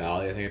 Sun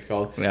Valley, I think it's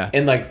called. Yeah.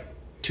 In like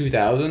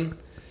 2000,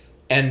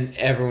 and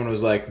everyone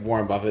was like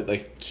Warren Buffett,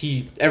 like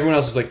everyone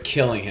else was like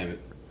killing him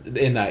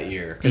in that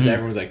year because Mm-hmm.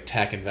 everyone's like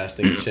tech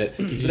investing and shit.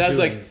 But that was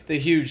like the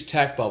huge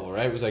tech bubble,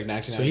 right? It was like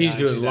 1999. So he's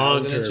doing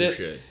 2000 and long-term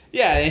shit.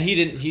 Yeah, and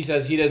he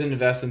says he doesn't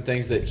invest in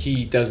things that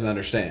he doesn't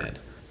understand.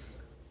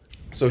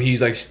 So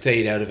he's like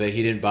stayed out of it.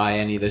 He didn't buy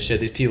any of the shit.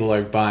 These people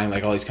are buying,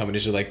 like all these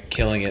companies are like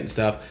killing it and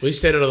stuff. Well, he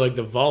stayed out of like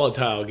the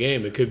volatile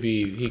game. It could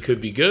be he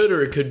could be good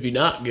or it could be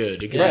not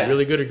good. It could Right. be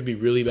really good or it could be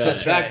really bad.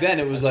 That's Back right. then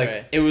it was That's like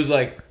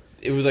right.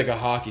 it was like a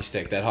hockey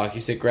stick. That hockey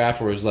stick graph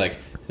where it was like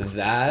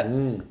that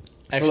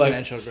for like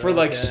Exponential for growth,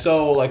 like yeah.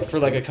 so like for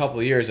like a couple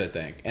of years I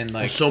think. And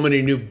like So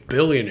many new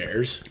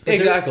billionaires.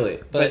 exactly.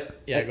 but-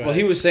 yeah, go well, he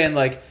ahead. was saying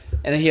like,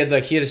 and then he had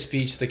a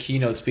speech, the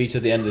keynote speech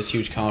at the end of this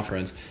huge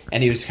conference,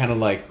 and he was kind of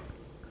like,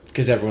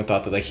 because everyone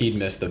thought that like he'd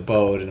missed the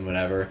boat and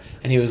whatever,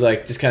 and he was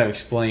like just kind of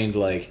explained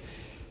like,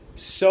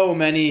 so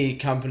many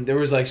there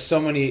was like so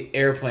many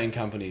airplane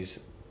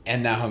companies,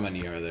 and now how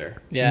many are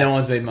there? Yeah. No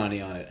one's made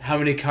money on it. How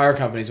many car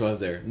companies was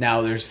there?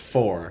 Now there's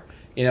 4.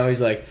 You know,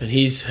 he's like, And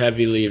he's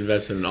heavily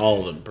invested in all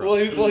of them, bro. well,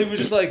 he was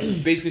just like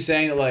basically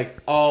saying that like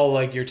all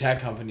like your tech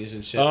companies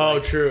and shit. Oh,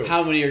 like, true.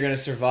 How many are gonna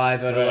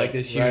survive out of Right, like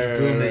this huge right,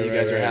 boom right, that you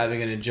guys right, are right.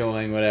 having and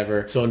enjoying,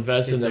 whatever. So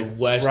invest in He's the like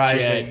WestJet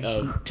rising.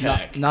 of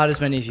tech. Not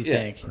as many as you Yeah.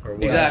 think. Or Not as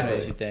many Exactly.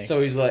 as you think.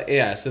 So he's like,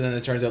 yeah. So then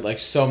it turns out like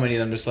so many of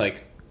them just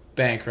like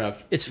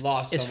bankrupt. It's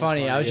lost. it's so much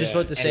funny. money. I was just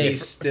about to And say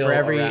he's still for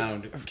every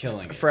around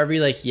killing it. for every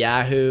like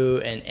Yahoo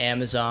and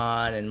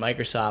Amazon and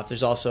Microsoft,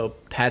 there's also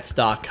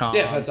Pets.com,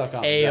 Yeah,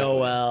 Pets.com,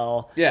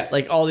 AOL, Yeah.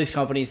 like all these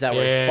companies that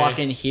were Yeah.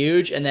 fucking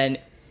huge, and then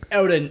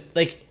out of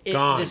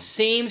Gone. the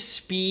same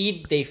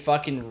speed they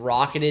fucking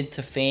rocketed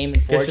to fame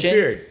and fortune,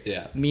 Disappeared.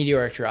 Yeah.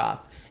 meteoric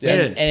drop. Yeah.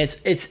 And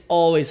it's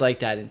always like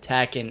that in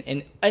tech and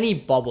in any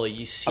bubble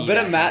you see. But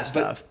that kind of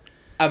stuff.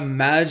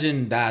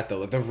 imagine that though,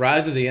 like the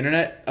rise of the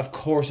internet. Of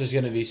course, there's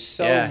going to be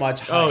so Yeah. much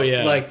hype. Oh,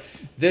 yeah. Like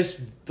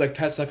this, like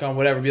Pets.com,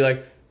 whatever. Be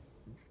like,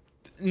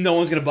 no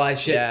one's gonna buy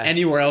shit Yeah.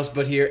 anywhere else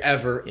but here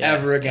ever Yeah.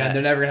 again. Yeah.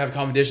 They're never gonna have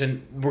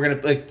competition. We're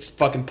gonna like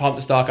fucking pump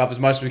the stock up as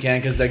much as we can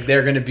because like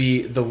they're gonna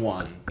be the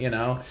one, you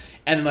know.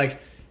 And like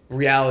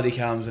reality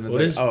comes and it's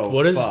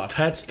What is fuck.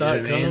 Pets.com?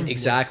 You know what I mean?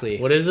 Exactly.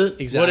 What is it?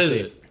 Exactly. What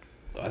is it?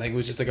 I think it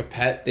was just like a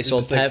pet. They it was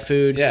sold just, like- pet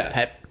food, Yeah.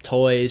 pet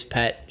toys,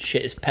 pet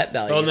shit. It's pet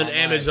value. Oh, and then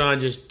online. Amazon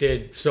just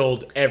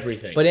sold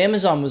everything. But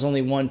Amazon was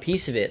only one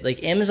piece of it.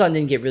 Like Amazon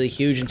didn't get really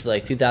huge until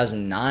like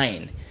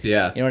 2009.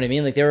 Yeah. You know what I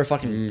mean? Like they were a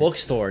fucking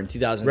bookstore in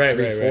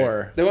 2003, Right, right,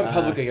 4. They went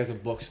public like as a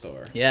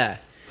bookstore. Yeah.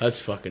 That's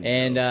fucking.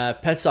 And gross.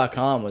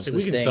 Pets.com was Like,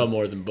 this we can thing. sell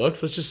more than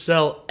books. Let's just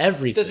sell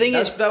everything. The thing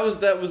is, That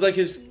was like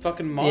his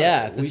fucking motto.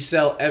 Yeah, We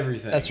sell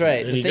everything. that's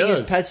right. And The he thing is,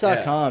 does.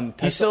 Pets.com.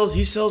 he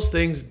sells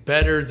things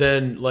better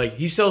than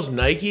he sells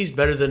Nikes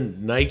better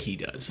than Nike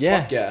does.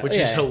 Yeah. Fuck yeah. Which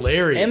is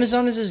hilarious.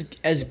 Amazon is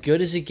as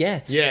good as it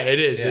gets. Yeah, it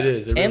is. Yeah. It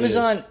is. It really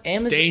Amazon, is.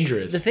 Amazon, It's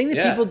dangerous. The thing that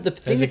Yeah. people, the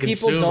thing As a that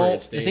people consumer, don't,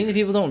 it's the thing that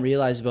people don't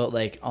realize about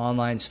like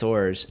online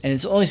stores, and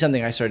it's only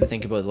something I started to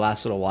think about the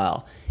last little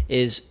while,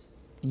 is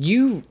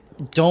you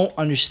don't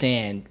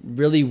understand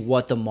really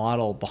what the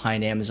model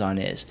behind Amazon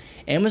is.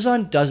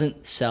 Amazon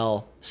doesn't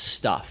sell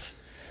stuff;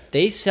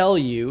 they sell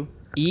you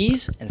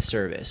ease and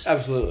service.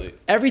 Absolutely.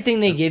 Everything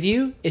they give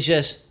you is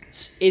just,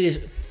 it is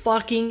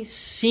fucking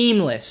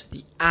seamless.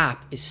 The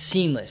app is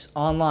seamless.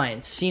 Online,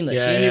 seamless.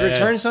 Yeah, you need to yeah,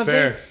 return yeah. something,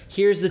 Fair.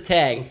 here's the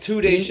tag.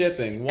 2-day You-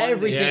 shipping.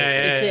 Everything.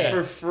 Yeah, it's yeah, it. yeah.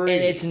 For free.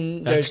 And it's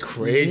there's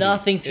crazy.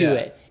 nothing to Yeah.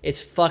 it. It's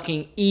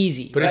fucking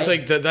easy. But it's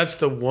right? like that's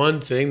the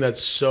one thing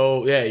that's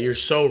so you're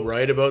so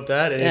right about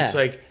that, and it's Yeah.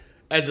 like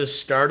as a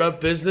startup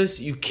business,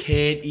 you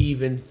can't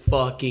even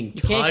fucking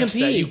touch can't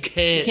compete. that. You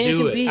can't You can't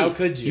do compete. it. How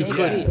could you? You Yeah.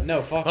 couldn't.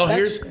 No, fuck. Oh,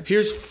 that.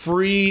 here's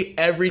free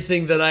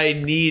everything that I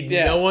need.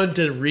 Yeah. No one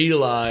to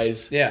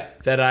realize Yeah.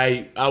 that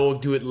I will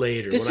do it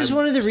later. This when is I'm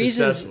one of the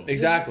reasons. successful.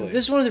 Exactly.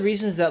 This is one of the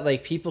reasons that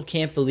like people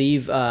can't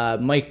believe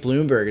Mike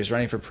Bloomberg is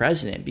running for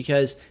president,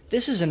 because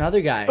this is another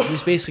guy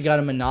who's basically got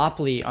a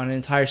monopoly on an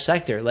entire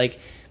sector. Like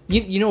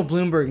you know what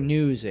Bloomberg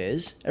News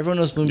is. Everyone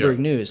knows Bloomberg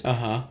Yeah. News.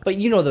 Uh-huh. But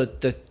you know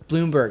the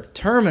Bloomberg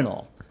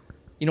Terminal.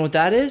 You know what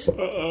that is?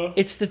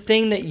 It's the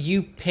thing that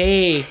you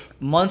pay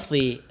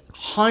monthly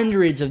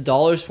hundreds of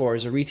dollars for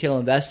as a retail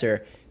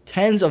investor,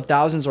 tens of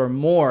thousands or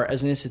more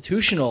as an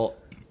institutional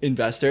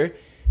investor.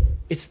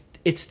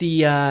 It's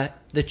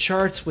the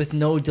charts with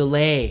no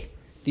delay,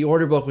 the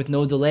order book with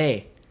no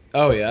delay.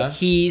 Oh yeah.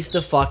 He's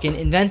the fucking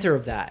inventor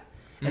of that.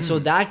 And so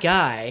that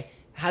guy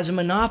has a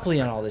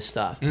monopoly on all this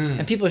stuff.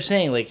 And people are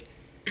saying like,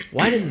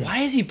 why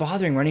is he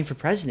bothering running for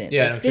president?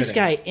 Yeah, Like, no this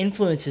kidding. guy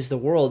influences the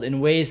world in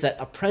ways that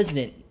a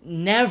president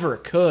never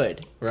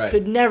could. Right.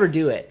 Could never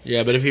do it.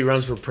 Yeah, but if he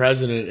runs for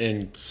president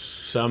and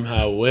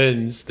somehow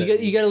wins, then,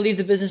 You got to leave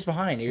the business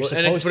behind. You're Well,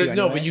 and it's- supposed but to.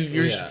 no, anyway. but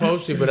you're Yeah.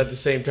 supposed to. But at the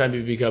same time,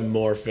 you become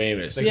more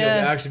famous. Like Yeah,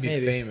 he'll actually be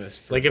maybe. famous.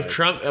 For, Like if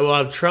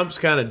Trump's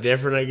kind of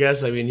different, I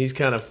guess. I mean, he's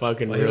kind of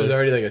fucking. Well, he really, was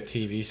already like a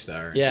TV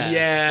star. Yeah.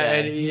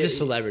 and he's a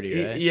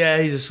celebrity, right? Yeah,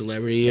 he's a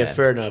celebrity. Yeah, Yeah.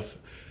 fair enough.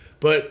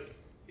 But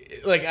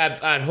like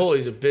at whole,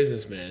 he's a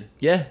businessman.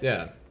 Yeah.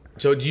 Yeah.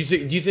 So what do you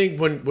think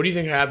what do you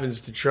think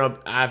happens to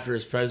Trump after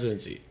his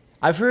presidency?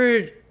 I've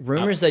heard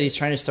rumors that he's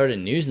trying to start a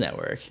news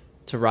network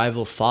to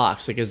rival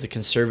Fox, like as the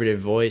conservative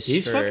voice.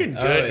 He's for- fucking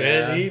good, Oh,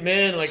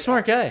 man. yeah. Like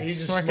Smart guy.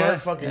 He's Smart a smart guy.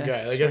 fucking Yeah,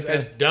 guy. Like smart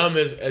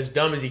as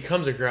dumb as he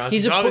comes across.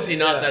 He's a poor- obviously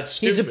not yeah. that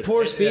stupid. He's a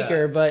poor right?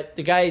 speaker, but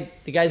the guy's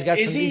got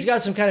Is some. he? He's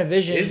got some kind of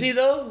vision. Is he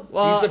though?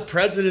 Well- he's the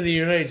president of the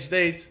United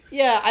States.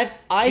 Yeah,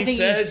 I He think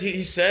says he's.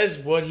 he says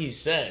what he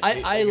said.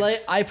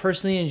 I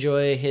personally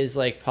enjoy his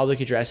like public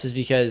addresses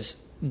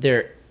because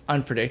they're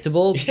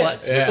unpredictable, it's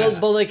but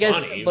like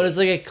funny. but it's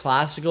like a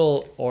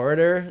classical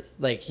orator.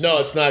 Like No,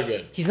 he's- it's not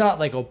good. He's not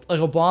like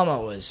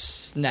Obama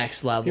was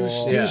next level. He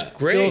was Yeah.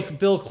 great.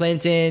 Bill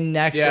Clinton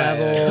next Yeah,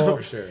 level. yeah,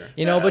 for sure.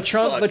 You know, but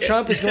Trump fuck it.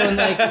 Trump is going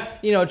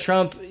like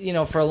Trump,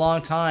 for a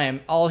long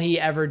time, all he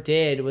ever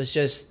did was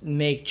just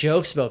make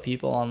jokes about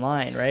people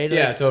online, right?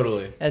 Yeah, Like,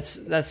 totally.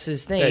 that's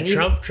his thing. Yeah, And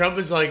even- Trump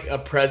is like a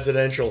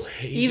presidential.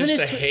 He's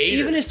just a hater.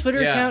 even his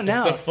Twitter Yeah, account it's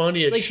now. the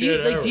funniest like, shit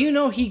ever. do you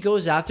know he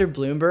goes after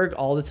Bloomberg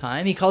all the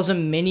time? He calls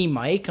him Mini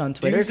Mike on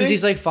Twitter because think-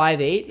 he's like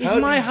 5'8". He's How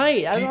do my you-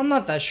 height. do you- I'm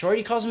not that short.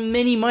 He calls him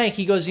Mini Mike.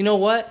 He goes, you know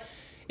what?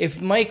 If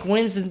Mike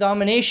wins the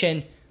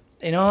nomination,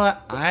 You know,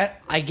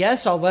 I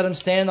guess I'll let him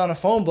stand on a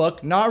phone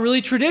book. Not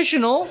really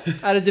traditional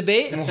at a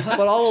debate,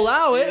 but I'll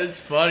allow it. It's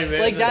funny,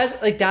 man.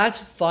 That's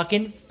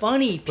fucking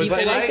funny. People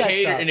But like that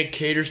stuff. and it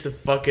caters to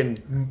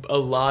fucking a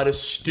lot of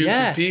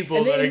stupid people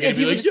and that are gonna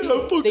be like, people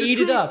yeah, fucking they eat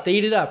it Trump. up. They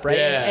eat it up, right?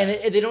 Yeah.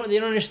 And they don't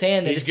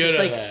understand that He's it's just good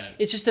like at that.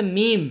 it's just a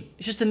meme.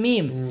 It's just a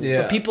meme.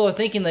 Yeah. But people are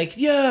thinking like,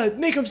 yeah,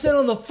 make him stand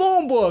on the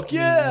phone book.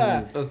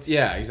 Yeah.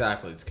 Yeah,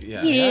 exactly.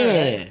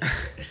 Yeah.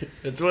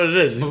 That's what it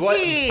is. But what,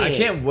 I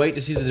can't wait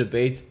to see the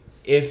debates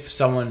if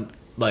someone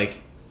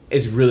like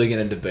is really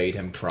going to debate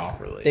him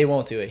properly. They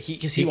won't do it.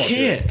 Because he won't do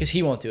can't. it. Because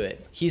he won't do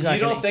it. He's not. You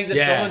don't gonna, think that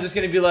Yeah. someone's just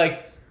going to be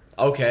like,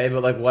 okay,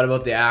 but like, what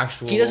about the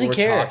actual? He doesn't what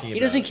we're care. talking He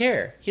about? doesn't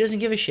care. He doesn't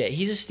give a shit.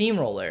 He's a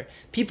steamroller.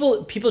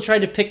 People tried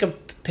to pick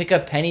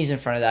up pennies in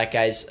front of that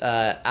guy's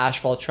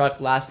asphalt truck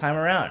last time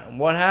around. And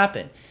what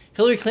happened?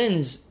 Hillary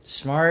Clinton's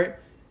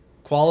smart,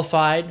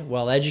 qualified,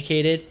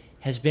 well-educated,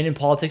 has been in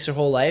politics her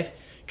whole life.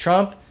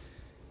 Trump,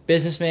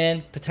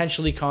 businessman,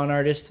 potentially con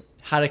artist,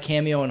 had a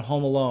cameo in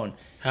Home Alone.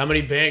 How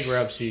many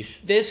bankruptcies?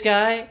 This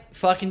guy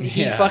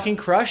he Yeah. fucking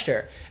crushed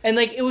her. And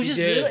like it was just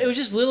did. little, it was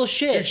just little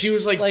shit. Dude, she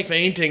was like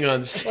fainting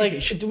on stage.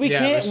 like we Yeah,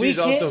 can't but she's we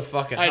can't also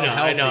fucking. I know,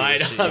 how I know, healthy I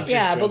is know. she? I'm just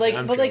yeah, joking,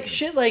 I'm but like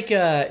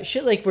joking.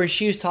 shit like where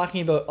she was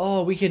talking about,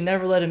 oh, we could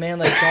never let a man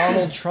like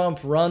Donald Trump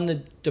run the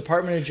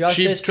Department of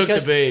Justice. took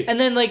the bait. And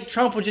then like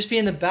Trump would just be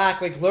in the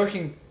back like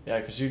lurking. Yeah,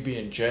 because he'd be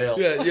in jail.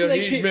 Yeah, yeah,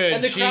 Like, man,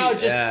 and the crowd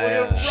just Yeah, would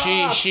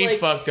yeah. erupt, She like-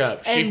 fucked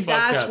up. She and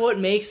fucked that's up. what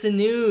makes the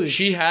news.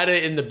 She had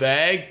it in the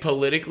bag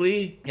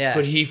politically, Yeah.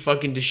 but he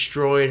fucking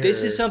destroyed her.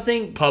 This is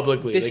something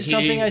publicly. This Like, is he-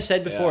 something I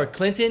said before. Yeah.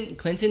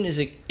 Clinton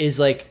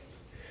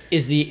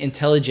is the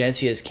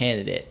intelligentsia's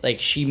candidate. Like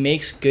she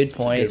makes good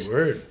points. good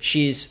word.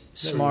 She's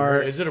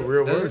smart. Is it a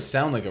real It doesn't word?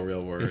 sound like a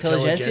real word.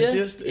 Intelligentsia?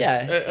 Intelligentsiast?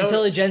 Yeah, It's-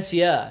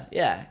 intelligentsia.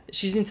 Yeah,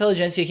 she's the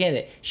intelligentsia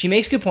candidate. She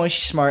makes good points.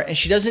 She's smart, and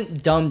she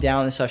doesn't dumb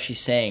down the stuff she's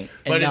saying.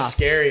 But enough. it's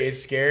scary.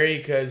 It's scary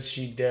because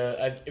she does.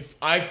 If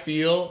I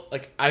feel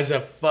like as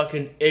a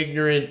fucking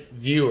ignorant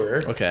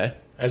viewer, Okay.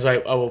 as I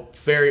will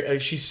very,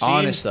 she seems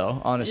Honest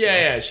though. Honest. Yeah,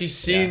 though. yeah. She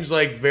seems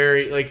like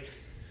very like.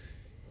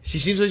 She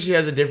seems like she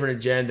has a different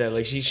agenda.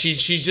 Like she's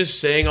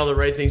just saying all the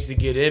right things to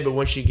get in, but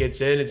when she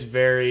gets in, it's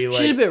very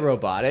like. She's a bit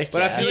robotic.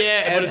 But I yeah. feel like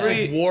yeah, but it's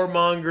every- like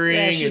warmongering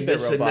Yeah, she's a and bit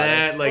this and robotic.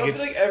 that. Like Well, I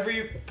it's feel like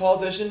every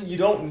politician, you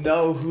don't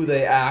know who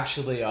they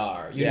actually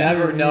are. You Yeah.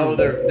 never know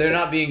they're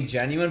not being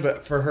genuine.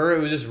 But for her,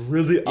 it was just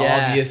really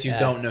Yeah, obvious. You yeah.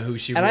 don't know who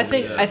she. and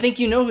really I is. think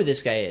you know who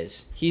this guy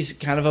is. He's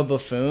kind of a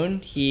buffoon.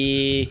 and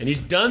he's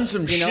done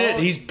some You know? shit.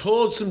 He's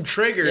pulled some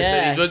triggers.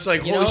 Yeah, That it's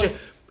like you holy know? shit.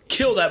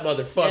 Kill that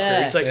motherfucker.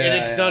 Yeah. It's like and Yeah,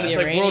 it's yeah. done. It's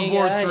The like World Iranian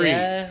War guy, Three.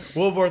 yeah.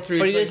 World War Three.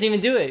 But it's he doesn't like, even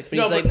do it. But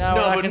he's like, no,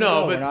 we're not gonna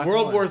go. We're not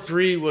World going. War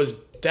Three was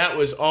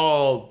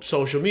all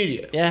social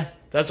media. Yeah.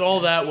 That's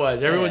all that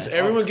was. Everyone Of course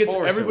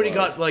it everybody was.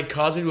 got like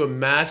caused into a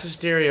mass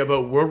hysteria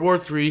about World War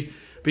Three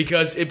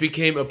because it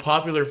became a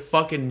popular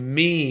fucking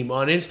meme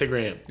on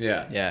Instagram.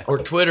 Yeah. Yeah. Or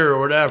Twitter or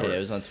whatever. Yeah, it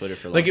was on Twitter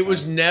for a long Like it time.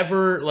 was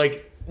never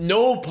like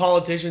no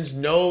politicians,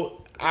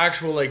 no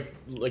actual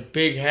like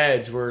big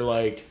heads were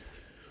like,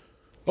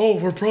 oh,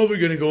 we're probably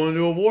gonna go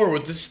into a war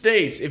with the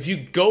states. If you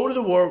go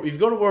to war with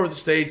the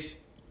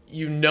states,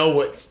 you know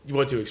what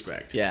to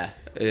expect. Yeah.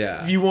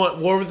 Yeah. If you want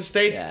war with the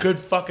states, Yeah. good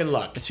fucking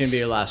luck. It's gonna be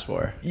your last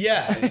war.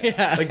 Yeah,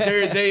 Yeah. like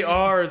they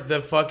are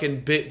the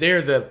fucking they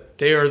are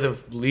the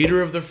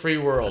leader of the free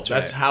world. That's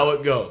right. how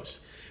it goes.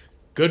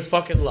 Good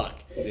fucking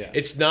luck. Yeah.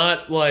 It's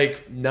not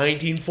like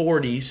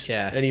 1940s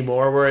Yeah.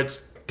 anymore where it's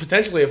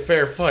potentially a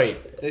fair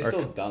fight. They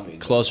still dummy.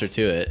 Closer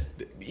to it.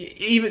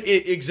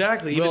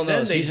 Exactly. Will Even then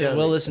knows. they done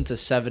Will it. listen to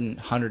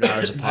 700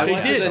 hours of I podcasts.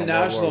 went did. to the on World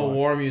National War I.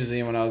 War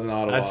Museum when I was in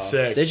Ottawa. That's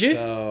sick. Did you?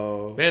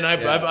 So, Man,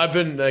 I've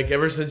been like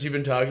ever since you've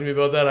been talking to me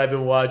about that. I've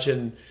been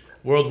watching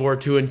World War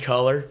II in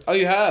color. Oh,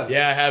 you have?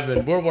 Yeah, I have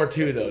been. World War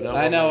II though. Not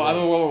I World know. War I'm I.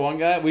 a World War One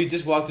guy. We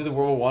just walked through the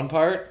World War One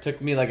part.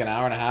 Took me like an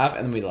hour and a half,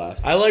 and then we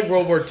left. I like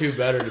World War II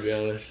better, to be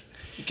honest.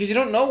 Because you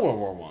don't know World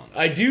War One.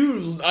 I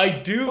do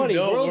Buddy,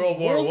 know World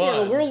War yeah,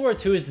 One. World War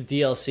II is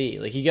the DLC.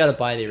 Like you gotta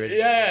buy the original.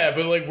 Yeah,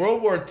 but like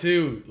World War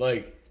II,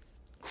 like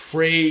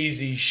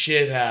crazy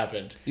shit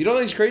happened. You don't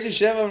think crazy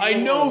shit happened? in I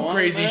World know War I,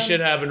 crazy man? shit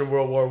happened in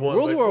World War One.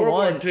 World War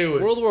One. II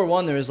is, World War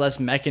One. There was less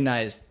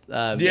mechanized.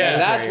 Yeah,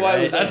 that's why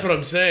it was- That's what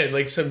I'm saying.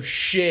 Like some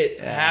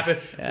shit happened.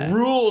 yeah.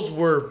 Rules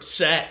were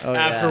set Oh,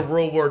 after yeah.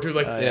 World War II.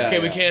 Like, yeah. okay,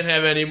 we Yeah. can't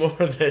have any more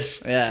of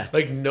this. Yeah.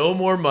 Like no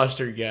more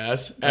mustard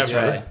gas That's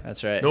ever. right.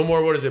 That's right. No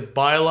more. What is it?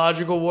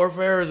 Biological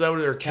warfare? Is that what?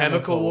 Or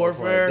chemical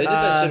warfare? They did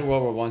that shit in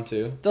World War One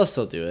too. They'll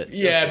still do it.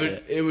 Yeah, They'll still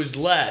but do it. it was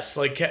less.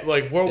 Like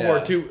World War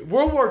Yeah. II.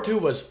 World War II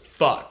was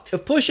fucked.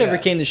 If push ever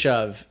Yeah. came to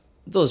shove,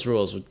 those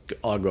rules would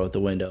all go out the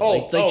window.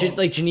 Oh,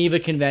 like Geneva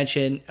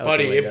Convention. Out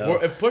Buddy, the window.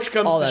 if push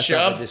comes all to that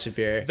stuff would shove,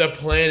 disappear. the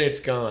planet's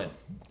gone.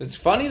 It's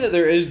funny that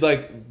there is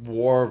like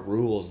war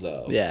rules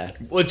though. Yeah.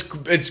 Well,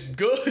 it's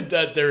good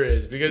that there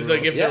is because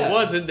like if yeah. there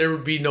wasn't, there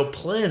would be no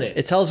planet.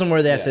 It tells them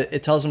where they have Yeah. to.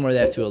 It tells them where they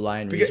have to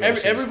align Because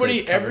resources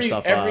everybody, to cover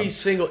stuff every up.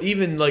 single,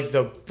 even like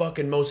the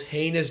fucking most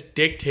heinous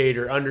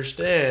dictator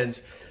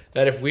understands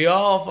that if we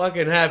all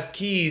fucking have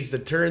keys to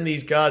turn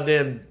these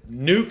goddamn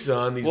nukes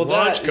on, these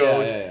launch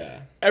codes, Yeah.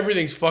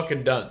 everything's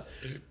fucking done.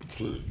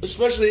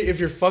 Especially if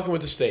you're fucking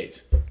with the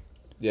States.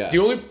 Yeah. The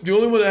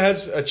only one that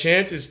has a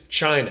chance is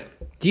China.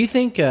 Do you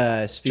think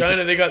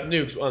China, they got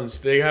nukes on.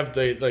 They have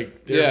they're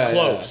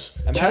close.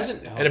 Yeah. Imagine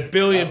And 1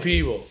 billion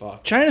people.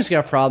 Fuck. China's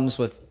got problems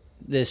with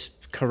this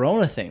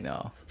corona thing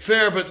though?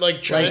 Fair, but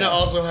like China Like-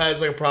 also has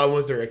like a problem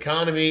with their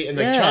economy, and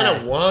like Yeah.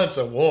 China wants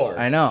a war.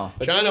 I know.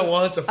 China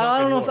wants a fucking I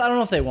don't know. war. I don't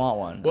know if they want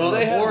one. Well, Do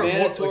they have war-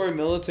 mandatory like-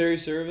 military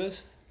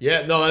service?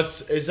 Yeah, no,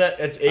 that's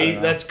know.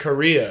 that's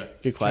Korea.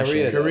 Good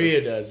question. Korea.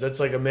 Korea does. That's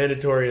like a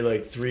mandatory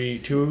like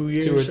 2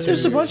 years. 2 or There's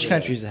a years, bunch of yeah.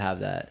 countries that have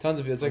that. Tons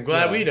of it's like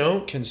glad we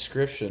don't.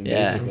 conscription.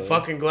 Yeah. basically. I'm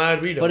fucking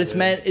glad we don't. But it's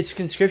man. it's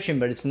conscription,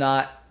 but it's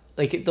not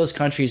like those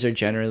countries are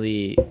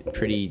generally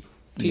pretty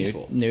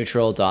Peaceful.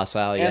 neutral,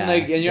 docile. And yeah,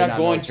 like, and They're you're not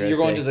going to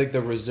militaristic. like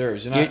the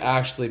reserves. You're not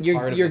actually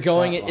part of you're the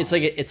going. front It's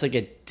line. like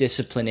a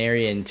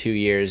disciplinarian 2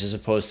 years as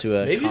opposed to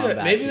a maybe combat.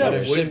 that 2 But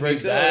wouldn't if shit be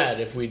breaks bad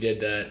out- if we did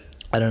that.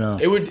 I don't know.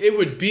 It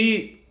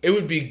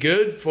would be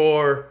good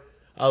for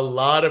a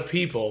lot of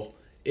people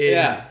in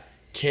Yeah.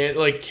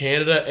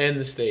 Canada and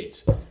the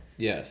States.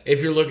 yes.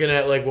 If you're looking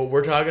at like what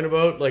we're talking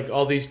about, like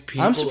all these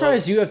people. I'm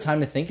surprised you have time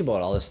to think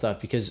about all this stuff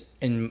because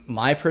in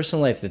my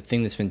personal life, the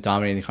thing that's been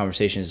dominating the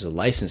conversation is the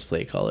license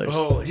plate colors.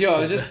 Oh, Yo, I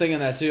was just thinking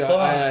that too.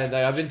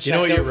 I've been checked You know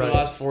what, out you're for right. the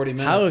last 40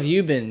 minutes. How have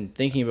you been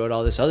thinking about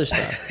all this other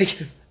stuff?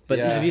 But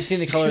Yeah. have you seen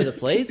the color of the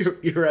plates?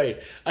 You're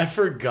right. I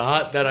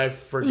forgot to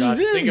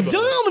think about it.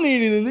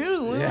 dominating the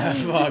news. Yeah,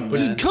 fuck,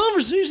 Just man.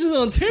 conversations with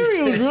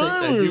Ontario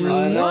drivers.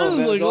 I know,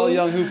 man. Like, It's all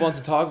Young Hoop wants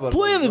to talk about.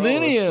 Play Like, the bro, let's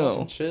video.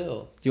 fucking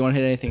Chill. Do you want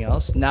to hit anything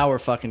else? Now we're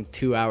fucking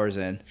 2 hours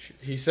in.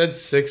 He said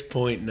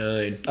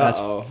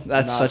 6.9.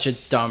 That's such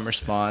a dumb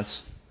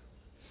response.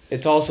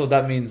 It's also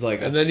that means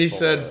like. And then he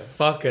said,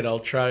 fuck it, I'll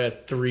try a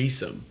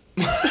threesome.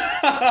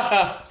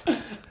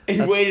 He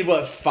waited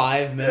what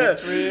 5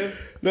 minutes for you?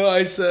 No,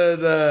 I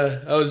said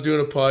I was doing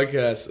a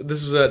podcast.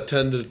 This was at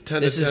 10 to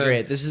 10 This to is 10.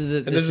 great. This is the.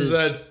 And this is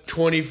at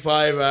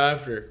 25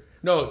 after.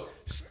 No,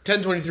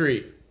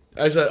 10:23.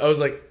 I was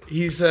like,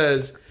 he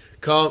says,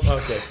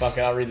 okay, fuck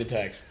it, I'll read the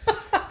text.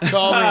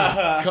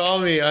 Call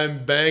me.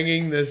 I'm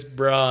banging this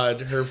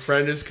broad. Her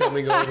friend is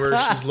coming over.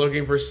 She's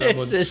looking for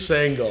someone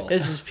single.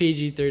 This is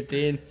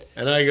PG-13.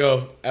 And I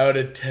go, out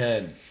of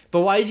 10.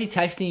 But why is he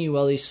texting you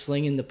while he's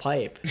slinging the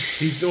pipe?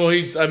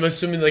 I'm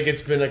assuming like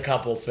it's been a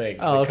couple things.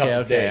 Oh, a couple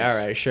okay. days. All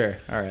right, sure.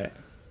 All right.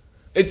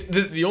 It's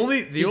the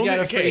only got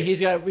a free- okay,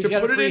 he's got to a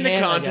put it free into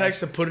hand, I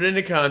context. To put it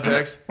into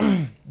context,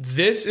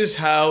 this is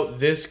how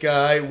this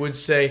guy would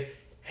say,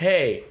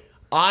 "Hey,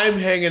 I'm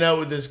hanging out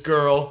with this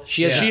girl.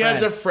 She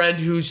has a friend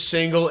who's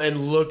single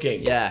and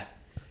looking." Yeah.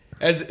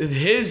 As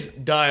his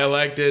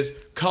dialect is,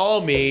 "Call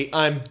me.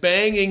 I'm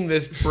banging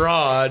this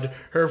broad.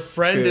 Her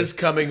friend True. is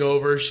coming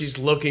over. She's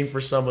looking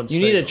for someone." You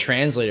need a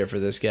translator for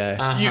this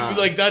guy. You,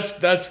 like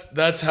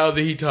that's how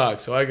he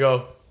talks. So I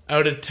go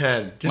out of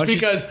 10, just Why don't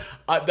you- because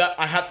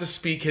I have to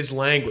speak his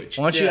language.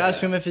 Why don't you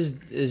ask him if is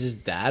his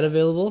dad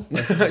available?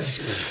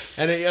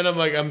 And I'm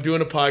like, I'm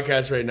doing a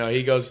podcast right now.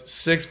 He goes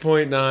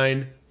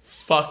 6.9.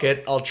 Fuck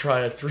it, I'll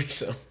try a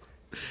threesome.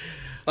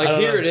 Like I don't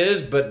here know. it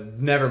is, but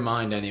never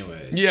mind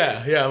anyways.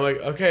 Yeah. I'm like,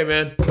 okay,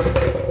 man.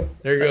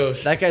 There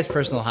goes. That guy's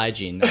personal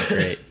hygiene not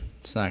great.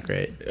 It's not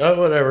great. Oh,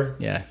 whatever.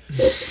 Yeah.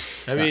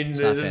 I mean, it's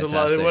not there's a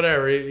lot of fantastic.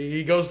 whatever.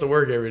 He goes to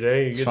work every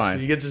day. fine.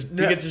 He gets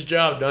his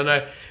job done.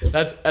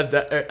 That's at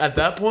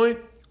that point,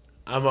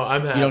 I'm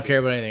happy. You don't care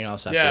about anything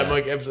else after Yeah, that. I'm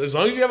like, as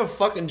long as you have a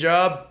fucking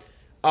job,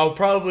 I'll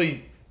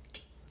probably,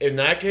 in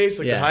that case,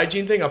 like Yeah. the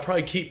hygiene thing, I'll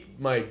probably keep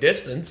my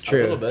distance.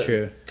 True, little bit.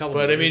 true.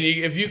 But I mean,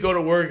 if you go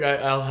to work,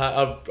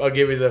 I'll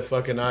give you the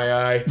fucking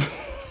aye.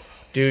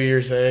 Do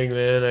your thing,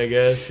 man. I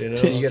guess you know.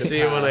 Till you I'll get a see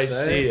you when I pass,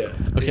 eh? see you.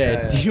 Okay,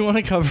 Yeah. do you want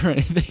to cover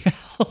anything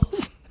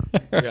else?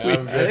 Yeah,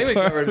 I'm I think we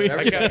covered we- I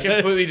everything.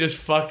 completely just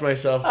fucked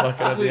myself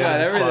fucking at We the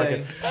end of got this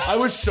everything. podcast. I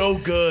was so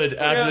good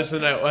after this,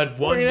 and I had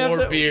one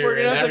more beer,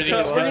 and everything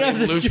is we're gonna have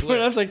loose to, we're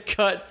gonna have to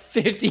cut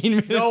 15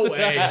 minutes. No of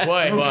way. that.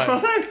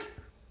 What?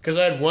 Because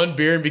I had one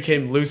beer and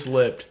became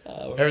loose-lipped.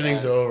 Oh,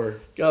 Everything's over.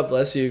 God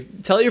bless you.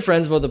 Tell your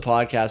friends about the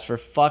podcast for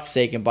fuck's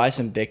sake and buy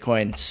some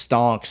Bitcoin.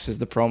 Stonks is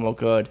the promo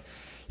code.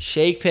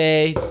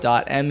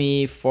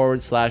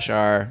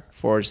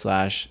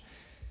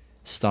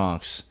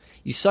 ShakePay.me/r/stonks.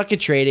 You suck at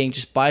trading.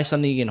 Just buy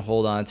something you can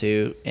hold on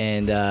to.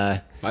 And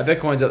My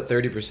Bitcoin's up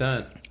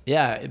 30%.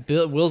 yeah,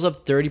 Will's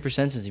up 30%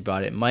 since he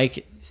bought it.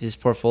 Mike, his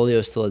portfolio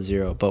is still at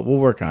 0, but we'll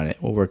work on it.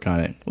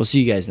 We'll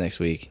see you guys next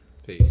week.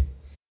 Peace.